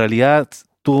como en realidad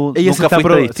tú Ella nunca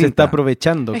fuiste se distinta. está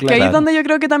aprovechando, Es claro. que ahí es donde yo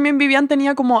creo que también Vivian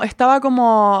estaba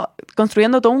como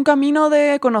construyendo todo un camino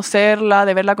de conocerla,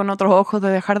 de verla con otros ojos, de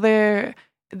dejar de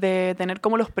tener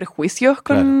como los prejuicios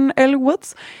con Elle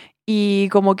Woods. Y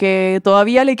como que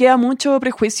todavía le queda mucho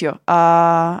prejuicio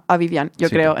a Vivian, yo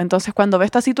creo. Entonces cuando ve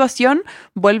esta situación,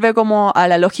 vuelve como a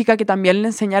la lógica que también le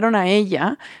enseñaron a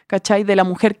ella, ¿cachai? De la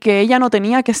mujer que ella no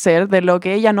tenía que ser, de lo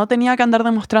que ella no tenía que andar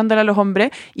demostrándole a los hombres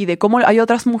y de cómo hay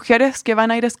otras mujeres que van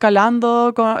a ir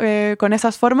escalando con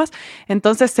esas formas.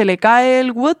 Entonces se le cae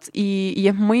el Woods y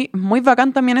es muy, muy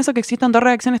bacán también eso que existan dos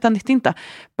reacciones tan distintas.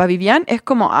 Para Vivian es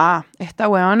como, esta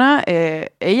weona,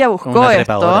 ella buscó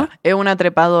esto, es una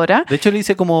trepadora. De hecho le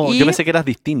dice como, yo pensé que eras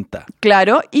distinta.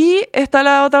 Claro, y está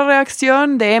la otra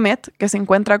reacción de Emmett, que se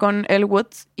encuentra con Elle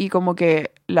Woods y como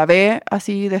que la ve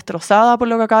así destrozada por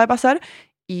lo que acaba de pasar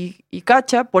y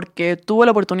cacha porque tuvo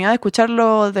la oportunidad de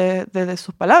escucharlo desde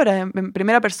sus palabras, en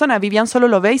primera persona. Vivian solo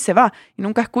lo ve y se va, y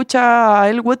nunca escucha a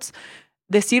Elle Woods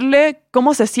decirle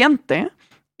cómo se siente.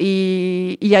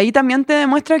 Y ahí también te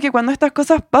demuestra que cuando estas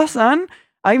cosas pasan,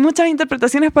 hay muchas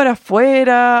interpretaciones para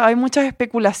afuera, hay muchas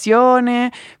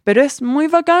especulaciones, pero es muy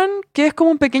bacán que es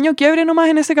como un pequeño quiebre nomás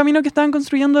en ese camino que estaban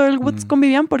construyendo el Woods con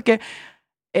Vivian, porque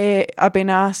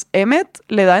apenas Emmett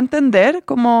le da a entender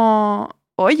como,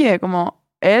 oye, como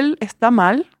él está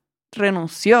mal,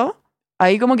 renunció,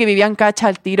 ahí como que Vivian cacha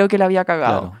al tiro que le había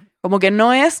cagado. Claro. Como que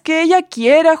no es que ella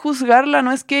quiera juzgarla,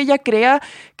 no es que ella crea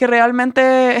que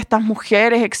realmente estas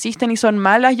mujeres existen y son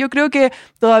malas. Yo creo que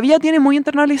todavía tiene muy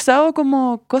internalizado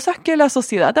como cosas que la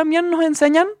sociedad también nos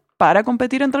enseñan para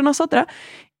competir entre nosotras.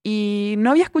 Y no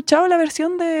había escuchado la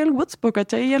versión de Elle Woods,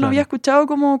 ¿cachai? Ella no había escuchado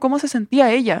cómo se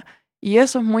sentía ella. Y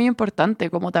eso es muy importante,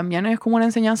 como también es como una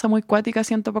enseñanza muy cuática,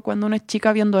 siento, para cuando una es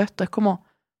chica viendo esto. Es como,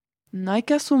 no hay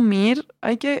que asumir,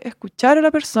 hay que escuchar a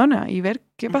la persona y ver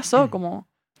qué pasó, como...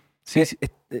 Sí,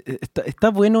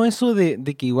 está bueno eso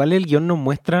de que igual el guión nos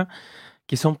muestra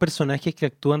que son personajes que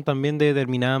actúan también de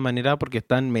determinada manera porque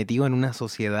están metidos en una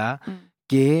sociedad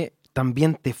que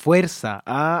también te fuerza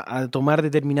a tomar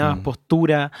determinadas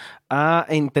posturas, a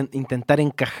intentar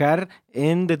encajar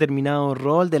en determinado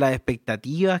rol de las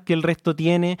expectativas que el resto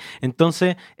tiene.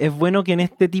 Entonces es bueno que en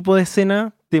este tipo de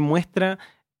escena te muestra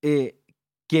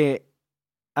que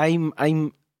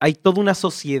hay toda una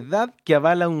sociedad que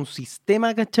avala un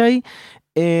sistema, ¿cachai?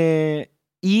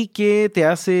 Y que te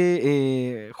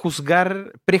hace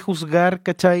prejuzgar,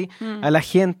 ¿cachai? A la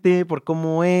gente por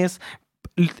cómo es.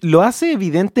 Lo hace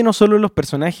evidente no solo en los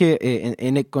personajes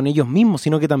con ellos mismos,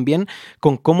 sino que también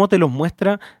con cómo te los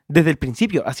muestra desde el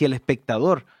principio, hacia el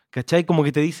espectador. ¿Cachai? Como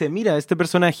que te dice, mira, este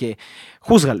personaje,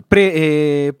 júzgalo,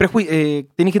 tenés que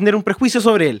tener un prejuicio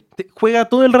sobre él. Juega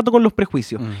todo el rato con los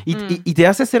prejuicios. Y te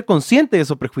hace ser consciente de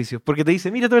esos prejuicios. Porque te dice,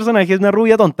 mira, este personaje es una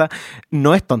rubia tonta.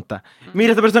 No es tonta. Mira,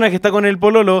 este personaje está con el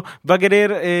pololo, va a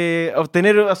querer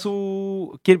obtener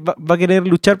va a querer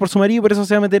luchar por su marido, por eso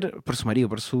se va a meter, por su marido,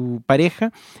 por su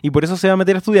pareja, y por eso se va a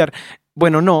meter a estudiar.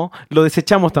 Bueno, no, lo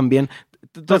desechamos también.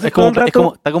 Entonces,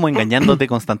 está como engañándote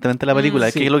constantemente la película.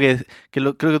 Es que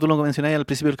creo que tú lo mencionabas al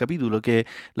principio del capítulo, que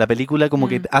la película como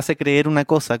que hace creer una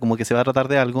cosa, como que se va a tratar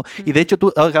de algo. Y de hecho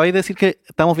tú acabáis de decir que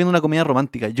estamos viendo una comedia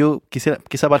romántica. Yo quisiera,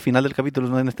 quizá para el final del capítulo,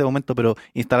 no en este momento, pero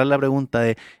instalar la pregunta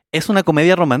de, ¿es una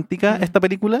comedia romántica esta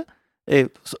película?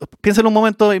 Piénsalo un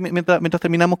momento mientras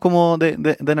terminamos como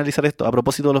de analizar esto. A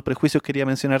propósito de los prejuicios, quería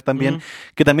mencionar también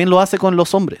que también lo hace con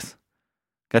los hombres.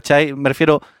 ¿Cachai? Me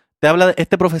refiero... Te habla,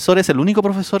 este profesor es el único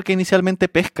profesor que inicialmente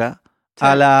pesca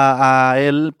a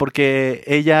él porque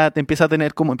ella empieza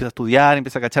a estudiar,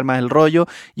 empieza a cachar más el rollo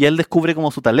y él descubre como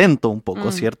su talento un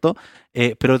poco, ¿cierto?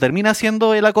 Pero termina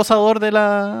siendo el acosador de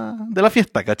la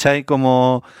fiesta, ¿cachai?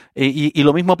 Como, y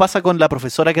lo mismo pasa con la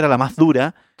profesora que era la más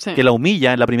dura, que la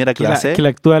humilla en la primera clase. Que la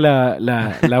actúa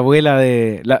la abuela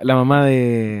de la mamá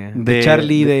de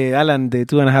Charlie, de Alan, de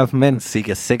Two and a Half Men. Sí,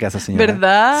 que seca esa señora.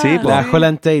 ¿Verdad? Sí, la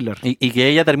Holland Taylor. Y que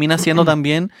ella termina siendo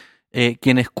también...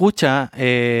 quien escucha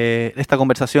esta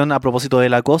conversación a propósito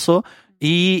del acoso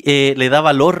y le da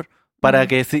valor para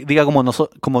que diga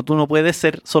como tú no puedes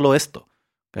ser solo esto,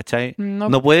 ¿cachai?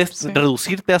 No puedes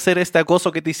reducirte a hacer este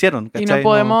acoso que te hicieron, ¿cachai? Y no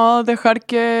podemos dejar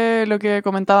que lo que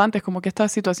comentaba antes, como que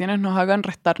estas situaciones nos hagan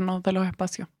restarnos de los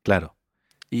espacios. Claro.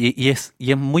 Y es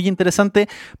muy interesante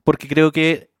porque creo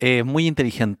que es muy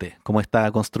inteligente cómo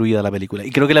está construida la película.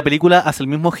 Y creo que la película hace el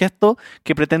mismo gesto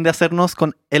que pretende hacernos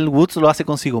con Elle Woods, lo hace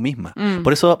consigo misma.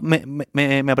 Por eso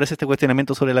me aparece este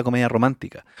cuestionamiento sobre la comedia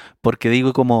romántica. Porque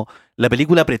digo como, la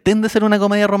película pretende ser una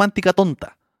comedia romántica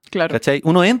tonta. Claro. ¿Cachai?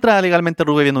 Uno entra Legalmente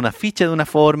Rubia viendo una afiche de una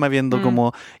forma, viendo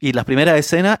como... Y las primeras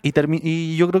escenas,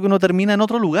 y yo creo que uno termina en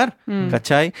otro lugar,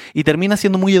 ¿cachai? Y termina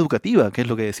siendo muy educativa, que es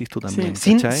lo que decís tú también,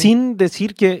 sin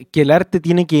decir que el arte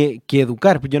tiene que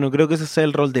educar. Yo no creo que ese sea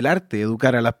el rol del arte,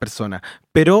 educar a las personas.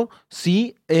 Pero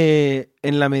sí,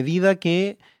 en la medida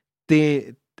que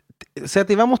te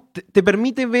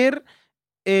permite ver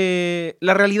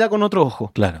la realidad con otro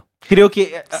ojo. Claro. Creo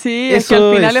que sí, es que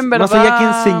al final en verdad... Más allá que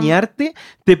enseñarte,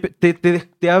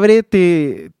 te abre,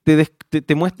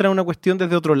 te muestra una cuestión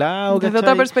desde otro lado. Desde ¿cachai?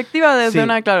 otra perspectiva, desde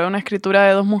una escritura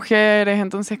de dos mujeres.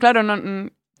 Entonces, claro,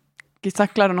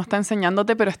 quizás, no está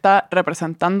enseñándote, pero está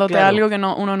representándote algo que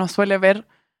uno no suele ver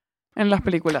en las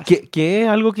películas. Que es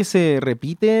algo que se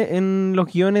repite en los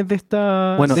guiones de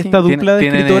esta dupla de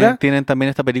escritora. Tienen también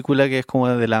esta película que es como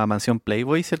de la mansión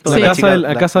Playboy, ¿cierto? Sí.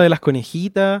 La casa de las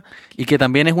conejitas. Y que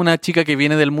también es una chica que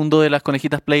viene del mundo de las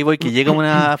conejitas Playboy, que llega a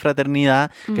una fraternidad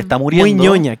que está muriendo. Muy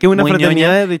ñoña, que es una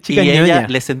fraternidad de chicas ñoñas. Y ella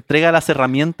les entrega las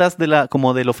herramientas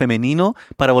como de lo femenino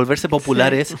para volverse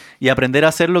populares y aprender a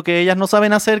hacer lo que ellas no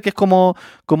saben hacer, que es como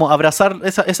abrazar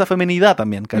esa feminidad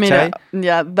también, ¿cachai? Mira,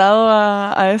 ya dado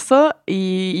a eso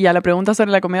y a la pregunta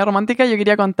sobre la comedia romántica, yo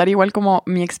quería contar igual como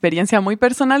mi experiencia muy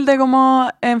personal de cómo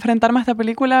enfrentarme a esta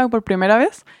película por primera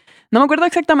vez. No me acuerdo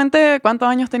exactamente cuántos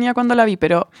años tenía cuando la vi,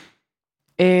 pero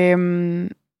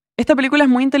esta película es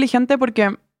muy inteligente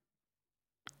porque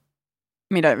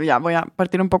Mira, ya voy a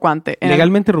partir un poco antes.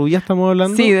 ¿Legalmente Rubia estamos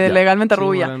hablando? Sí, de Ya, Legalmente seguimos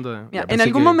Rubia. hablando de- Mira, ya, en pensé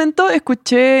algún que- momento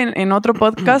escuché en otro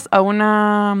podcast a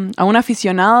una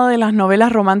aficionada de las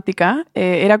novelas románticas.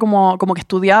 Era como que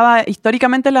estudiaba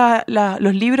históricamente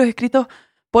los libros escritos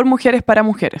por mujeres para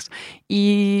mujeres.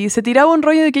 Y se tiraba un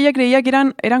rollo de que ella creía que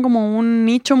eran como un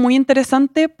nicho muy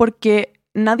interesante porque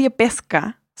nadie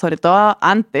pesca. Sobre todo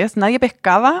antes, nadie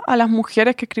pescaba a las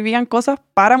mujeres que escribían cosas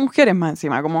para mujeres más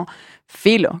encima, como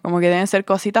filo, como que deben ser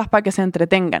cositas para que se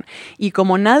entretengan. Y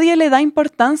como nadie le da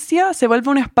importancia, se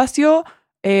vuelve un espacio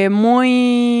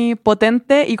muy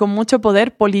potente y con mucho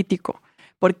poder político,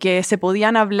 porque se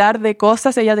podían hablar de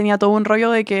cosas, ella tenía todo un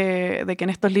rollo de que en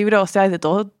estos libros, o sea, es de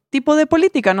todo tipo de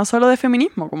política, no solo de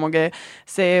feminismo, como que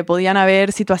se podían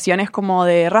haber situaciones como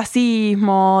de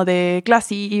racismo, de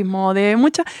clasismo, de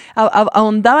muchas,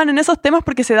 ahondaban en esos temas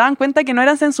porque se daban cuenta que no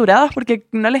eran censuradas porque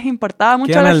no les importaba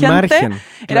mucho Quedan a la al gente. margen,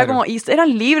 Era claro. como, y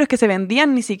eran libros que se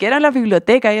vendían ni siquiera en la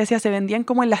biblioteca, ella decía, se vendían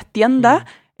como en las tiendas,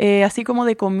 así como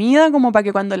de comida, como para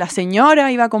que cuando la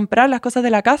señora iba a comprar las cosas de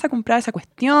la casa, comprara esa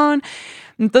cuestión.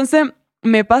 Entonces,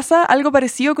 me pasa algo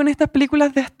parecido con estas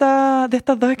películas de estas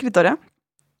dos escritoras,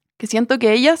 que siento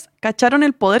que ellas cacharon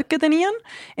el poder que tenían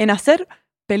en hacer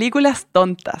películas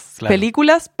tontas, Claro.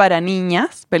 películas para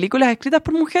niñas, películas escritas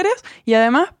por mujeres y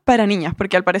además para niñas,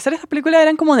 porque al parecer estas películas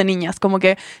eran como de niñas, como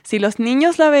que si los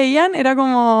niños la veían era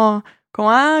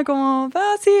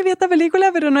sí, vi esta película,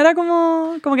 pero no era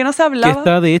como que no se Que hablaba.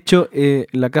 está, de hecho,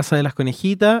 La Casa de las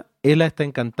Conejitas, Ella está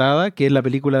encantada, que es la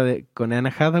película con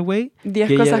Anna Hathaway. 10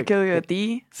 que cosas ella- que odio de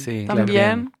ti. Sí,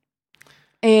 También.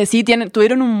 Sí,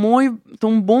 tuvieron un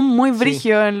boom muy Sí,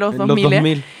 brígido en los en 2000. los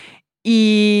 2000.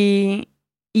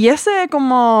 Y ese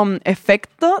como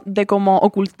efecto de como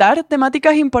ocultar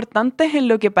temáticas importantes en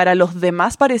lo que para los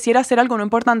demás pareciera ser algo no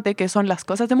importante, que son las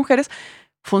cosas de mujeres,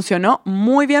 funcionó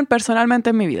muy bien personalmente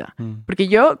en mi vida. Porque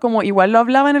yo, como igual lo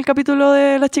hablaba en el capítulo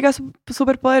de las chicas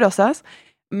superpoderosas,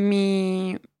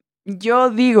 yo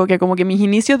digo que como que mis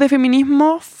inicios de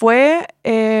feminismo fue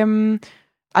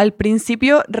al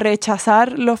principio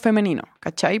rechazar lo femenino,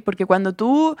 ¿cachai? Porque cuando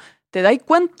tú te das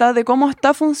cuenta de cómo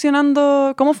está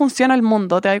funcionando, cómo funciona el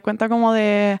mundo, te das cuenta como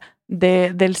del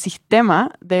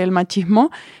sistema, del machismo,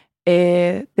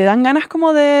 te dan ganas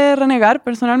como de renegar,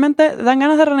 personalmente dan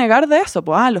ganas de renegar de eso,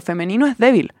 pues, lo femenino es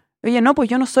débil. Oye, no, pues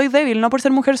yo no soy débil, no por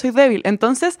ser mujer soy débil.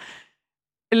 Entonces,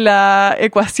 la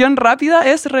ecuación rápida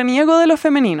es reniego de lo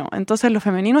femenino. Entonces, lo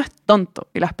femenino es tonto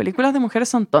y las películas de mujeres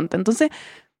son tontas. Entonces,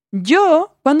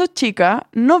 yo, cuando chica,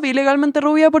 no vi Legalmente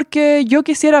Rubia porque yo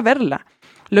quisiera verla.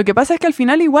 Lo que pasa es que al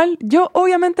final igual yo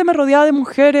obviamente me rodeaba de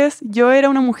mujeres, yo era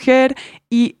una mujer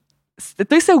y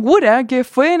estoy segura que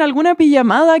fue en alguna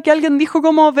pijamada que alguien dijo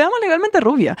como veamos Legalmente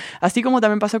Rubia, así como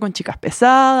también pasó con Chicas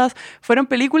Pesadas. Fueron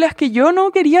películas que yo no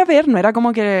quería ver, no era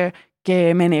como que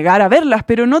me negara a verlas,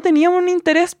 pero no tenía un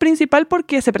interés principal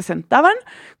porque se presentaban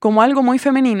como algo muy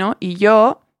femenino y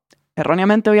yo,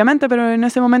 erróneamente obviamente, pero en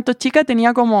ese momento chica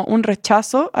tenía como un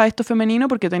rechazo a esto femenino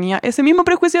porque tenía ese mismo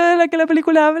prejuicio de la que la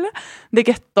película habla, de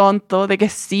que es tonto, de que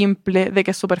es simple, de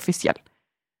que es superficial.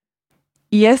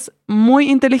 Y es muy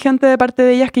inteligente de parte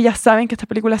de ellas que ellas saben que estas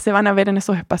películas se van a ver en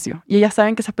esos espacios y ellas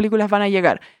saben que esas películas van a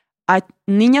llegar a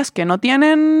niñas que no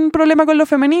tienen problema con lo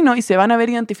femenino y se van a ver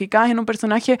identificadas en un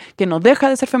personaje que no deja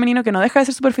de ser femenino, que no deja de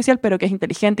ser superficial, pero que es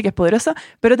inteligente y que es poderosa,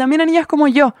 pero también a niñas como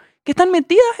yo, que están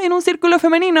metidas en un círculo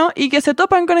femenino y que se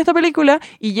topan con esta película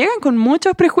y llegan con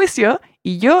muchos prejuicios.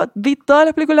 Y yo vi todas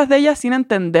las películas de ellas sin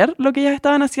entender lo que ellas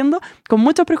estaban haciendo, con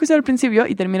muchos prejuicios al principio,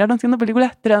 y terminaron siendo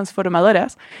películas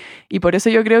transformadoras. Y por eso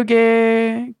yo creo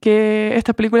que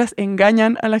estas películas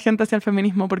engañan a la gente hacia el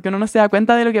feminismo, porque uno no se da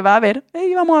cuenta de lo que va a ver.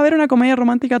 Y vamos a ver una comedia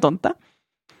romántica tonta.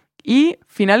 Y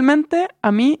finalmente,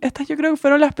 a mí, estas yo creo que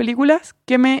fueron las películas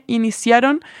que me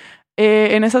iniciaron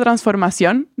en esa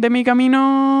transformación de mi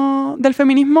camino del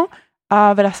feminismo a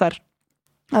abrazar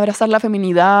la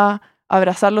feminidad,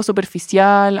 abrazar lo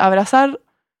superficial, abrazar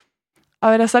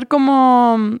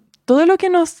como todo lo que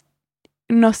nos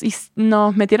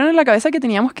metieron en la cabeza que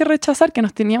teníamos que rechazar, que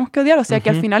nos teníamos que odiar. O sea, que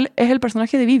al final es el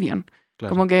personaje de Vivian.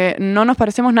 Claro. Como que no nos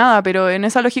parecemos nada, pero en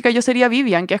esa lógica yo sería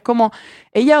Vivian, que es como,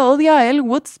 ella odia a Elle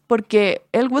Woods porque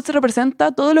Elle Woods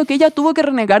representa todo lo que ella tuvo que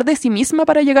renegar de sí misma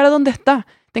para llegar a donde está.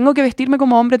 Tengo que vestirme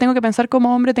como hombre, tengo que pensar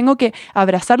como hombre, tengo que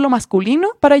abrazar lo masculino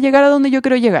para llegar a donde yo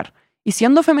quiero llegar. Y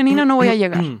siendo femenina no voy a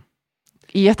llegar.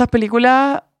 Y estas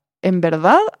películas, en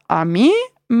verdad, a mí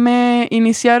me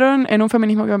iniciaron en un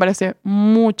feminismo que me parece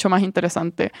mucho más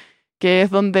interesante, que es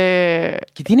donde...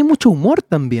 Que tiene mucho humor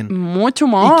también. Mucho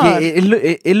humor. Y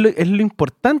que es lo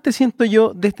importante, siento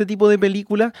yo, de este tipo de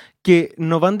películas, que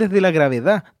no van desde la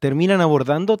gravedad, terminan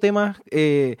abordando temas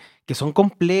que son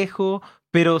complejos,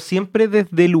 pero siempre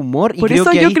desde el humor. Por y creo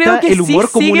eso que yo ahí creo está que el humor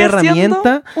sí como una sigue siendo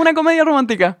herramienta. una comedia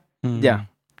romántica. Ya.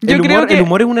 Yo El creo que-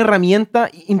 humor es una herramienta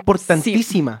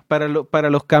importantísima para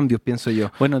los cambios, pienso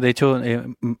yo. Bueno, de hecho,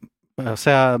 o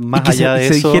sea, más y que allá de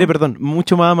se eso... digiere, perdón,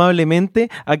 mucho más amablemente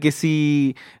a que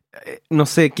si, no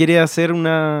sé, quiere hacer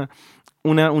una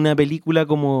película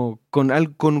como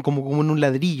en un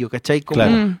ladrillo, ¿cachai?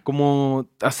 Claro. Como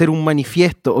hacer un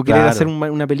manifiesto o querer Claro. hacer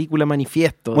una película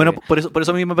manifiesto. Bueno, por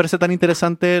eso a mí me parece tan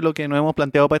interesante lo que nos hemos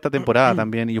planteado para esta temporada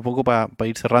también, y un poco para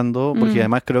ir cerrando, porque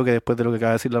además creo que después de lo que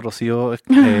acaba de decir la Rocío,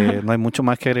 no hay mucho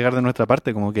más que agregar de nuestra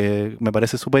parte, como que me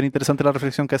parece súper interesante la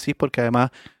reflexión que hacís, porque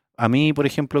además a mí, por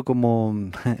ejemplo,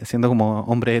 siendo como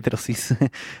hombre heterosis,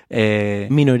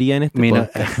 minoría en este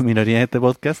podcast. minoría en este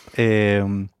podcast,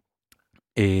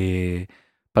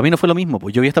 para mí no fue lo mismo,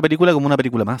 pues yo vi esta película como una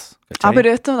película más, ¿cachai?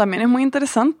 Pero esto también es muy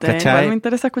interesante. ¿Cachai? Igual me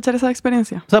interesa escuchar esa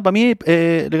experiencia. O sea, para mí,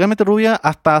 Legalmente Rubia,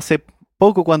 hasta hace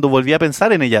poco, cuando volví a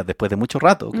pensar en ella, después de mucho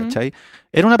rato, ¿cachai?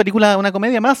 Era una película, una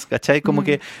comedia más, ¿cachai? Como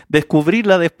que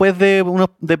descubrirla después de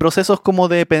procesos como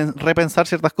de repensar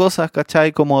ciertas cosas,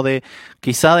 ¿cachai? Como de,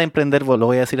 quizá de emprender, lo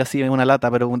voy a decir así en una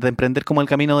lata, pero de emprender como el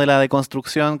camino de la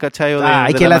deconstrucción, ¿cachai? O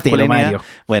de que la latero, masculinidad. Mario.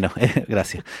 Bueno,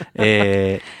 gracias.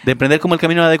 De emprender como el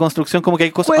camino de la deconstrucción, como que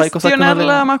hay cosas que Cuestionar uno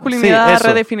la masculinidad, Sí, eso.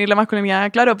 redefinir la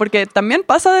masculinidad, claro, porque también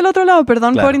pasa del otro lado,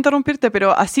 perdón Claro. por interrumpirte,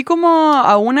 pero así como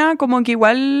a una, como que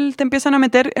igual te empiezan a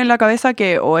meter en la cabeza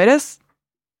que o eres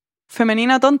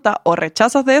femenina tonta o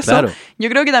rechazas de eso, Claro. yo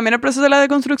creo que también el proceso de la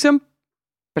deconstrucción,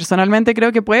 personalmente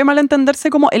creo que puede malentenderse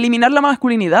como eliminar la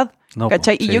masculinidad, No,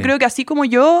 ¿cachai? po, Y sí. yo creo que así como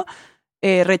yo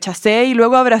rechacé y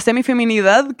luego abracé mi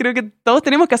feminidad, creo que todos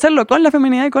tenemos que hacerlo con la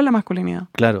feminidad y con la masculinidad.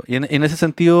 Claro, y en ese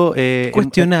sentido...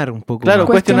 Cuestionar un poco. Claro, más.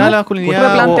 cuestionar la masculinidad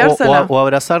replanteársela. o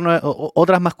abrazar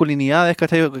otras masculinidades,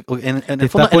 ¿cachai? En Te el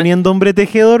estás fondo, poniendo hombre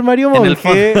tejedor, Mario en el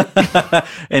Monge.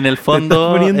 en el Te fondo,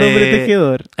 estás poniendo hombre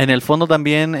tejedor. en el fondo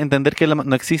también entender que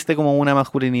no existe como una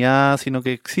masculinidad, sino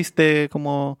que existe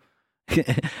como...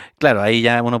 Claro, ahí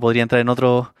ya uno podría entrar en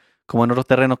otros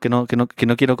terrenos que no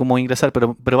quiero como ingresar,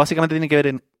 pero básicamente tiene que ver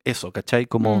en eso, ¿cachai?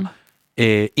 Como...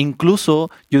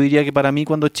 incluso yo diría que para mí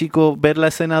cuando chico ver la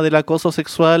escena del acoso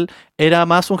sexual era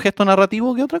más un gesto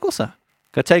narrativo que otra cosa,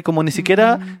 ¿cachai? Como ni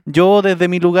siquiera yo desde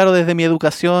mi lugar o desde mi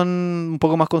educación un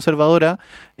poco más conservadora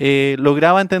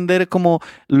lograba entender como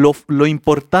lo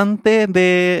importante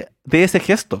de ese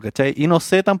gesto, ¿cachai? Y no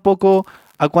sé tampoco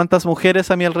a cuántas mujeres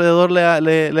a mi alrededor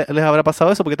les habrá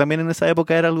pasado eso, porque también en esa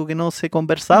época era algo que no se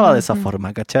conversaba de esa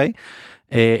forma, ¿cachai?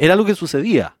 Era algo que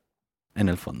sucedía en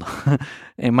el fondo,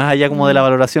 más allá como de la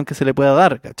valoración que se le pueda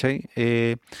dar, ¿cachai?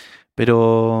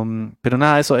 Pero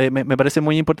nada, eso me parece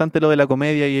muy importante lo de la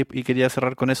comedia y quería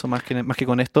cerrar con eso más que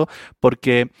con esto,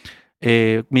 porque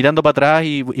mirando para atrás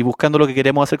y buscando lo que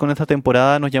queremos hacer con esta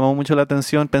temporada, nos llamó mucho la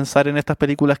atención pensar en estas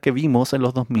películas que vimos en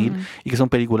los 2000 y que son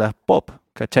películas pop,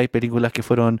 ¿cachai? Películas que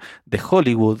fueron de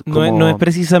Hollywood. No es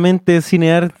precisamente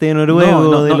cinearte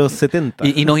noruego de los 70.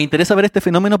 Y nos interesa ver este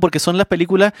fenómeno porque son las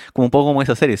películas, como un poco como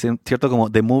esa serie, ¿cierto?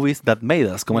 Como The Movies That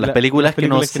Made Us, como las películas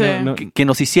que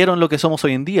nos hicieron lo que somos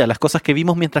hoy en día, las cosas que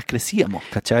vimos mientras crecíamos,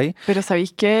 ¿cachai? Pero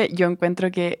 ¿sabéis qué? Yo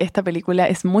encuentro que esta película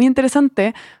es muy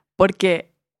interesante porque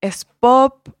es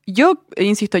pop. Yo,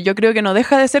 insisto, yo creo que no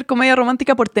deja de ser comedia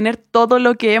romántica por tener todo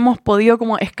lo que hemos podido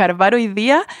como escarbar hoy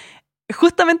día,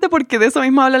 justamente porque de eso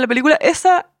mismo habla la película.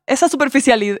 Esa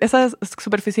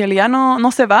superficialidad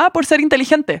no se va por ser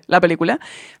inteligente la película,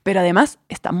 pero además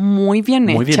está muy bien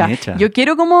hecha. Yo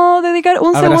quiero como dedicar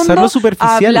un segundo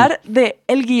a hablar de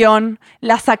el guión,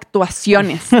 las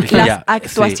actuaciones. Las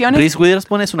actuaciones. Sí. Reese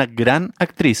Witherspoon es una gran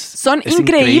actriz. Son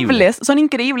increíbles.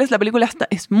 La película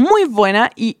es muy buena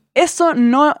y eso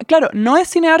no es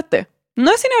cinearte. No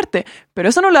es cinearte, pero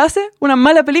eso no lo hace una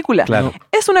mala película. Claro.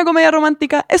 Es una comedia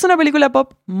romántica, es una película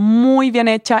pop muy bien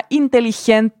hecha,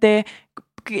 inteligente,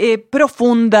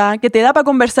 profunda, que te da para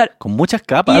conversar. Con muchas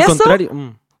capas. Y Al eso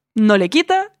contrario. no le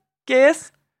quita que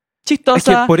es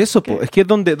chistosa. Es que por eso, es que es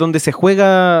donde se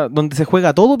juega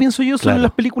todo, pienso yo, son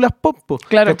las películas pop,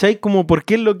 Claro. ¿cachai? Como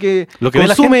porque es lo que ve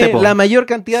consume la gente, la mayor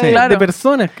cantidad de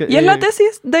personas. Y es la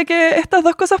tesis de que estas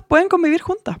dos cosas pueden convivir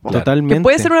juntas. Totalmente. Que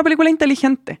puede ser una película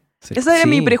inteligente. Sí. Ese era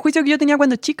mi prejuicio que yo tenía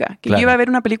cuando chica, que yo iba a ver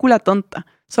una película tonta,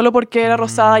 solo porque era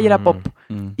rosada y era pop.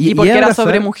 Y porque era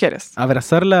sobre mujeres.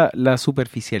 Abrazar la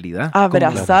superficialidad.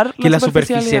 Que la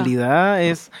superficialidad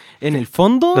es, en el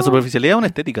fondo... La superficialidad es una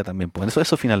estética también, pues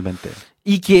eso finalmente.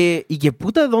 Y que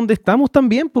puta, ¿dónde estamos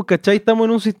también? Pues, ¿cachai? Estamos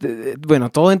en un sistema...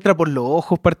 Bueno, todo entra por los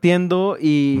ojos partiendo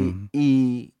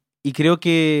y Y creo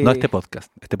que... No este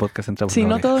podcast. Este podcast entra por Sí, la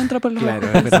no oreja. todo entra por los Claro,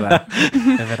 ojos. es verdad.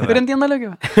 Es verdad. Pero entiendo lo que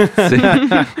va. Sí.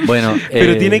 Bueno,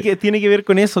 Pero tiene que ver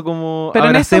con eso, como Pero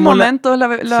en estos abracemos momentos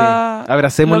sí,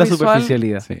 abracemos lo la visual,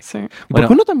 superficialidad. Sí. Sí. Bueno.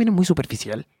 Porque uno también es muy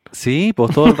superficial. Sí,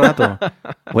 pues todo el rato.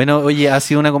 Bueno, oye, ha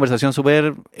sido una conversación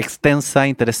súper extensa,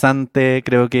 interesante.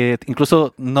 Creo que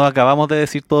incluso no acabamos de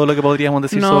decir todo lo que podríamos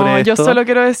decir sobre esto. Yo solo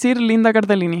quiero decir Linda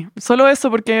Cardellini. Solo eso,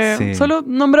 porque Sí. solo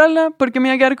nombrarla, porque me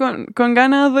iba a quedar con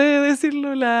ganas de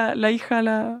decirlo. La hija,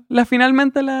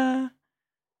 finalmente la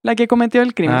que cometió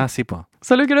el crimen. Ah, sí, pues.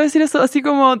 Solo quiero decir eso, así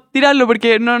como tirarlo,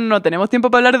 porque no tenemos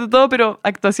tiempo para hablar de todo, pero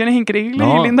actuaciones increíbles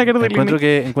No, y Linda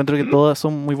Cardellini. encuentro que todas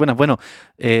son muy buenas. Bueno,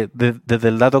 desde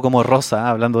el dato como Rosa,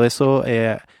 hablando de eso,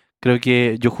 creo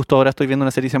que yo justo ahora estoy viendo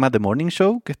una serie que se llama The Morning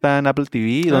Show, que está en Apple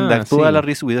TV, donde actúa sí. la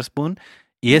Reese Witherspoon.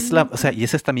 Y es y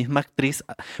es esta misma actriz,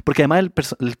 porque además el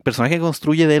personaje que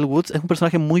construye de Elle Woods es un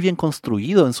personaje muy bien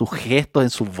construido en sus gestos, en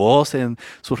su voz, en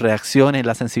sus reacciones, en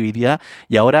la sensibilidad,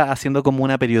 y ahora haciendo como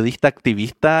una periodista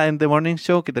activista en The Morning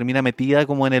Show que termina metida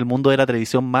como en el mundo de la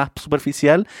televisión más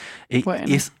superficial, Bueno.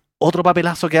 y es otro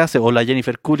papelazo que hace, o la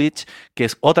Jennifer Coolidge, que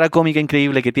es otra cómica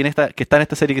increíble que está en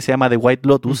esta serie que se llama The White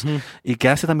Lotus, y que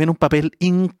hace también un papel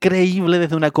increíble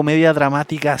desde una comedia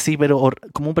dramática así, pero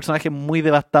como un personaje muy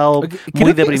devastado, Creo muy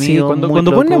que deprimido, sí, cuando muy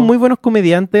ponen loco. muy buenos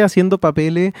comediantes haciendo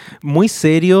papeles muy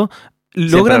serios,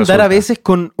 logran resulta. dar a veces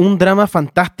con un drama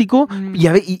fantástico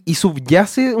y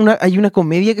subyace, hay una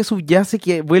comedia que subyace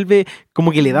que vuelve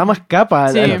como que le da más capa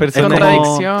Sí, al personaje.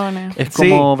 contradicciones. Es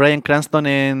como Bryan Cranston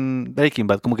en Breaking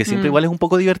Bad, como que siempre igual es un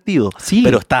poco divertido, Sí.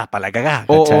 pero está para la cagada,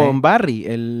 O ¿cachai? en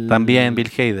Barry, También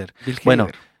Bill Hader. Bill Bueno,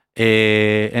 Hader.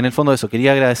 en el fondo eso,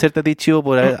 quería agradecerte a ti, Chivo,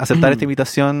 por aceptar esta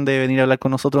invitación de venir a hablar con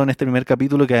nosotros en este primer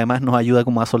capítulo, que además nos ayuda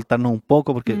como a soltarnos un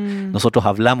poco, porque nosotros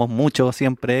hablamos mucho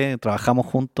siempre, trabajamos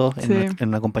juntos Sí. en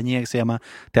una compañía que se llama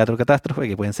Teatro Catástrofe,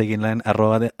 que pueden seguirla en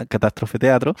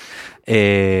 @catástrofeteatro.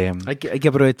 Hay que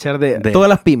aprovechar de todas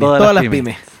las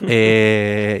pymes.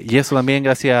 Y eso también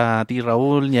gracias a ti,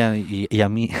 Raúl, y a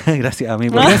mí. Gracias a mí.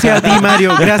 Gracias a ti,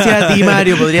 Mario. Gracias a ti,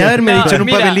 Mario. Podría haberme dicho en un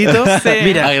mira, papelito. sí.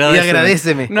 Mira, y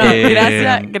agradéceme. No,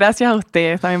 gracias a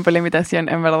ustedes también por la invitación.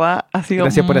 En verdad ha sido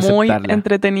Gracias por muy aceptarla.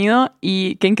 entretenido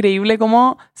y qué increíble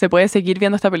cómo se puede seguir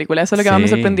viendo esta película. Eso es lo que más me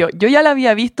Sí. sorprendió. Yo ya la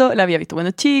había visto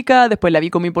cuando chica, después la vi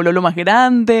con mi pololo más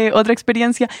grande, otra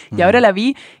experiencia, y ahora la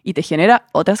vi y te genera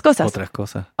otras cosas. Otras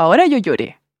cosas. Ahora yo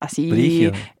lloré. Así,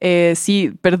 Brígido.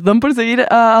 sí, perdón por seguir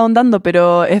ahondando,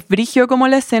 pero es brigio como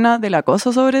la escena del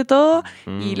acoso sobre todo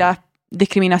y las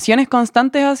discriminaciones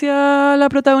constantes hacia la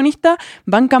protagonista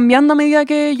van cambiando a medida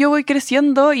que yo voy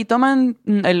creciendo y toman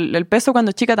el peso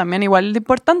cuando chica también igual de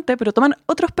importante, pero toman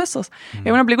otros pesos.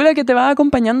 Es una película que te va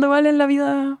acompañando, ¿vale? En la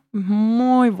vida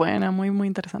muy buena, muy, muy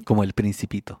interesante. Como El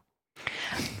Principito.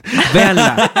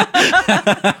 Véanla.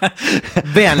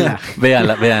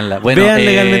 Véanla. Bueno, Vean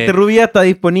Legalmente Rubia, está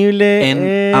disponible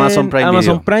en Amazon Prime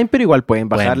Video. pero igual pueden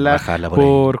Pueden bajarla, bajarla por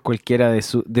por cualquiera de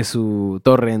su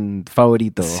torrent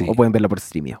favorito, Sí. o pueden verla por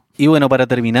Streamio. Y bueno, para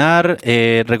terminar,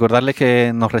 recordarles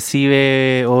que nos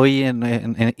recibe hoy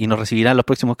y nos recibirá en los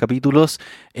próximos capítulos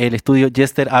el estudio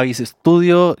Jester Avis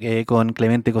Studio, con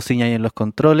Clemente Cosiña y en los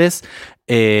controles,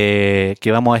 que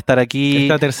vamos a estar aquí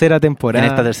Esta tercera temporada.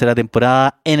 en esta tercera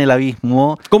temporada en el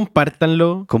abismo.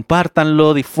 Compártanlo.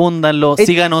 Compártanlo, difúndanlo,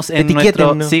 síganos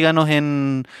etiquétennos. síganos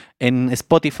en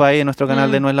Spotify, en nuestro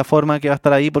canal de No es la Forma, que va a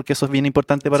estar ahí, porque eso es bien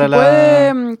importante para ¿Se la...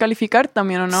 puede calificar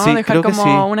también o no? Sí, Dejar creo que como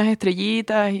sí. unas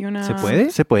estrellitas y una... ¿Se puede?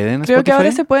 ¿Se puede en Creo Spotify? que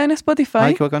ahora se puede en Spotify.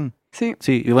 Ay, qué bacán. Sí.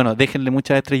 Sí, y bueno, déjenle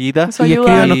muchas estrellitas. Eso Y ayuda.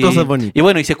 escríbanos cosas bonitas. Y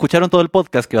bueno, y si escucharon todo el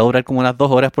podcast, que va a durar como unas 2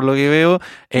 horas por lo que veo,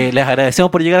 les agradecemos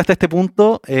por llegar hasta este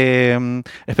punto.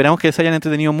 Esperamos que se hayan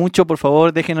entretenido mucho. Por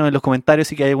favor, déjenos en los comentarios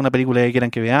si hay alguna película que quieran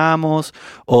que veamos,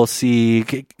 o si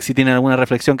tienen alguna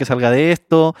reflexión que salga de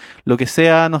esto. Lo que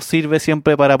sea nos sirve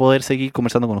siempre para poder seguir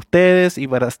conversando con ustedes y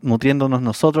para nutriéndonos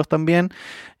nosotros también.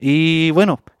 Y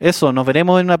bueno, eso, nos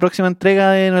veremos en una próxima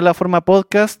entrega de No es la Forma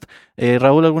Podcast.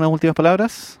 Raúl, ¿algunas últimas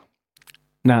palabras?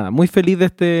 Nada, muy feliz de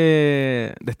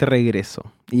este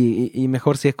regreso. Y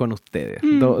mejor si es con ustedes.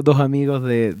 Dos amigos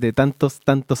de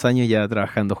tantos años ya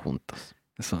trabajando juntos.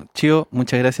 Eso, Chío,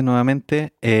 muchas gracias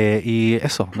nuevamente. Y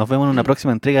eso, nos vemos en una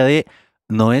próxima entrega de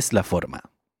No es la Forma.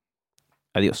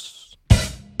 Adiós.